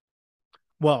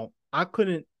 Well, I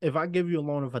couldn't. If I give you a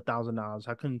loan of $1,000,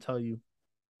 I couldn't tell you,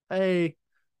 hey,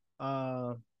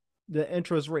 uh, the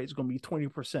interest rate is going to be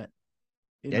 20%.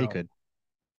 You Yeah, you know, could.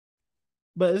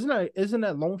 but isn't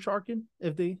that loan sharking?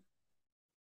 If they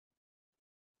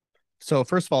So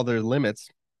first of all, there are limits,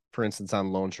 for instance,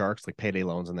 on loan sharks, like payday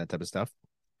loans and that type of stuff.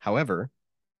 However,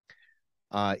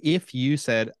 if you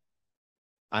said,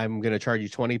 I'm going to charge you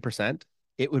 20%,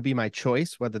 it would be my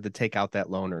choice whether to take out that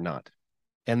loan or not.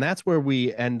 And that's where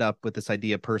we end up with this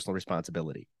idea of personal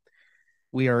responsibility.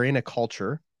 We are in a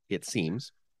culture, it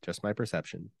seems, just my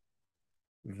perception,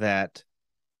 that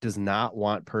does not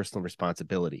want personal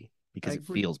responsibility I because it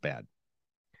agree. feels bad.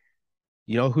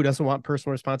 You know who doesn't want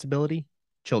personal responsibility?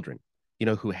 Children. You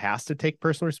know who has to take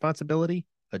personal responsibility?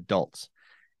 Adults.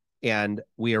 And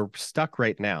we are stuck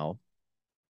right now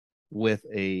with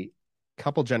a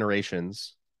couple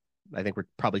generations. I think we're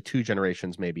probably two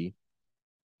generations maybe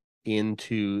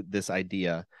into this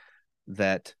idea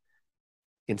that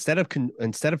instead of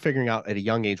figuring out at a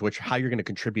young age how you're going to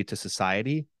contribute to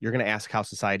society, you're going to ask how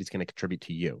society is going to contribute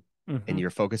to you, and Mm-hmm. you're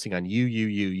focusing on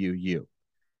you.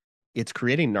 It's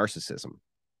creating narcissism,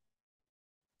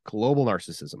 global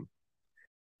narcissism.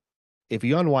 If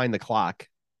you unwind the clock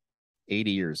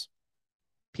 80 years,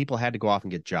 people had to go off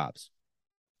and get jobs.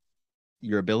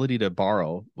 Your ability to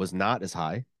borrow was not as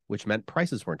high, which meant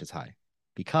prices weren't as high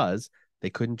because they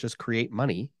couldn't just create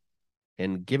money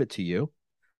and give it to you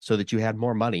so that you had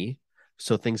more money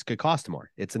so things could cost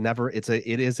more. It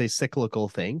is a cyclical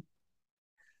thing.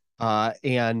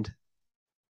 And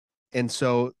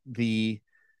so the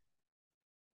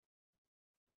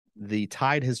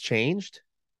tide has changed,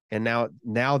 and now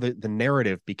the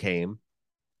narrative became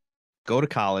go to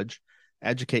college,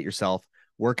 educate yourself,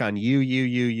 work on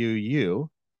you,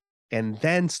 and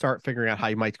then start figuring out how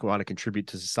you might want to contribute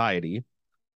to society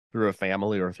through a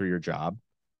family or through your job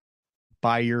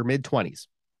by your mid 20s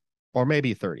or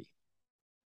maybe 30.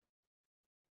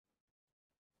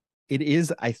 It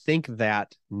is, I think,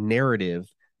 that narrative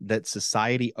that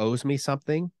society owes me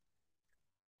something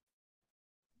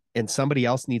and somebody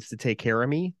else needs to take care of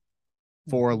me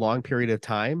for a long period of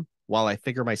time while I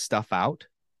figure my stuff out,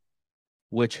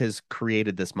 which has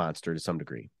created this monster to some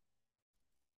degree.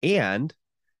 And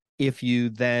if you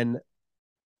then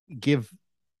give,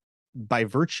 by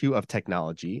virtue of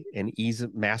technology and ease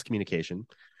of mass communication,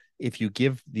 if you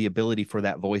give the ability for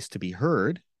that voice to be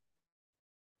heard,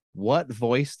 what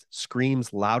voice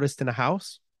screams loudest in a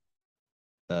house?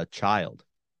 The child.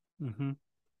 Mm-hmm.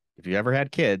 If you ever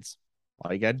had kids,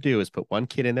 all you got to do is put one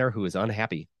kid in there who is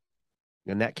unhappy,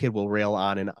 and that kid will rail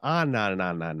on and on and on and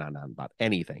on and on and on about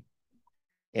anything.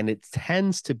 And it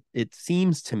seems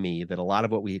to me that a lot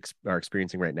of what we are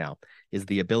experiencing right now is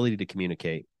the ability to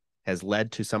communicate has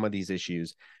led to some of these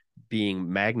issues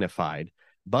being magnified,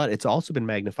 but it's also been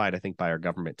magnified, I think, by our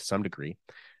government to some degree.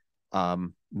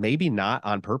 Maybe not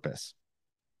on purpose.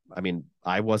 I mean,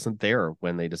 I wasn't there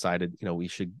when they decided,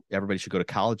 everybody should go to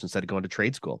college instead of going to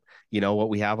trade school. You know what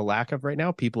we have a lack of right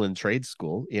now? People in trade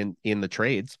school, in the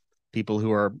trades, people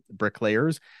who are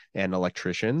bricklayers and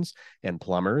electricians and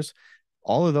plumbers,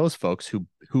 all of those folks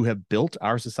who have built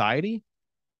our society,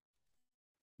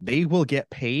 they will get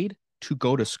paid to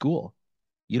go to school.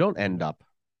 You don't end up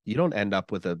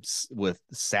with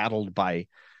saddled by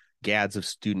gads of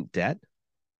student debt.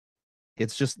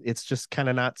 It's just kind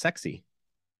of not sexy.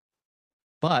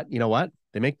 But you know what?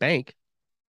 They make bank.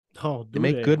 Oh, They do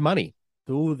make they? good money.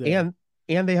 Do they? And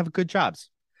they have good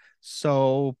jobs.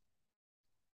 So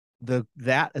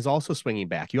that is also swinging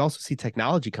back. You also see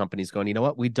technology companies going, you know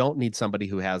what? We don't need somebody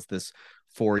who has this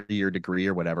 4-year degree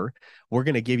or whatever. We're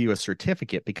going to give you a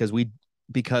certificate because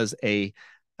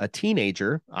a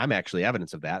teenager, I'm actually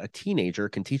evidence of that. A teenager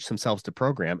can teach themselves to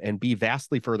program and be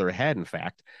vastly further ahead, in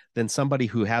fact, than somebody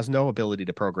who has no ability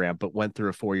to program but went through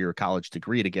a 4-year college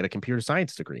degree to get a computer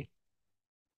science degree.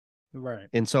 Right.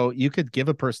 And so you could give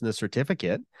a person a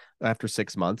certificate after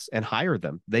 6 months and hire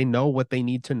them. They know what they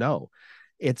need to know.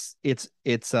 It's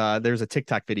there's a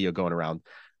TikTok video going around.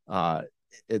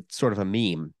 It's sort of a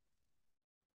meme.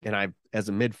 And I, as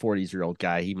a mid-40s-year-old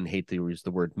guy, even hate to use the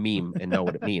word meme and know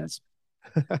what it means.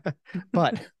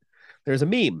 But there's a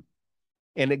meme,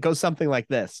 and it goes something like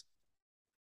this.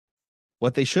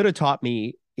 What they should have taught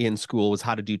me in school was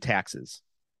how to do taxes.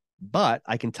 But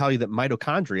I can tell you that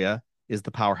mitochondria is the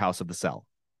powerhouse of the cell.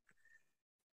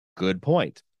 Good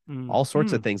point. All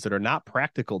sorts of things that are not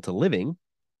practical to living.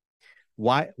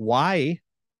 Why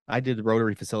I did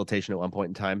Rotary facilitation at one point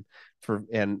in time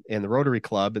and the Rotary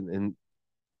Club and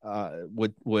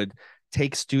would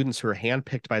take students who are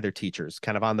handpicked by their teachers,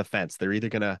 kind of on the fence. They're either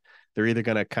gonna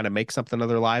kind of make something of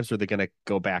their lives, or they're gonna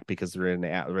go back because they're in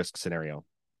an at-risk scenario.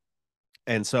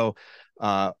 And so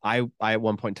I at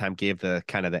one point in time gave the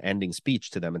kind of the ending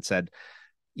speech to them and said,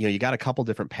 you got a couple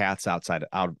different paths out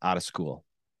of school.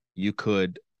 You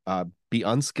could be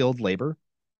unskilled labor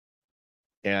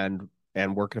and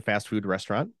work in a fast food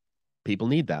restaurant. People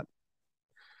need that.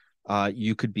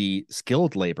 You could be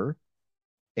skilled labor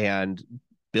and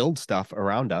build stuff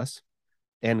around us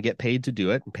and get paid to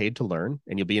do it and paid to learn,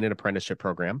 and you'll be in an apprenticeship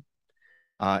program.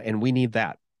 And we need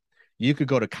that. You could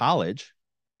go to college,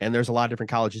 and there's a lot of different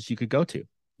colleges you could go to.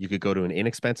 You could go to an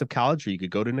inexpensive college, or you could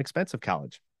go to an expensive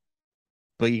college,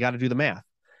 but you got to do the math.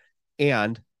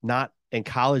 And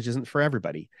college isn't for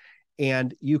everybody.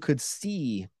 And you could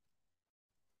see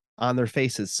on their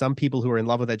faces some people who are in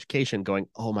love with education going,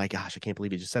 oh my gosh, I can't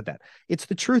believe you just said that. It's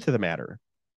the truth of the matter.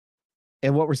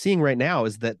 And what we're seeing right now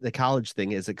is that the college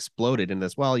thing is exploded in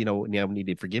this. Well, we need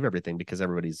to forgive everything because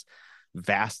everybody's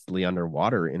vastly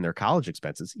underwater in their college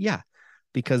expenses. Yeah,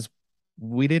 because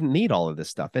we didn't need all of this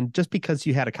stuff. And just because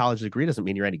you had a college degree doesn't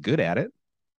mean you're any good at it.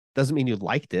 Doesn't mean you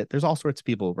liked it. There's all sorts of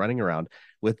people running around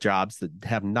with jobs that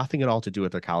have nothing at all to do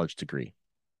with their college degree.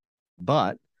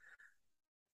 But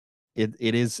it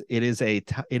is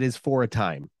for a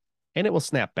time, and it will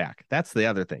snap back. That's the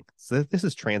other thing. So this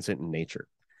is transient in nature.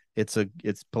 It's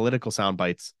political sound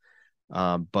bites,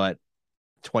 but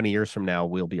 20 years from now,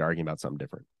 we'll be arguing about something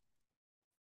different.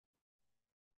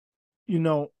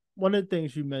 One of the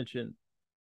things you mentioned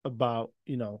about,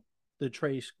 the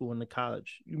trade school and the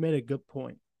college, you made a good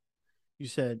point. You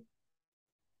said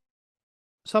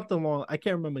something along, I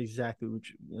can't remember exactly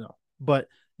which, but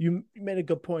you made a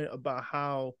good point about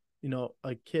how,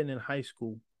 a kid in high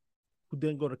school who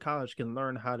didn't go to college can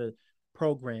learn how to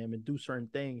program and do certain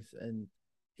things, and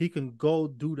he can go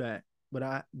do that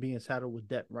without being saddled with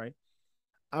debt, right?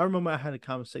 I remember I had a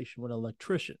conversation with an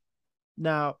electrician.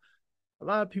 Now, a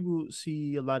lot of people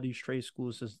see a lot of these trade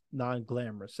schools as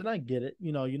non-glamorous, and I get it.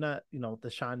 You're not,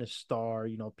 the shining star.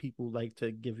 People like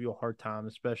to give you a hard time,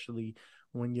 especially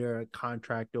when you're a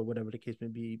contractor or whatever the case may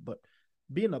be. But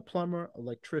being a plumber,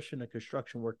 electrician, a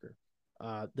construction worker,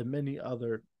 the many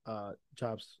other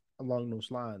jobs along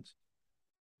those lines,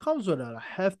 comes with a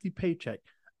hefty paycheck.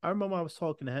 I remember I was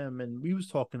talking to him and we was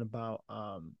talking about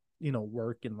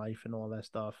work and life and all that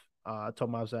stuff. I told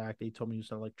him I was an actor. He told me he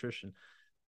was an electrician,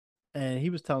 and he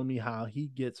was telling me how he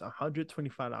gets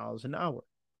 $125 an hour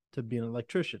to be an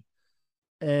electrician,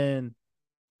 and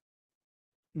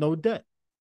no debt,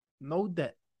 no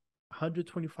debt.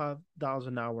 $125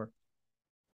 an hour,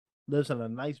 lives in a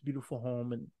nice, beautiful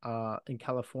home in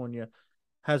California,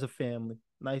 has a family,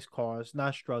 nice cars,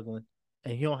 not struggling,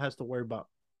 and he don't has to worry about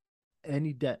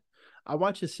any debt. I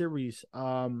watch a series.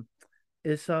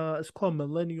 It's called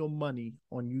Millennial Money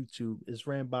on YouTube. It's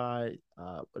ran by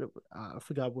I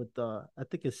forgot what the I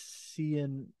think it's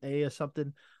CNA or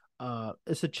something.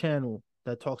 It's a channel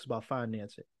that talks about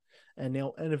financing, and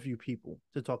they'll interview people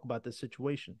to talk about their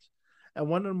situations. And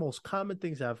one of the most common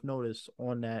things I've noticed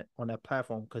on that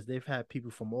platform, because they've had people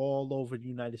from all over the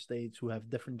United States who have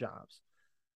different jobs.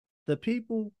 The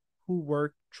people who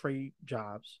work trade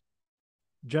jobs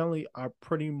generally are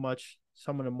pretty much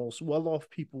some of the most well-off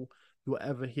people you'll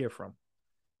ever hear from.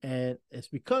 And it's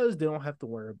because they don't have to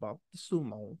worry about the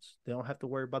student loans. They don't have to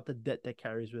worry about the debt that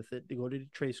carries with it. They go to the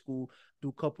trade school, do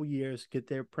a couple years, get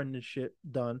their apprenticeship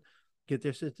done, get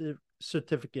their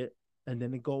certificate, and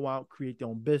then they go out, create their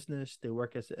own business. They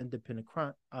work as an independent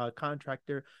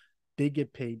contractor. They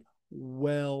get paid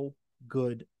well,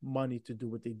 good money to do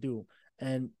what they do.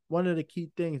 And one of the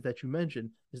key things that you mentioned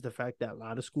is the fact that a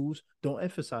lot of schools don't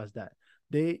emphasize that.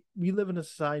 We live in a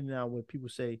society now where people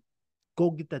say, go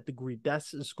get that degree.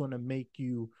 That's just going to make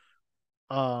you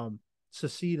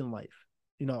succeed in life.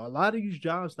 A lot of these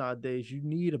jobs nowadays, you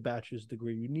need a bachelor's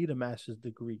degree, you need a master's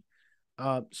degree.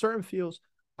 Certain fields,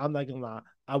 I'm not gonna lie,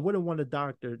 I wouldn't want a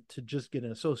doctor to just get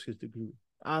an associate's degree.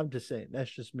 I'm just saying,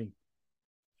 that's just me.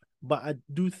 But I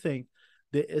do think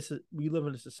that we live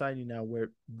in a society now where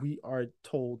we are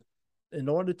told in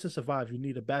order to survive, you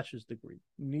need a bachelor's degree.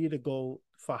 You need to go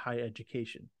for higher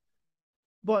education.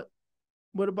 But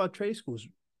what about trade schools?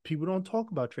 People don't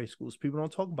talk about trade schools. People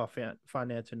don't talk about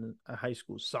financing in high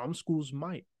schools. Some schools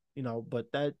might,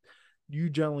 but that you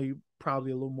generally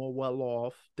probably a little more well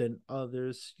off than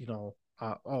others.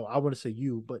 I want to say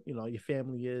you, but your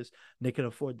family is, and they can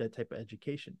afford that type of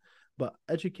education. But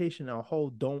education as a whole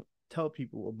don't tell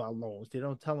people about loans. They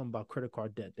don't tell them about credit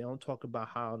card debt. They don't talk about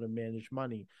how to manage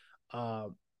money. Uh,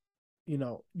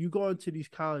 you go into these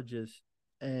colleges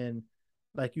and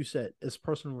like you said, it's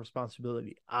personal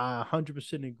responsibility. I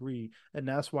 100% agree. And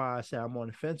that's why I say I'm on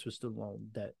the fence with student loan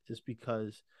debt, is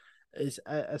because it's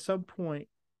at some point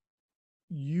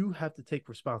you have to take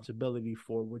responsibility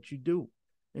for what you do.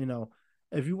 You know,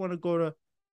 if you want to go to an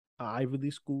Ivy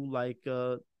League school like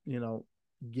Yale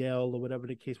or whatever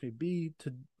the case may be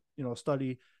to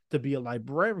study to be a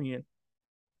librarian,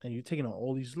 and you're taking on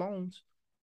all these loans.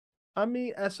 I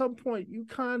mean, at some point you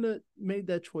kind of made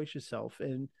that choice yourself,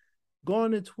 and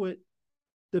going into it,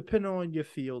 depending on your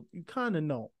field, you kind of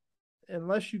know,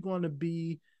 unless you're going to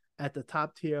be at the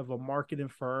top tier of a marketing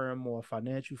firm or a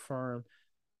financial firm,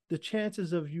 the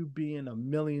chances of you being a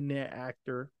millionaire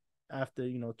actor after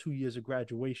 2 years of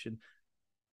graduation,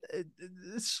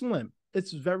 it's slim.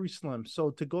 It's very slim.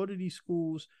 So to go to these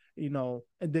schools, and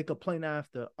then complain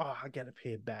after, oh, I got to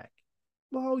pay it back.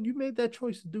 Well, you made that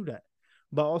choice to do that.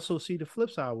 But also see the flip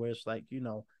side where it's like,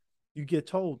 you get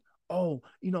told, oh,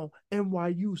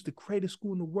 NYU is the greatest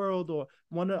school in the world, or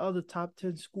one of the other top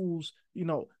 10 schools, you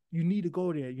need to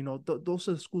go there. Those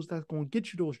are the schools that's going to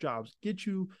get you those jobs, get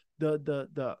you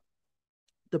the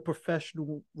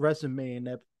professional resume and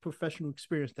that professional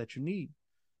experience that you need.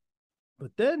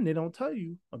 But then they don't tell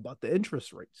you about the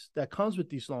interest rates that comes with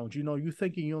these loans. You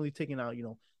thinking you're only taking out,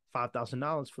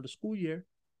 $5,000 for the school year,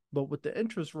 but with the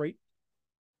interest rate,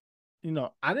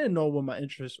 I didn't know what my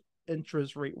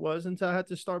interest rate was until I had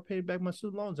to start paying back my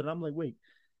student loans. And I'm like, wait,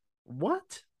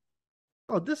 what?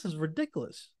 Oh, this is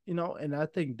ridiculous. And I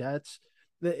think it's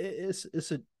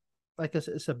a, like I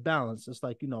said, it's a balance. It's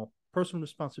like, personal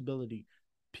responsibility.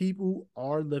 We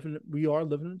are living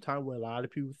in a time where a lot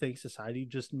of people think society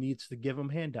just needs to give them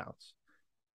handouts.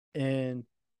 And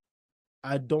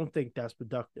I don't think that's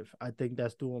productive. I think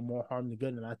that's doing more harm than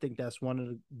good. And I think that's one of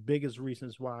the biggest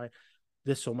reasons why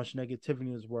there's so much negativity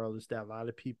in this world, is that a lot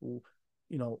of people,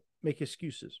 make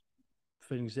excuses.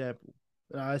 For example,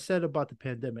 I said about the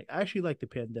pandemic, I actually like the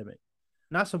pandemic,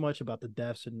 not so much about the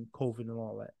deaths and COVID and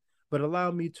all that, but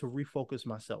allowed me to refocus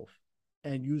myself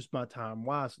and use my time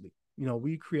wisely.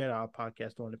 We created our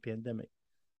podcast during the pandemic.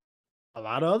 A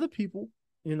lot of other people,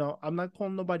 I'm not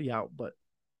calling nobody out, but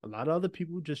a lot of other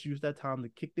people just use that time to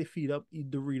kick their feet up, eat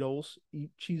Doritos,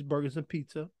 eat cheeseburgers and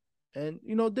pizza, and,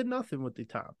 did nothing with their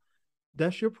time.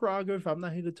 That's your prerogative. I'm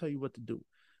not here to tell you what to do.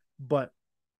 But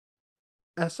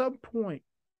at some point,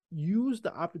 use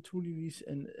the opportunities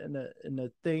and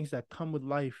the things that come with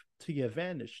life to your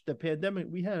advantage. The pandemic,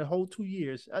 we had a whole 2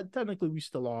 years. Technically, we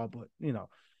still are, but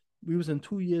we was in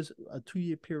 2 years, a 2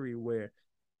 year period where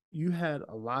you had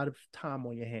a lot of time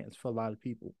on your hands for a lot of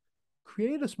people.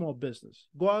 Create a small business.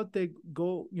 Go out there,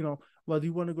 go, whether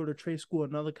you want to go to trade school,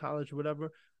 another college, or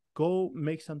whatever, go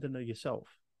make something of yourself.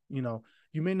 You know,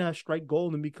 you may not strike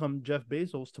gold and become Jeff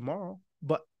Bezos tomorrow,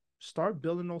 but start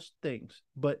building those things.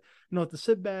 But to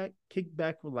sit back, kick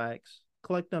back, relax,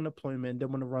 collect unemployment,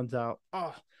 then when it runs out,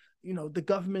 the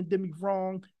government did me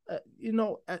wrong.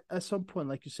 At some point,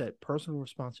 like you said, personal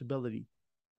responsibility.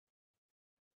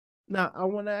 Now, I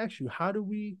want to ask you, how do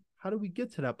we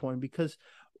get to that point? Because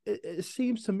it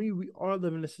seems to me we are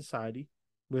living in a society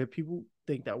where people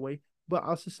think that way, but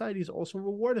our society is also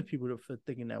rewarding people for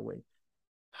thinking that way.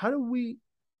 How do we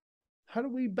how do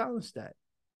we balance that?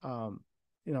 Um,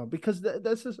 because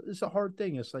that's just, it's a hard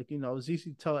thing. It's like, it's easy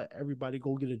to tell everybody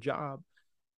go get a job,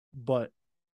 but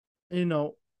you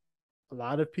know, a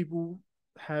lot of people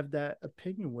have that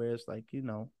opinion where it's like,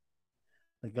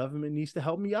 the government needs to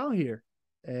help me out here.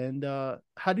 And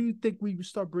how do you think we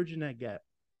start bridging that gap?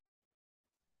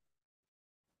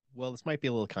 Well, this might be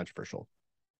a little controversial,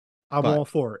 I'm but all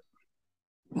for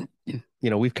it.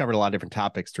 we've covered a lot of different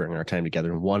topics during our time together,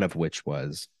 and one of which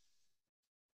was,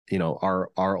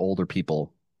 our older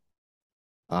people,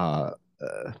 uh,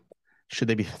 uh should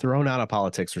they be thrown out of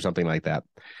politics or something like that?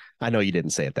 I know you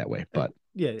didn't say it that way, but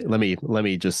Yeah, yeah. let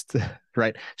me just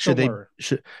right. Should Don't they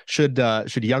worry.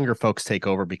 should younger folks take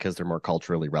over because they're more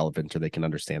culturally relevant or they can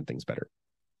understand things better?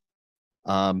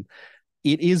 Um,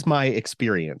 it is my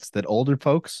experience that older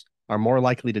folks are more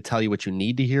likely to tell you what you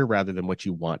need to hear rather than what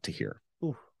you want to hear.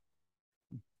 Ooh,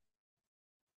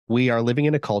 We are living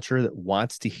in a culture that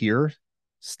wants to hear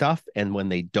stuff, and when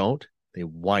they don't, they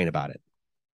whine about it.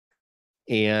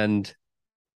 And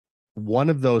one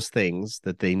of those things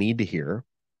that they need to hear,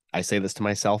 I say this to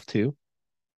myself too,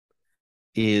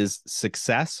 is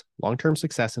success, long-term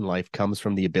success in life comes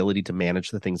from the ability to manage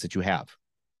the things that you have.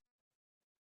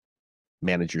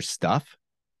 Manage your stuff,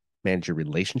 manage your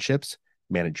relationships,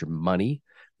 manage your money,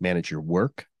 manage your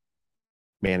work,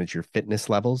 manage your fitness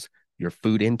levels, your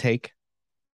food intake,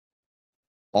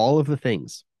 all of the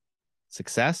things.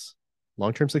 Success,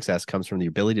 long-term success comes from the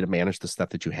ability to manage the stuff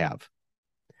that you have.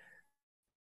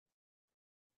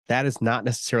 That is not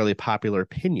necessarily a popular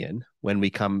opinion when we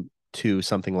come to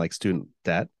something like student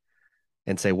debt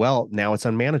and say, well, now it's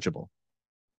unmanageable.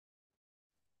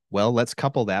 Well, let's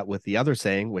couple that with the other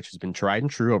saying, which has been tried and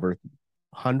true over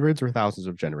hundreds or thousands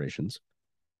of generations,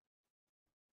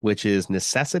 which is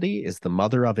necessity is the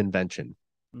mother of invention.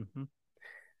 mm-hmm.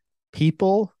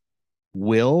 People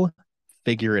will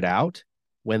figure it out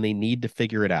when they need to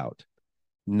figure it out.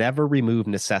 Never remove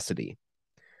necessity.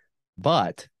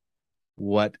 But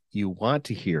what you want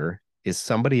to hear is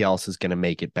somebody else is going to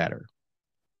make it better.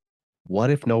 What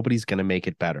if nobody's going to make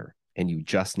it better and you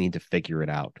just need to figure it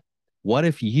out? What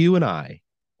if you and I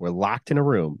were locked in a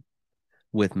room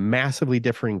with massively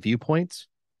differing viewpoints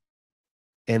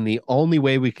and the only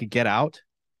way we could get out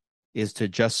is to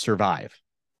just survive?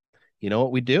 You know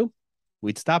what we'd do?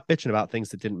 We'd stop bitching about things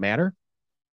that didn't matter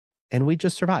and we'd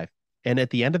just survive. And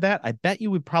at the end of that, I bet you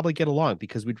would probably get along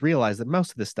because we'd realize that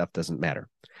most of this stuff doesn't matter.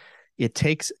 It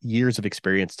takes years of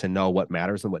experience to know what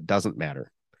matters and what doesn't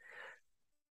matter.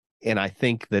 And I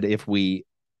think that if we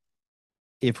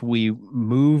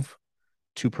move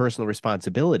to personal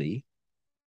responsibility,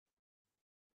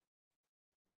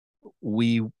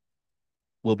 we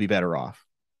will be better off.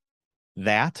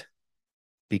 That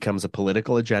becomes a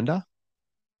political agenda.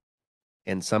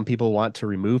 And some people want to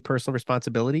remove personal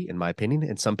responsibility, in my opinion,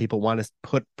 and some people want to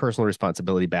put personal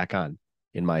responsibility back on,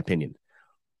 in my opinion.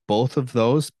 Both of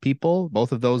those people,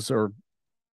 both of those are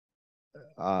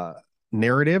uh,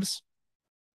 narratives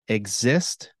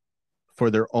exist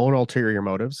for their own ulterior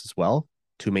motives as well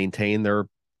to maintain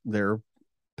their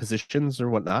positions or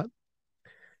whatnot.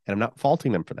 And I'm not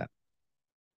faulting them for that.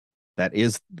 That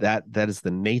is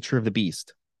the nature of the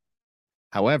beast.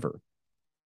 However,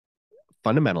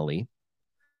 fundamentally,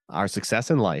 our success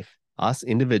in life, us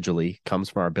individually, comes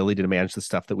from our ability to manage the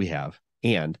stuff that we have.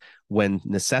 And when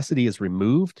necessity is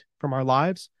removed from our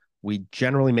lives, we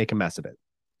generally make a mess of it.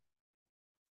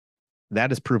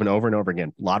 That is proven over and over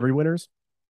again. Lottery winners,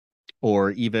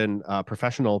 or even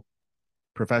professional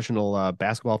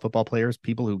basketball, football players,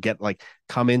 people who get like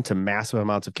come into massive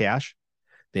amounts of cash,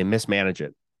 they mismanage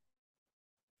it.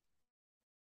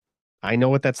 I know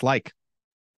what that's like.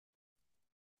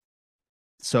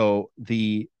 So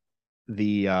the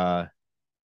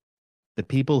The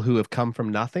people who have come from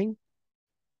nothing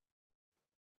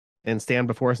and stand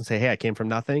before us and say, hey, I came from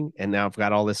nothing and now I've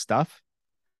got all this stuff,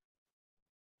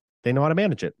 they know how to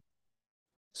manage it.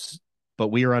 But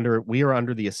we are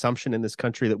under the assumption in this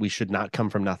country that we should not come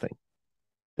from nothing,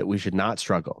 that we should not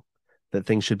struggle, that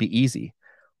things should be easy.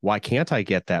 Why can't I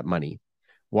get that money?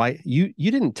 Why you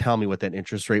didn't tell me what that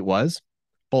interest rate was?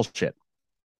 Bullshit.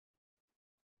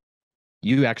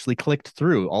 You actually clicked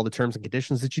through all the terms and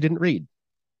conditions that you didn't read.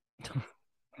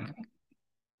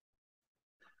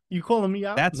 You calling me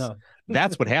out? That's No.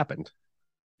 that's what happened.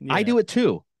 Yeah. I do it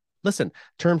too. Listen,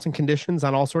 terms and conditions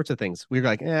on all sorts of things. We were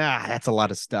like, that's a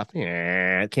lot of stuff.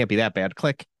 It can't be that bad.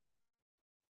 Click.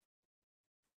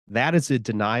 That is a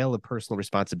denial of personal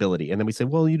responsibility. And then we say,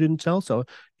 well, you didn't tell so.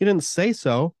 You didn't say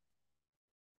so.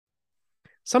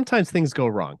 Sometimes things go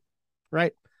wrong,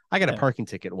 right? I got a parking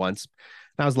ticket once,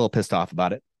 and I was a little pissed off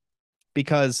about it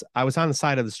because I was on the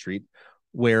side of the street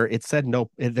where it said no,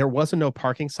 there was a no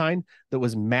parking sign that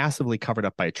was massively covered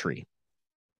up by a tree.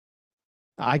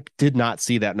 I did not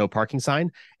see that no parking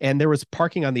sign, and there was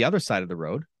parking on the other side of the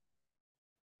road.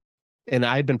 And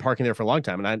I had been parking there for a long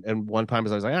time. And one time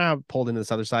as I was like, I pulled into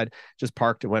this other side, just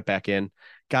parked and went back in,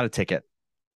 got a ticket.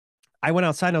 I went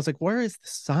outside and I was like, where is the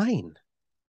sign?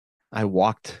 I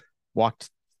walked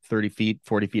 30 feet,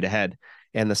 40 feet ahead,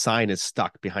 and the sign is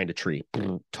stuck behind a tree,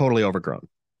 totally overgrown.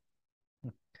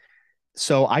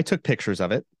 So I took pictures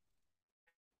of it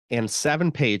and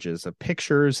 7 pages of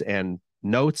pictures and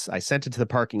notes. I sent it to the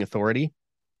parking authority.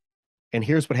 And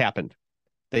here's what happened.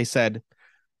 They said,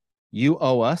 you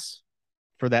owe us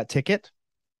for that ticket.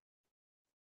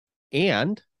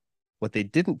 And what they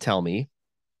didn't tell me,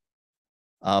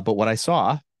 but what I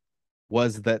saw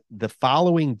was that the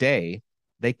following day,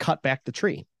 they cut back the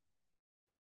tree.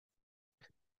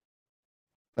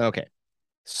 Okay.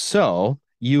 So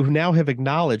you now have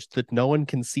acknowledged that no one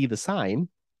can see the sign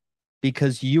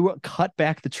because you cut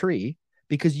back the tree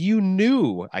because you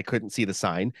knew I couldn't see the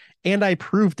sign and I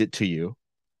proved it to you.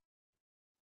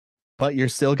 But you're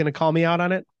still going to call me out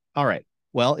on it? All right.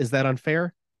 Well, is that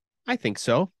unfair? I think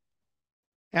so.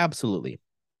 Absolutely.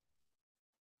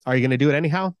 Are you going to do it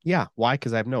anyhow? Yeah. Why?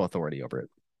 Because I have no authority over it.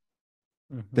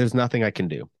 Mm-hmm. There's nothing I can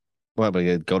do. What, am I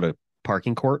going to go to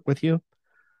parking court with you?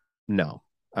 No.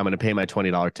 I'm going to pay my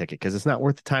 $20 ticket because it's not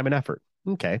worth the time and effort.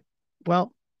 Okay.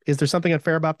 Well, is there something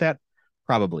unfair about that?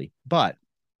 Probably. But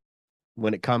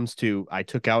when it comes to, I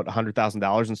took out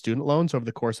 $100,000 in student loans over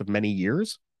the course of many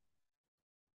years.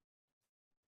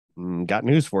 Got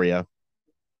news for you.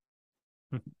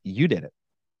 You did it.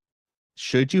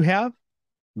 Should you have?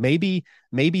 Maybe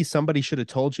somebody should have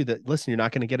told you that, listen, you're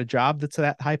not going to get a job that's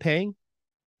that high paying.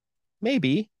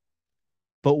 Maybe.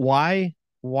 But why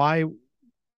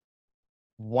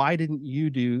didn't you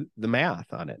do the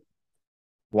math on it?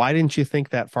 Why didn't you think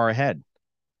that far ahead?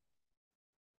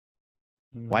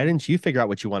 Why didn't you figure out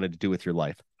what you wanted to do with your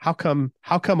life? How come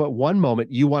at one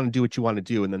moment you want to do what you want to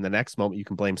do, and then the next moment you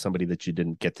can blame somebody that you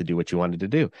didn't get to do what you wanted to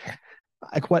do?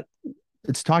 Like, what?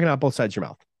 It's talking out both sides of your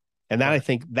mouth. And that, I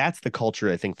think that's the culture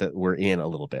I think that we're in a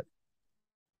little bit.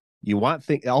 You want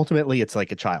things, ultimately it's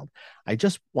like a child. I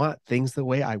just want things the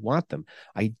way I want them.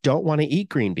 I don't want to eat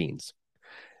green beans.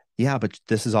 Yeah, but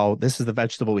this is the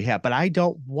vegetable we have, but I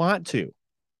don't want to.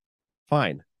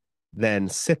 Fine. Then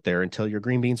sit there until your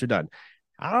green beans are done.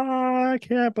 I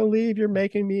can't believe you're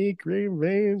making me eat green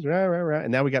beans. Rah, rah, rah.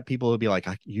 And now we got people who'll be like,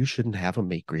 you shouldn't have them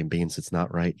make green beans. It's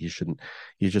not right. You shouldn't.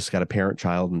 You just got to parent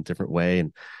child in a different way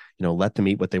and, let them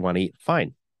eat what they want to eat.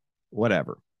 Fine.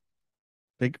 Whatever.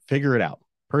 Figure it out.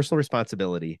 Personal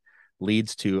responsibility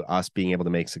leads to us being able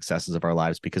to make successes of our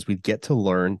lives because we get to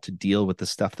learn to deal with the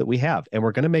stuff that we have. And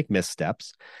we're going to make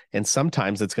missteps. And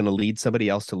sometimes it's going to lead somebody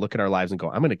else to look at our lives and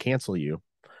go, I'm going to cancel you.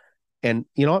 And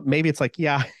you know what? Maybe it's like,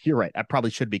 yeah, you're right. I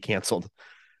probably should be canceled.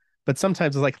 But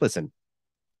sometimes it's like, listen,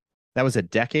 that was a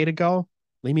decade ago.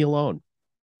 Leave me alone.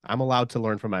 I'm allowed to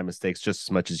learn from my mistakes just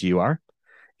as much as you are.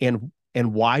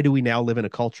 And why do we now live in a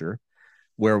culture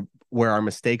where our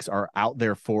mistakes are out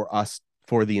there for us,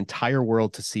 for the entire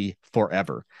world to see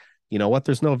forever? You know what?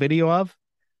 There's no video of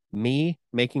me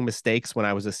making mistakes when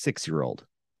I was a 6-year-old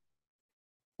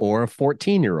or a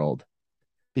 14-year-old.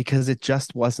 Because it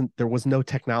just wasn't, there was no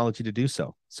technology to do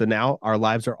so. So now our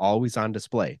lives are always on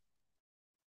display.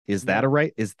 Is that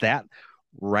is that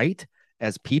right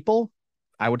as people?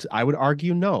 I would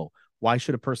argue no. Why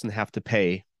should a person have to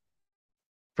pay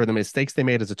for the mistakes they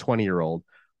made as a 20-year-old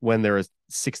when they're a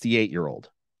 68-year-old?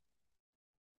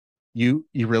 You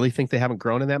really think they haven't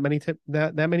grown in that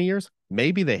many years?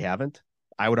 Maybe they haven't.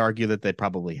 I would argue that they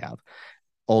probably have.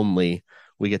 Only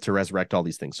we get to resurrect all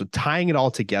these things. So tying it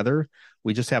all together,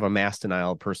 we just have a mass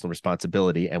denial of personal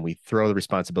responsibility, and we throw the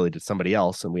responsibility to somebody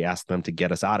else and we ask them to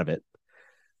get us out of it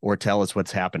or tell us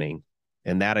what's happening.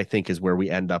 And that, I think, is where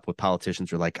we end up with politicians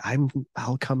who are like,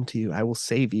 I'll come to you. I will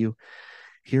save you.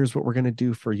 Here's what we're going to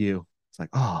do for you. It's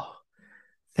like, oh,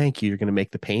 thank you. You're going to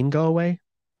make the pain go away.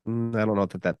 I don't know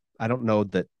I don't know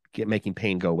that making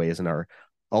pain go away is in our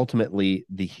ultimately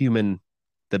the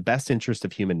best interest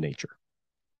of human nature.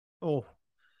 Oh,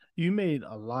 you made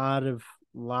a lot of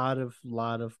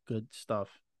good stuff.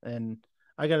 And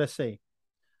I gotta say,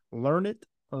 learn it,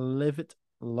 live it,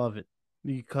 love it.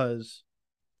 Because,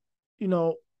 you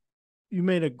know, you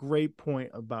made a great point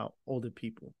about older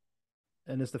people.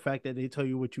 And it's the fact that they tell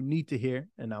you what you need to hear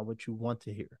and not what you want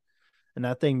to hear. And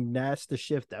I think that's the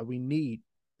shift that we need,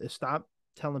 is stop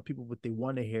telling people what they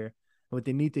want to hear and what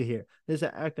they need to hear. There's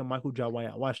an actor, Michael Jai White.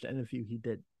 I watched the interview he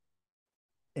did.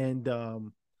 And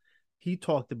he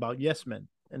talked about yes men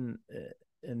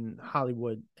in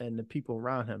Hollywood and the people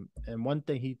around him. And one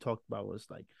thing he talked about was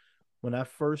like, when I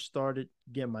first started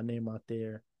getting my name out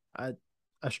there, I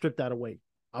stripped that away.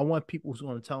 I want people who's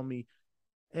going to tell me,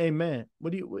 "Hey man,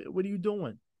 what are you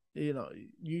doing? You know,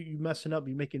 you messing up.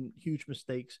 You're making huge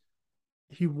mistakes."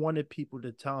 He wanted people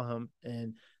to tell him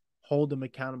and hold him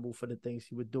accountable for the things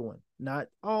he was doing. Not,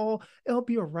 oh, it'll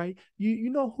be all right. You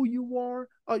know who you are.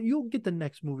 You'll get the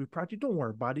next movie project. Don't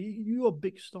worry about it. You're a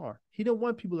big star. He didn't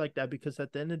want people like that, because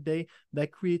at the end of the day,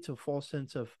 that creates a false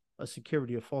sense of a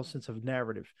security, a false sense of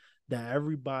narrative that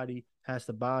everybody has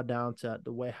to bow down to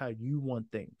the way how you want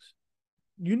things.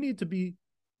 You need to be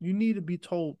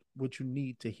told what you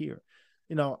need to hear.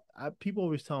 People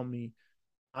always tell me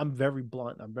I'm very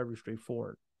blunt. I'm very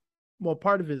straightforward. Well,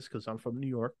 part of it is because I'm from New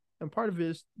York, and part of it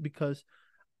is because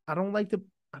I don't like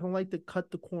to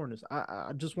cut the corners.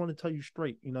 I just want to tell you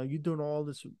straight. You're doing all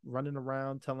this running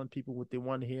around telling people what they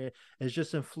want to hear. It's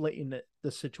just inflating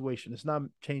the situation. It's not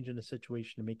changing the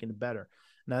situation and making it better.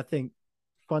 And I think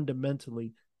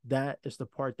fundamentally that is the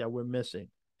part that we're missing.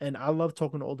 And I love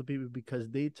talking to older people because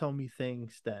they tell me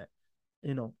things that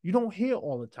you don't hear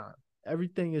all the time.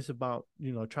 Everything is about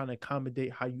trying to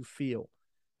accommodate how you feel.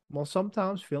 Well,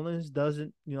 sometimes feelings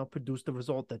doesn't produce the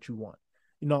result that you want.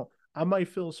 I might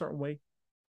feel a certain way.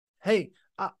 Hey,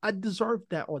 I deserve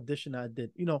that audition I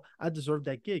did. I deserve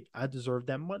that gig. I deserve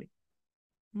that money.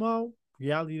 Well,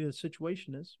 reality of the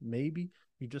situation is maybe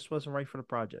you just wasn't right for the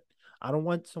project. I don't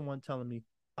want someone telling me,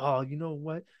 oh, you know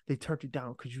what? They turned you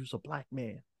down because you was a black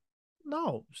man.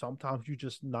 No, sometimes you're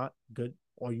just not good,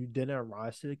 or you didn't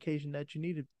rise to the occasion that you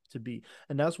needed to be.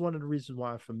 And that's one of the reasons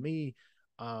why, for me,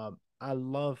 I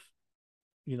love,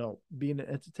 being in the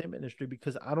entertainment industry,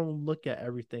 because I don't look at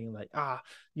everything like,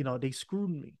 they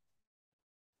screwed me.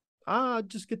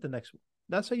 Just get the next one.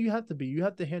 That's how you have to be. You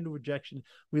have to handle rejection.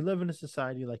 We live in a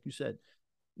society, like you said,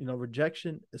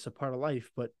 rejection is a part of life,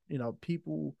 but,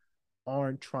 people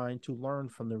aren't trying to learn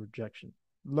from the rejection.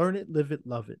 Learn it, live it,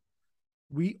 love it.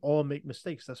 We all make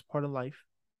mistakes. That's part of life.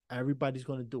 Everybody's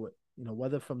going to do it.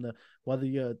 Whether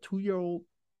you're a 2-year-old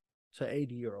to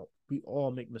 80-year-old, we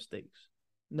all make mistakes.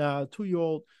 Now,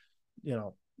 2-year-old,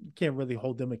 you can't really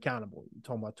hold them accountable. You're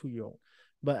talking about 2-year-old.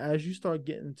 But as you start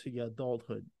getting into your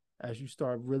adulthood, as you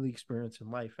start really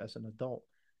experiencing life as an adult,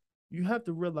 you have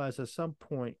to realize at some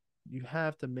point you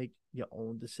have to make your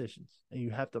own decisions, and you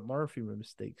have to learn from your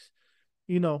mistakes.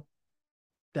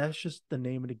 That's just the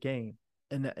name of the game.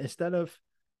 And instead of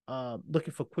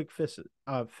looking for quick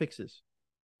fixes,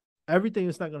 everything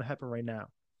is not going to happen right now.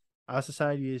 Our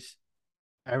society is,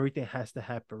 everything has to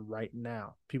happen right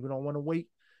now. People don't want to wait,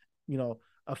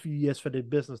 a few years for their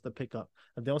business to pick up.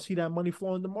 If they don't see that money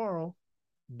flowing tomorrow,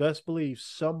 best believe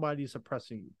somebody's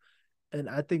oppressing you. And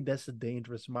I think that's a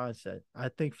dangerous mindset. I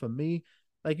think for me,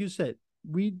 like you said,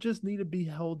 we just need to be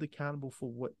held accountable for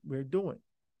what we're doing.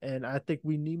 And I think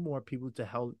we need more people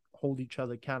to hold each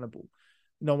other accountable.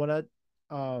 You know,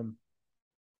 um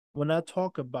when I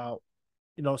talk about,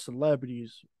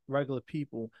 celebrities, regular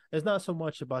people, it's not so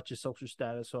much about your social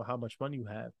status or how much money you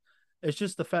have. It's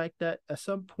just the fact that at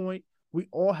some point we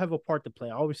all have a part to play.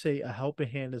 I always say a helping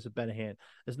hand is a better hand.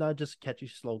 It's not just a catchy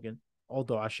slogan,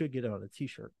 although I should get it on a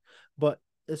t-shirt. But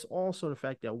it's also the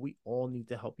fact that we all need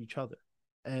to help each other.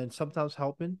 And sometimes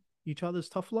helping each other is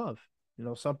tough love.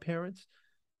 Some parents,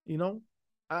 you know,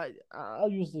 I'll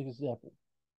use the example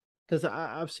because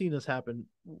I've seen this happen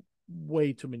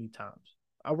way too many times.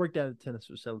 I worked at a tennis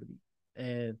facility,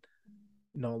 and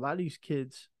a lot of these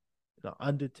kids,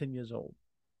 under 10 years old,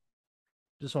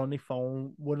 just on their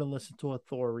phone, wouldn't listen to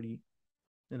authority.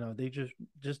 They just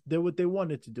did what they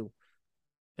wanted to do.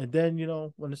 And then,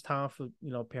 when it's time for,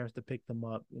 parents to pick them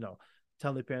up,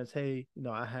 tell their parents, hey,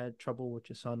 I had trouble with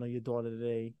your son or your daughter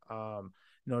today.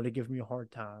 They give me a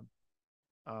hard time.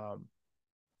 Um,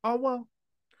 oh well,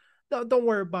 no, don't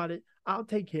worry about it. I'll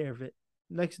take care of it.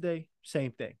 Next day,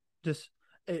 same thing. Just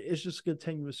it's just a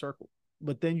continuous circle.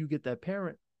 But then you get that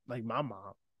parent, like my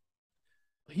mom.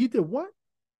 He did what?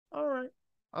 All right.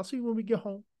 I'll see you when we get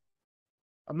home.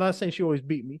 I'm not saying she always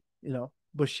beat me,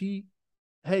 but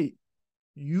hey,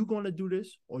 you gonna do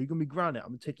this or you're gonna be grounded. I'm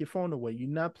gonna take your phone away. You're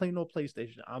not playing no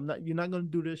PlayStation. You're not gonna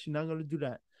do this, you're not gonna do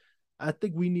that. I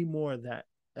think we need more of that.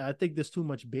 I think there's too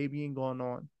much babying going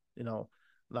on. A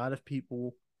lot of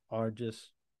people are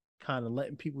just kind of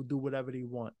letting people do whatever they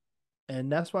want.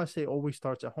 And that's why I say it always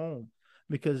starts at home,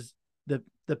 because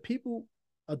the people,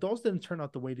 adults didn't turn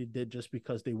out the way they did just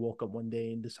because they woke up one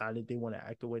day and decided they want to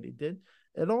act the way they did.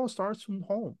 It all starts from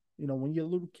home. When you're a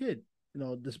little kid,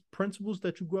 the principles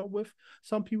that you grew up with,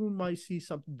 some people might see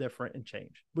something different and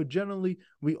change. But generally,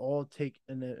 we all take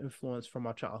an influence from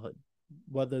our childhood,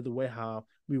 whether the way how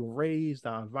we were raised,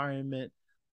 our environment,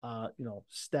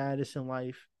 status in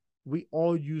life. We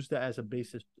all use that as a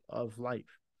basis of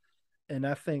life. And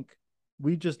I think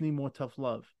we just need more tough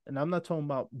love. And I'm not talking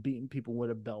about beating people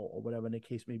with a belt or whatever the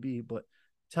case may be, but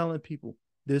telling people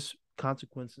there's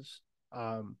consequences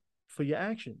for your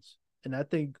actions. And I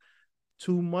think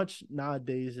too much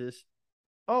nowadays is,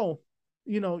 oh,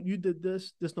 you did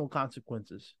this, there's no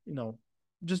consequences.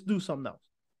 Just do something else.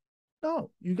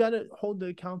 No, you got to hold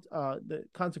the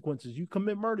consequences. You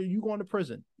commit murder, you go into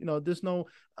prison. There's no,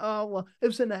 well, if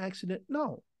it's an accident,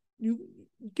 no, you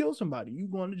kill somebody, you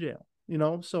go into jail.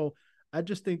 So I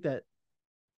just think that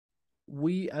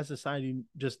we as a society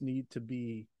just need to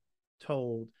be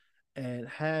told and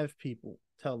have people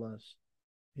tell us,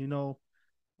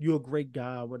 you're a great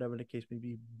guy, whatever the case may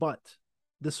be, but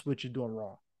this is what you're doing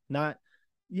wrong. Not,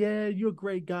 yeah, you're a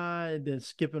great guy, and then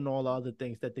skipping all the other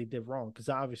things that they did wrong, because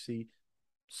obviously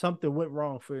something went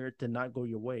wrong for it to not go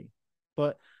your way.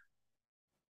 But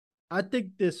I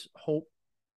think there's hope.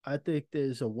 I think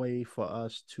there's a way for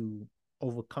us to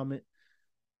overcome it.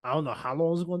 I don't know how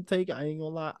long it's going to take. I ain't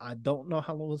going to lie. I don't know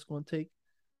how long it's going to take.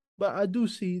 But I do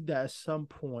see that at some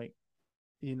point,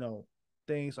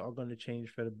 things are going to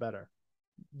change for the better.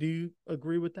 Do you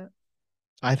agree with that?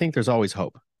 I think there's always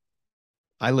hope.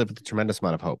 I live with a tremendous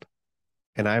amount of hope,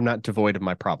 and I am not devoid of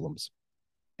my problems.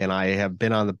 And I have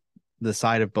been on the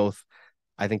side of both,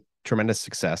 I think, tremendous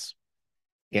success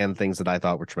and things that I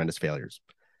thought were tremendous failures.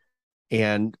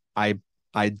 And I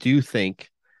do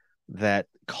think that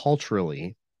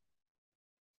culturally,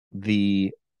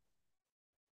 the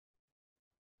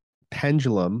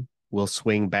pendulum will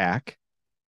swing back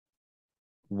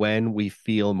when we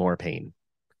feel more pain.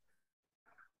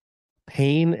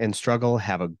 Pain and struggle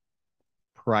have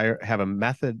a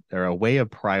method or a way of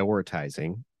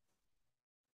prioritizing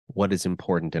what is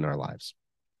important in our lives.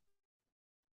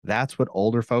 That's what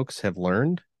older folks have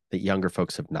learned that younger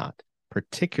folks have not,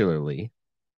 particularly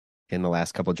in the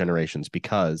last couple of generations,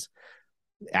 because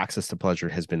access to pleasure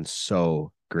has been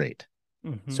so great,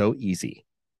 so easy.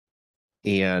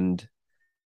 And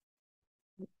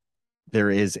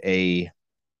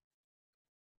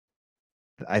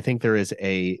I think there is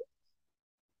a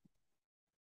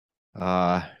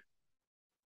kind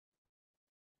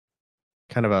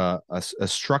of a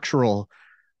structural,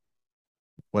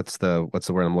 what's the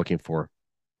word I'm looking for?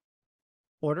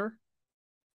 Order?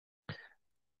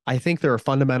 I think there are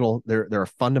fundamental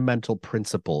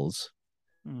principles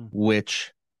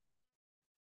which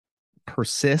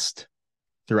persist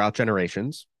throughout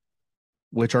generations,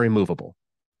 which are immovable.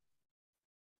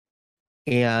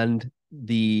 And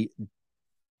the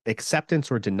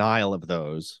acceptance or denial of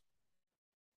those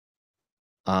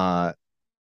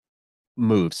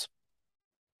moves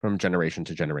from generation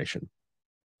to generation.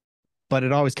 But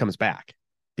it always comes back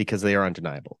because they are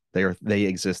undeniable. They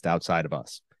exist outside of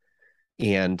us.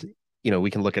 And we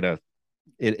can look at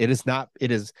it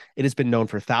has been known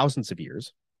for thousands of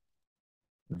years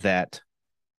that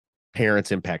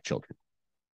parents impact children.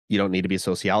 You don't need to be a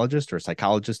sociologist or a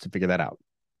psychologist to figure that out.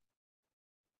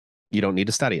 You don't need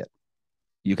to study it.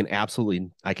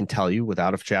 I can tell you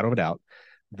without a shadow of a doubt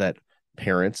that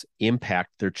parents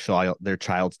impact their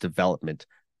child's development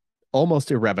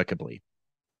almost irrevocably.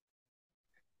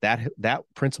 That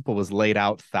principle was laid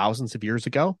out thousands of years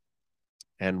ago,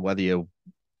 and whether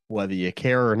you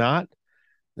care or not,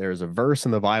 there's a verse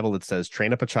in the Bible that says,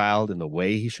 "Train up a child in the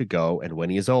way he should go, and when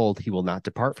he is old, he will not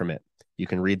depart from it." You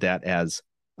can read that as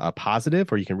a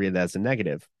positive, or you can read that as a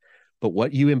negative. But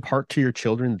what you impart to your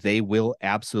children, they will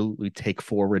absolutely take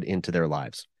forward into their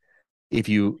lives.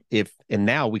 And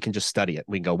now we can just study it.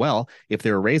 We can go, well, if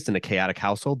they were raised in a chaotic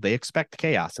household, they expect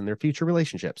chaos in their future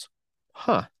relationships.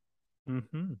 Huh.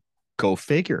 Mm-hmm. Go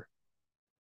figure.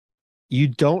 You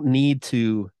don't need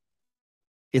to.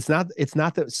 It's not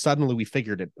that suddenly we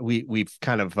figured it. We've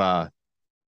kind of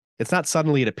it's not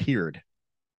suddenly it appeared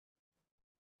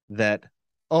that,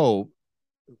 oh,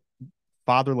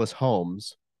 fatherless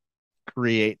homes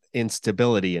create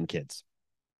instability in kids.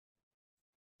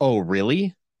 Oh,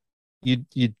 really? You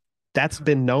That's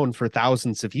been known for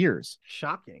thousands of years.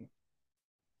 Shocking.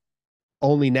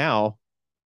 Only now,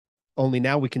 only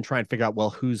now we can try and figure out, well,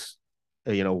 who's,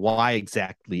 why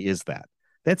exactly is that?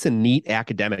 That's a neat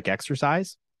academic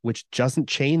exercise, which doesn't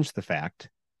change the fact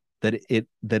that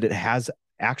it has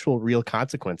actual real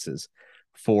consequences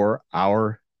for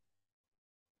our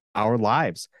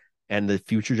lives and the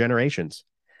future generations.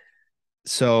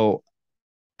 So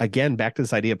again, back to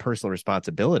this idea of personal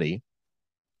responsibility.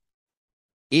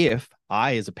 If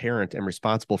I, as a parent, am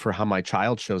responsible for how my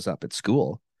child shows up at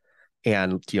school,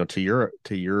 and to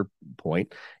your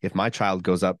point, if my child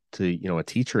goes up to a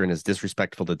teacher and is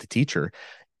disrespectful to the teacher,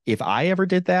 if I ever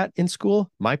did that in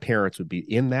school, my parents would be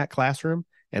in that classroom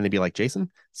and they'd be like, Jason,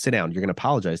 sit down. You're going to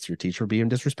apologize to your teacher for being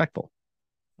disrespectful.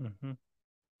 Mm-hmm.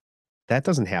 That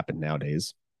doesn't happen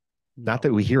nowadays. Not No.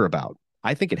 that we hear about.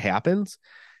 I think it happens,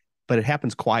 but it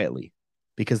happens quietly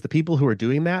because the people who are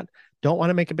doing that don't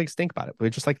want to make a big stink about it. We're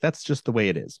just like, that's just the way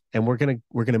it is. And we're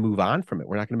gonna move on from it.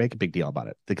 We're not gonna make a big deal about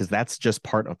it because that's just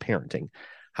part of parenting.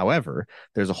 However,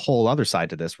 there's a whole other side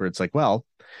to this where it's like, well,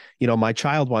 my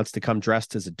child wants to come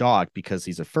dressed as a dog because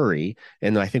he's a furry,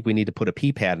 and I think we need to put a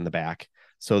pee pad in the back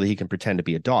so that he can pretend to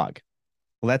be a dog.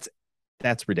 Well,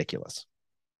 that's ridiculous.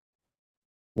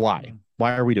 Why? Mm.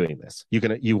 Why are we doing this?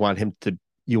 You want him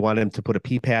to put a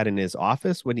pee pad in his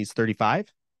office when he's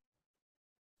 35?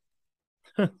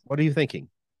 What are you thinking?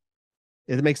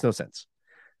 It makes no sense.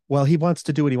 Well, he wants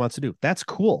to do what he wants to do. That's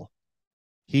cool.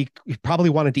 He probably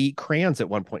wanted to eat crayons at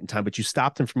one point in time, but you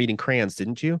stopped him from eating crayons,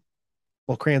 didn't you?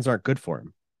 Well, crayons aren't good for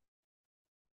him.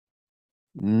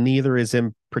 Neither is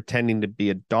him pretending to be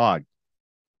a dog.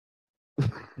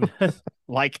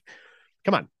 Like,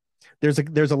 come on. There's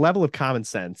a level of common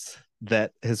sense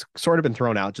that has sort of been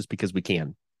thrown out just because we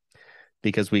can,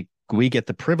 because we get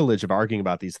the privilege of arguing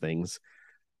about these things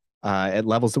at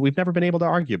levels that we've never been able to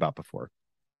argue about before,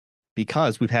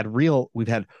 because we've had real. I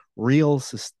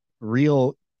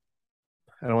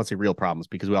don't want to say real problems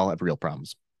because we all have real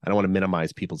problems. I don't want to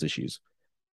minimize people's issues,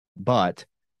 but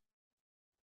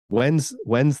when's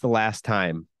the last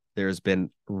time there's been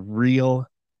real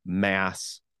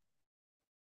mass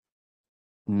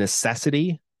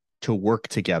necessity to work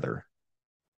together?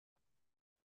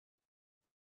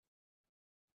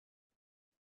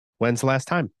 When's the last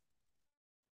time?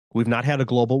 We've not had a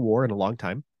global war in a long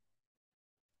time.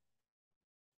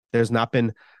 There's not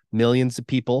been millions of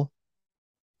people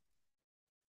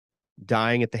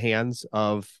dying at the hands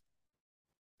of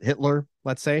Hitler,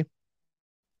 let's say,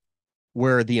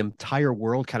 where the entire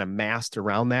world kind of massed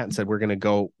around that and said,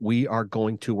 we are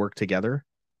going to work together.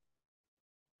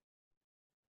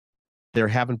 There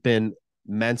haven't been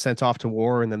men sent off to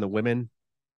war and then the women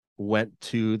went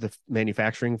to the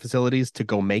manufacturing facilities to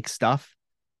go make stuff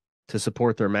to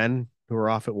support their men who are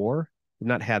off at war. We've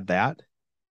not had that.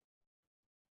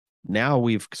 Now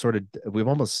we've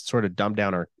almost sort of dumbed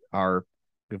down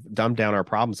our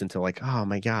problems into like, oh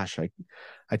my gosh,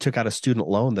 I took out a student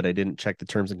loan that I didn't check the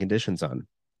terms and conditions on.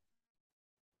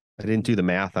 I didn't do the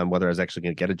math on whether I was actually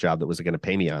going to get a job that was going to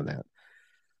pay me on that,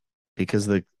 because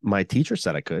my teacher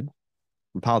said I could,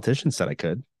 the politicians said I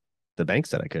could, the bank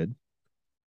said I could,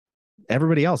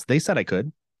 everybody else, they said I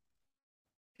could.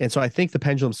 And so I think the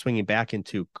pendulum's swinging back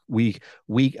into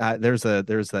there's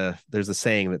a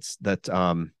saying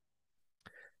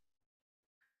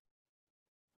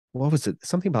what was it?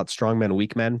 Something about strong men,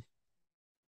 weak men.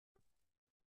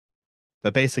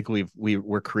 But basically,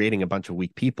 we're creating a bunch of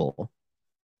weak people,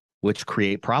 which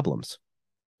create problems.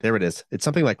 There it is. It's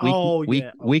something like Oh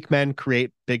yeah. weak men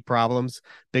create big problems.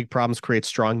 Big problems create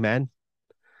strong men,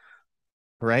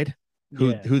 right?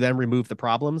 Who Yeah. who then remove the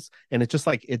problems, and it just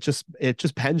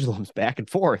pendulums back and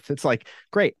forth. It's like,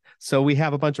 great. So we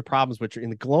have a bunch of problems which are in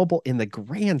the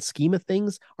grand scheme of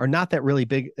things are not that really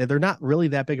big. They're not really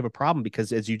that big of a problem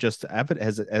because, as you just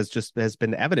has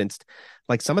been evidenced,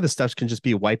 like some of the stuff can just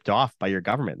be wiped off by your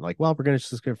government. Like, well, we're going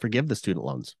to forgive the student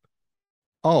loans.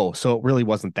 Oh, so it really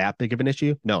wasn't that big of an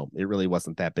issue? No, it really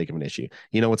wasn't that big of an issue.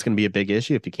 You know what's going to be a big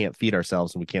issue if you can't feed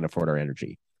ourselves and we can't afford our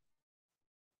energy?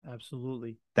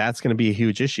 Absolutely. That's going to be a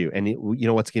huge issue. And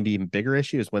what's going to be an even bigger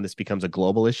issue is when this becomes a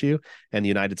global issue and the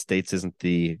United States isn't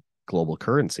the global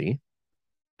currency.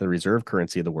 the reserve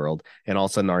currency of the world. And all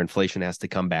of a sudden our inflation has to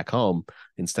come back home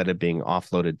instead of being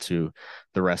offloaded to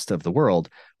the rest of the world,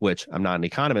 which I'm not an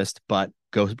economist, but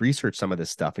go research some of this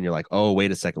stuff. And you're like, oh,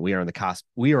 wait a second. We are on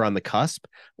the cusp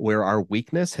where our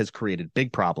weakness has created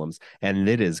big problems, and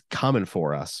it is coming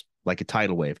for us like a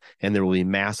tidal wave. And there will be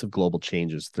massive global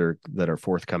changes that are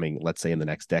forthcoming, let's say in the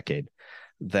next decade,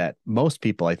 that most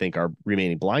people, I think, are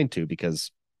remaining blind to because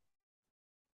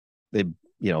they,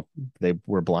 they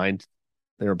were blind.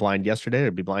 They were blind yesterday. They'll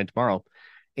be blind tomorrow.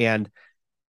 And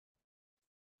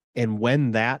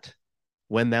when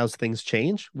those things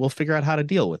change, we'll figure out how to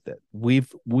deal with it. We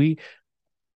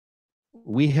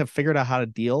have figured out how to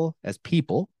deal as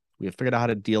people. We have figured out how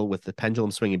to deal with the pendulum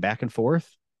swinging back and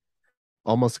forth.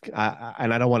 Almost,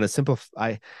 and I don't want to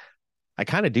simplify. I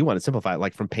kind of do want to simplify it,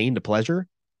 like from pain to pleasure.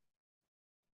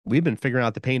 We've been figuring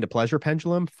out the pain to pleasure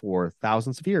pendulum for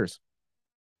thousands of years.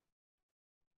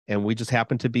 And we just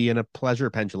happen to be in a pleasure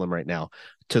pendulum right now,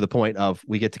 to the point of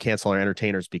we get to cancel our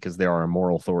entertainers because they are a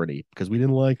moral authority, because we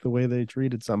didn't like the way they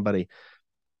treated somebody.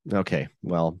 Okay,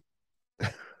 well,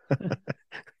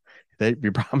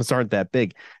 your problems aren't that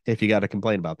big if you got to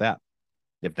complain about that.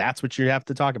 If that's what you have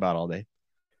to talk about all day.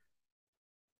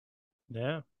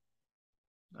 Yeah,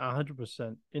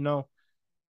 100%.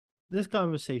 This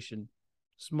conversation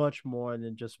is much more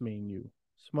than just me and you.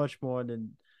 It's much more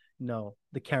than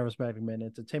the charismatic man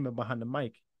entertainment behind the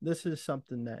mic. This is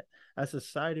something that as a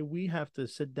society we have to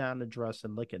sit down, address,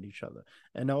 and look at each other.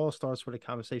 And it all starts with a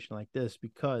conversation like this,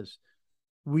 because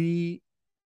we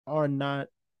are not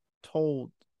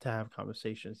told to have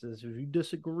conversations. If you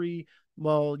disagree,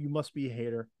 well, you must be a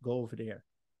hater. Go over there.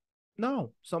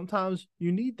 No, sometimes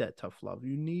you need that tough love.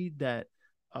 You need that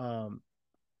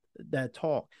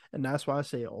talk. And that's why I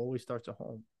say it always starts at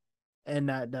home. And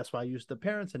that's why I use the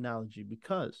parents analogy,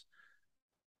 because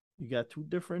you got two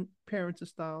different parenting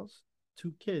styles,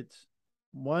 two kids.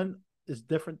 One is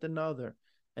different than the other.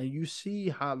 And you see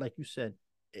how, like you said,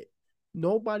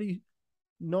 nobody,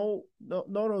 no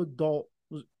adult,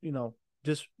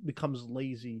 just becomes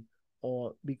lazy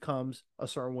or becomes a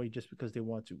certain way just because they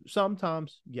want to.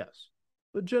 Sometimes, yes.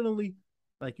 But generally,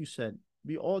 like you said,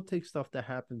 we all take stuff that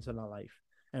happens in our life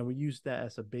and we use that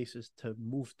as a basis to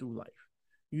move through life.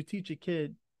 You teach a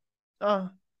kid, don't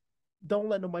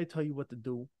let nobody tell you what to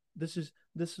do. This is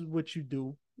what you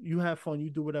do. You have fun. You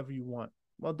do whatever you want.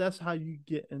 Well, that's how you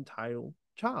get entitled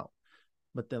child.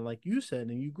 But then, like you said,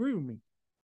 and you agree with me,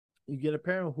 you get a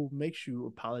parent who makes you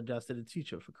apologize to the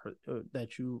teacher for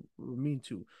that you were mean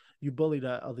to. You bully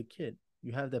that other kid.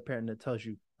 You have that parent that tells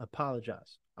you,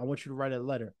 apologize. I want you to write a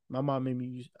letter. My mom made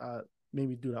me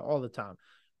do that all the time.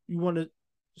 You want to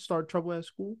start trouble at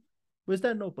school? Where's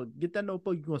that notebook? Get that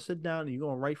notebook. You're gonna sit down and you're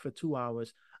gonna write for 2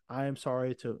 hours. I am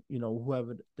sorry to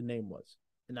whoever the name was,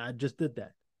 and I just did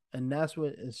that, and that's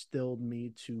what instilled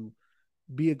me to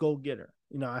be a go getter.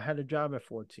 I had a job at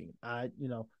 14.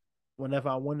 Whenever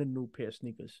I wanted a new pair of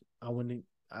sneakers,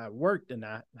 I worked and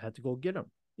I had to go get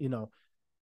them.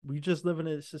 We just live in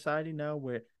a society now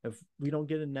where if we don't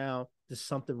get it now, there's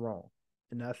something wrong.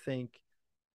 And I think,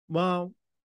 well,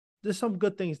 there's some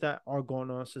good things that are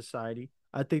going on in society.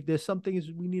 I think there's some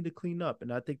things we need to clean up.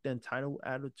 And I think the entitled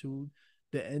attitude,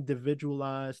 the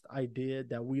individualized idea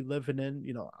that we living in,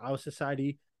 our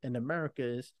society in America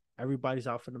is everybody's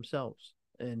out for themselves.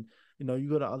 And, you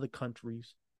go to other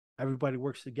countries, everybody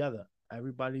works together.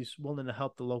 Everybody's willing to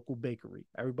help the local bakery.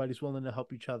 Everybody's willing to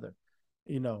help each other.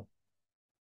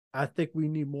 I think we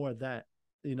need more of that.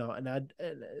 And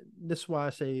this is why I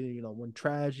say, when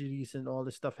tragedies and all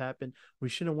this stuff happen, we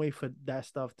shouldn't wait for that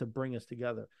stuff to bring us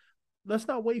together. Let's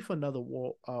not wait for another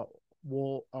world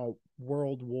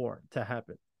war to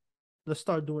happen. Let's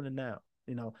start doing it now.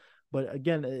 But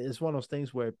again, it's one of those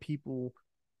things where people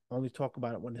only talk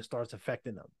about it when it starts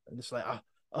affecting them, and it's like,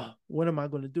 what am I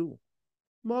going to do?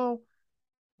 Well,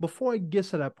 before it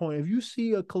gets to that point, if you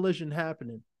see a collision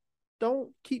happening, don't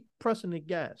keep pressing the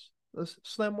gas. Let's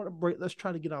slam on the brake. Let's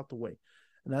try to get out the way.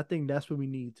 And I think that's what we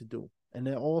need to do. And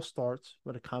it all starts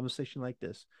with a conversation like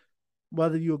this.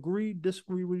 Whether you agree,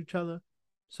 disagree with each other,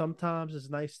 sometimes it's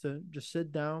nice to just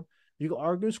sit down. You can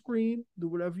argue and scream, do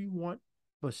whatever you want,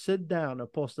 but sit down and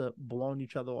opposed to blowing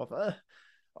each other off.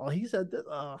 He said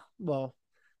that. Well,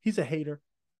 he's a hater.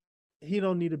 He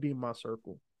don't need to be in my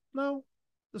circle. No,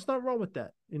 there's nothing wrong with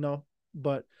that,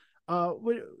 But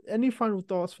any final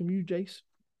thoughts from you, Jace?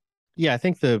 Yeah, I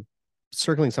think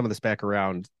circling some of this back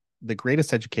around, the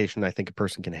greatest education I think a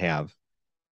person can have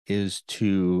is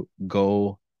to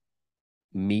go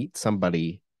meet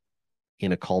somebody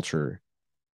in a culture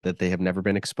that they have never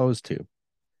been exposed to.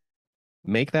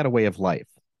 Make that a way of life,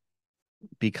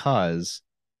 because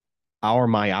our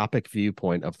myopic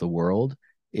viewpoint of the world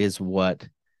is what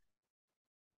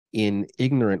in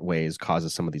ignorant ways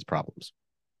causes some of these problems.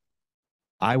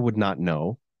 I would not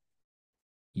know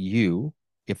you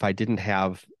if I didn't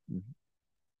have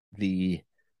the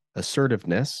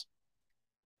assertiveness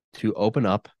to open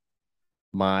up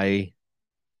my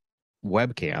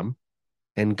webcam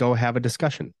and go have a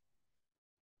discussion.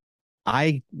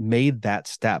 I made that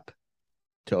step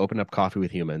to open up Coffee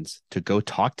with Humans, to go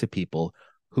talk to people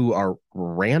who are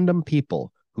random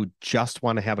people who just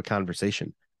want to have a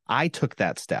conversation. I took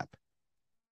that step.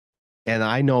 And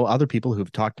I know other people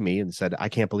who've talked to me and said, I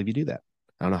can't believe you do that.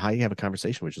 I don't know how you have a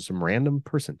conversation with just some random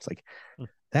person. It's like,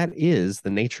 that is the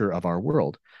nature of our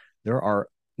world. There are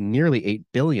nearly 8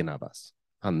 billion of us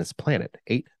on this planet.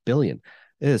 8 billion.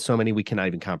 There's so many we cannot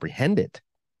even comprehend it.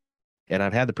 And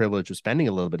I've had the privilege of spending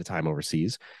a little bit of time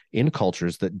overseas in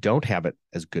cultures that don't have it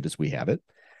as good as we have it.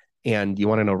 And you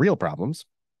want to know real problems?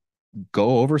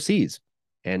 Go overseas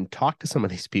and talk to some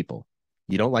of these people.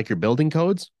 You don't like your building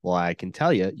codes? Well, I can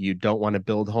tell you, you don't want to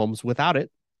build homes without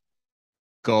it.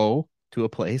 Go to a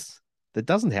place that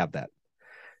doesn't have that.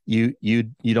 You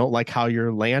don't like how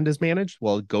your land is managed?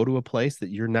 Well, go to a place that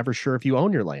you're never sure if you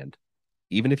own your land.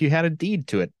 Even if you had a deed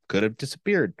to it, could have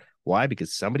disappeared. Why?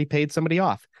 Because somebody paid somebody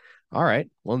off. All right,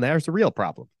 well, there's the real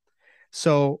problem.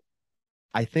 So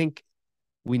I think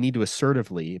we need to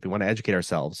assertively, if we want to educate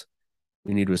ourselves,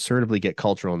 we need to assertively get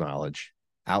cultural knowledge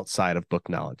outside of book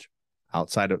knowledge,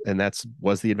 and that's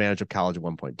was the advantage of college at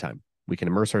one point in time. We can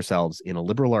immerse ourselves in a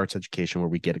liberal arts education where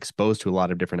we get exposed to a lot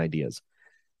of different ideas.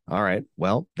 All right,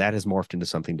 well, that has morphed into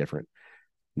something different.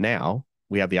 Now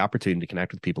we have the opportunity to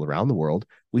connect with people around the world.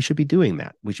 We should be doing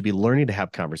that. We should be learning to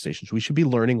have conversations. We should be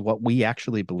learning what we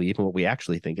actually believe and what we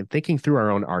actually think and thinking through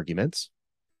our own arguments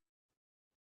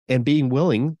and being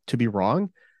willing to be wrong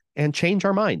and change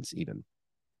our minds even.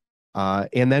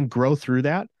 And then grow through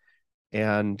that.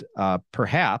 And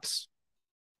perhaps,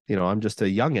 I'm just a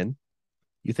youngin'.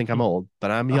 You think I'm old,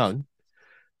 but I'm young.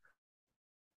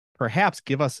 Perhaps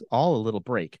give us all a little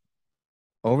break.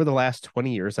 Over the last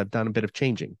 20 years, I've done a bit of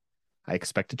changing. I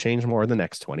expect to change more in the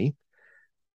next 20.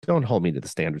 Don't hold me to the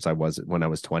standards I was when I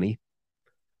was 20.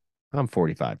 I'm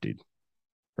 45, dude.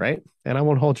 Right? And I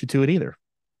won't hold you to it either.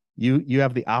 You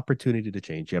have the opportunity to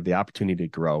change. You have the opportunity to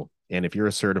grow. And if you're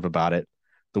assertive about it,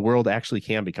 the world actually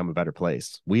can become a better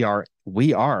place. We are,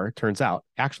 turns out,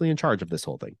 actually in charge of this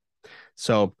whole thing.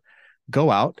 So go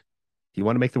out. If you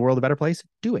want to make the world a better place,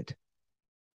 do it.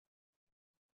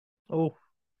 Oh,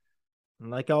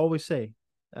 like I always say,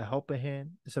 a helping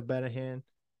hand is a better hand.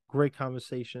 Great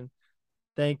conversation.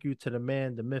 Thank you to the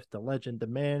man, the myth, the legend, the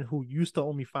man who used to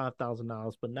owe me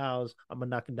 $5,000, but now I'm gonna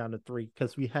knock him down to 3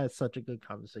 because we had such a good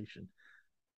conversation.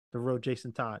 The real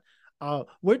Jason Todd.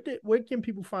 Where can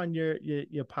people find your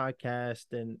podcast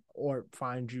and or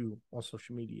find you on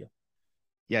social media?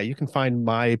 Yeah, you can find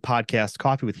my podcast,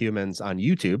 Coffee with Humans, on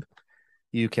YouTube.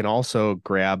 You can also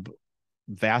grab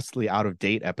vastly out of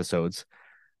date episodes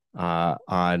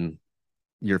on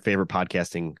your favorite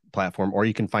podcasting platform, or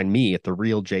you can find me at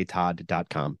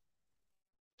therealjtodd.com.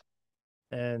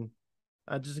 And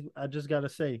I just gotta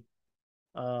say,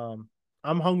 I'm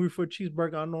hungry for a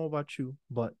cheeseburger. I don't know about you,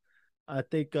 but I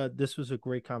think this was a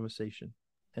great conversation,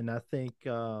 and I think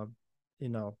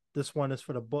this one is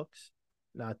for the books.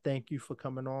 And I thank you for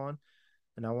coming on,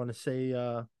 and I want to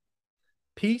say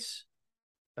peace,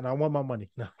 and I want my money.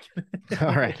 No.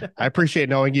 All right, I appreciate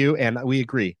knowing you, and we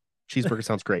agree. Cheeseburger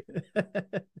sounds great.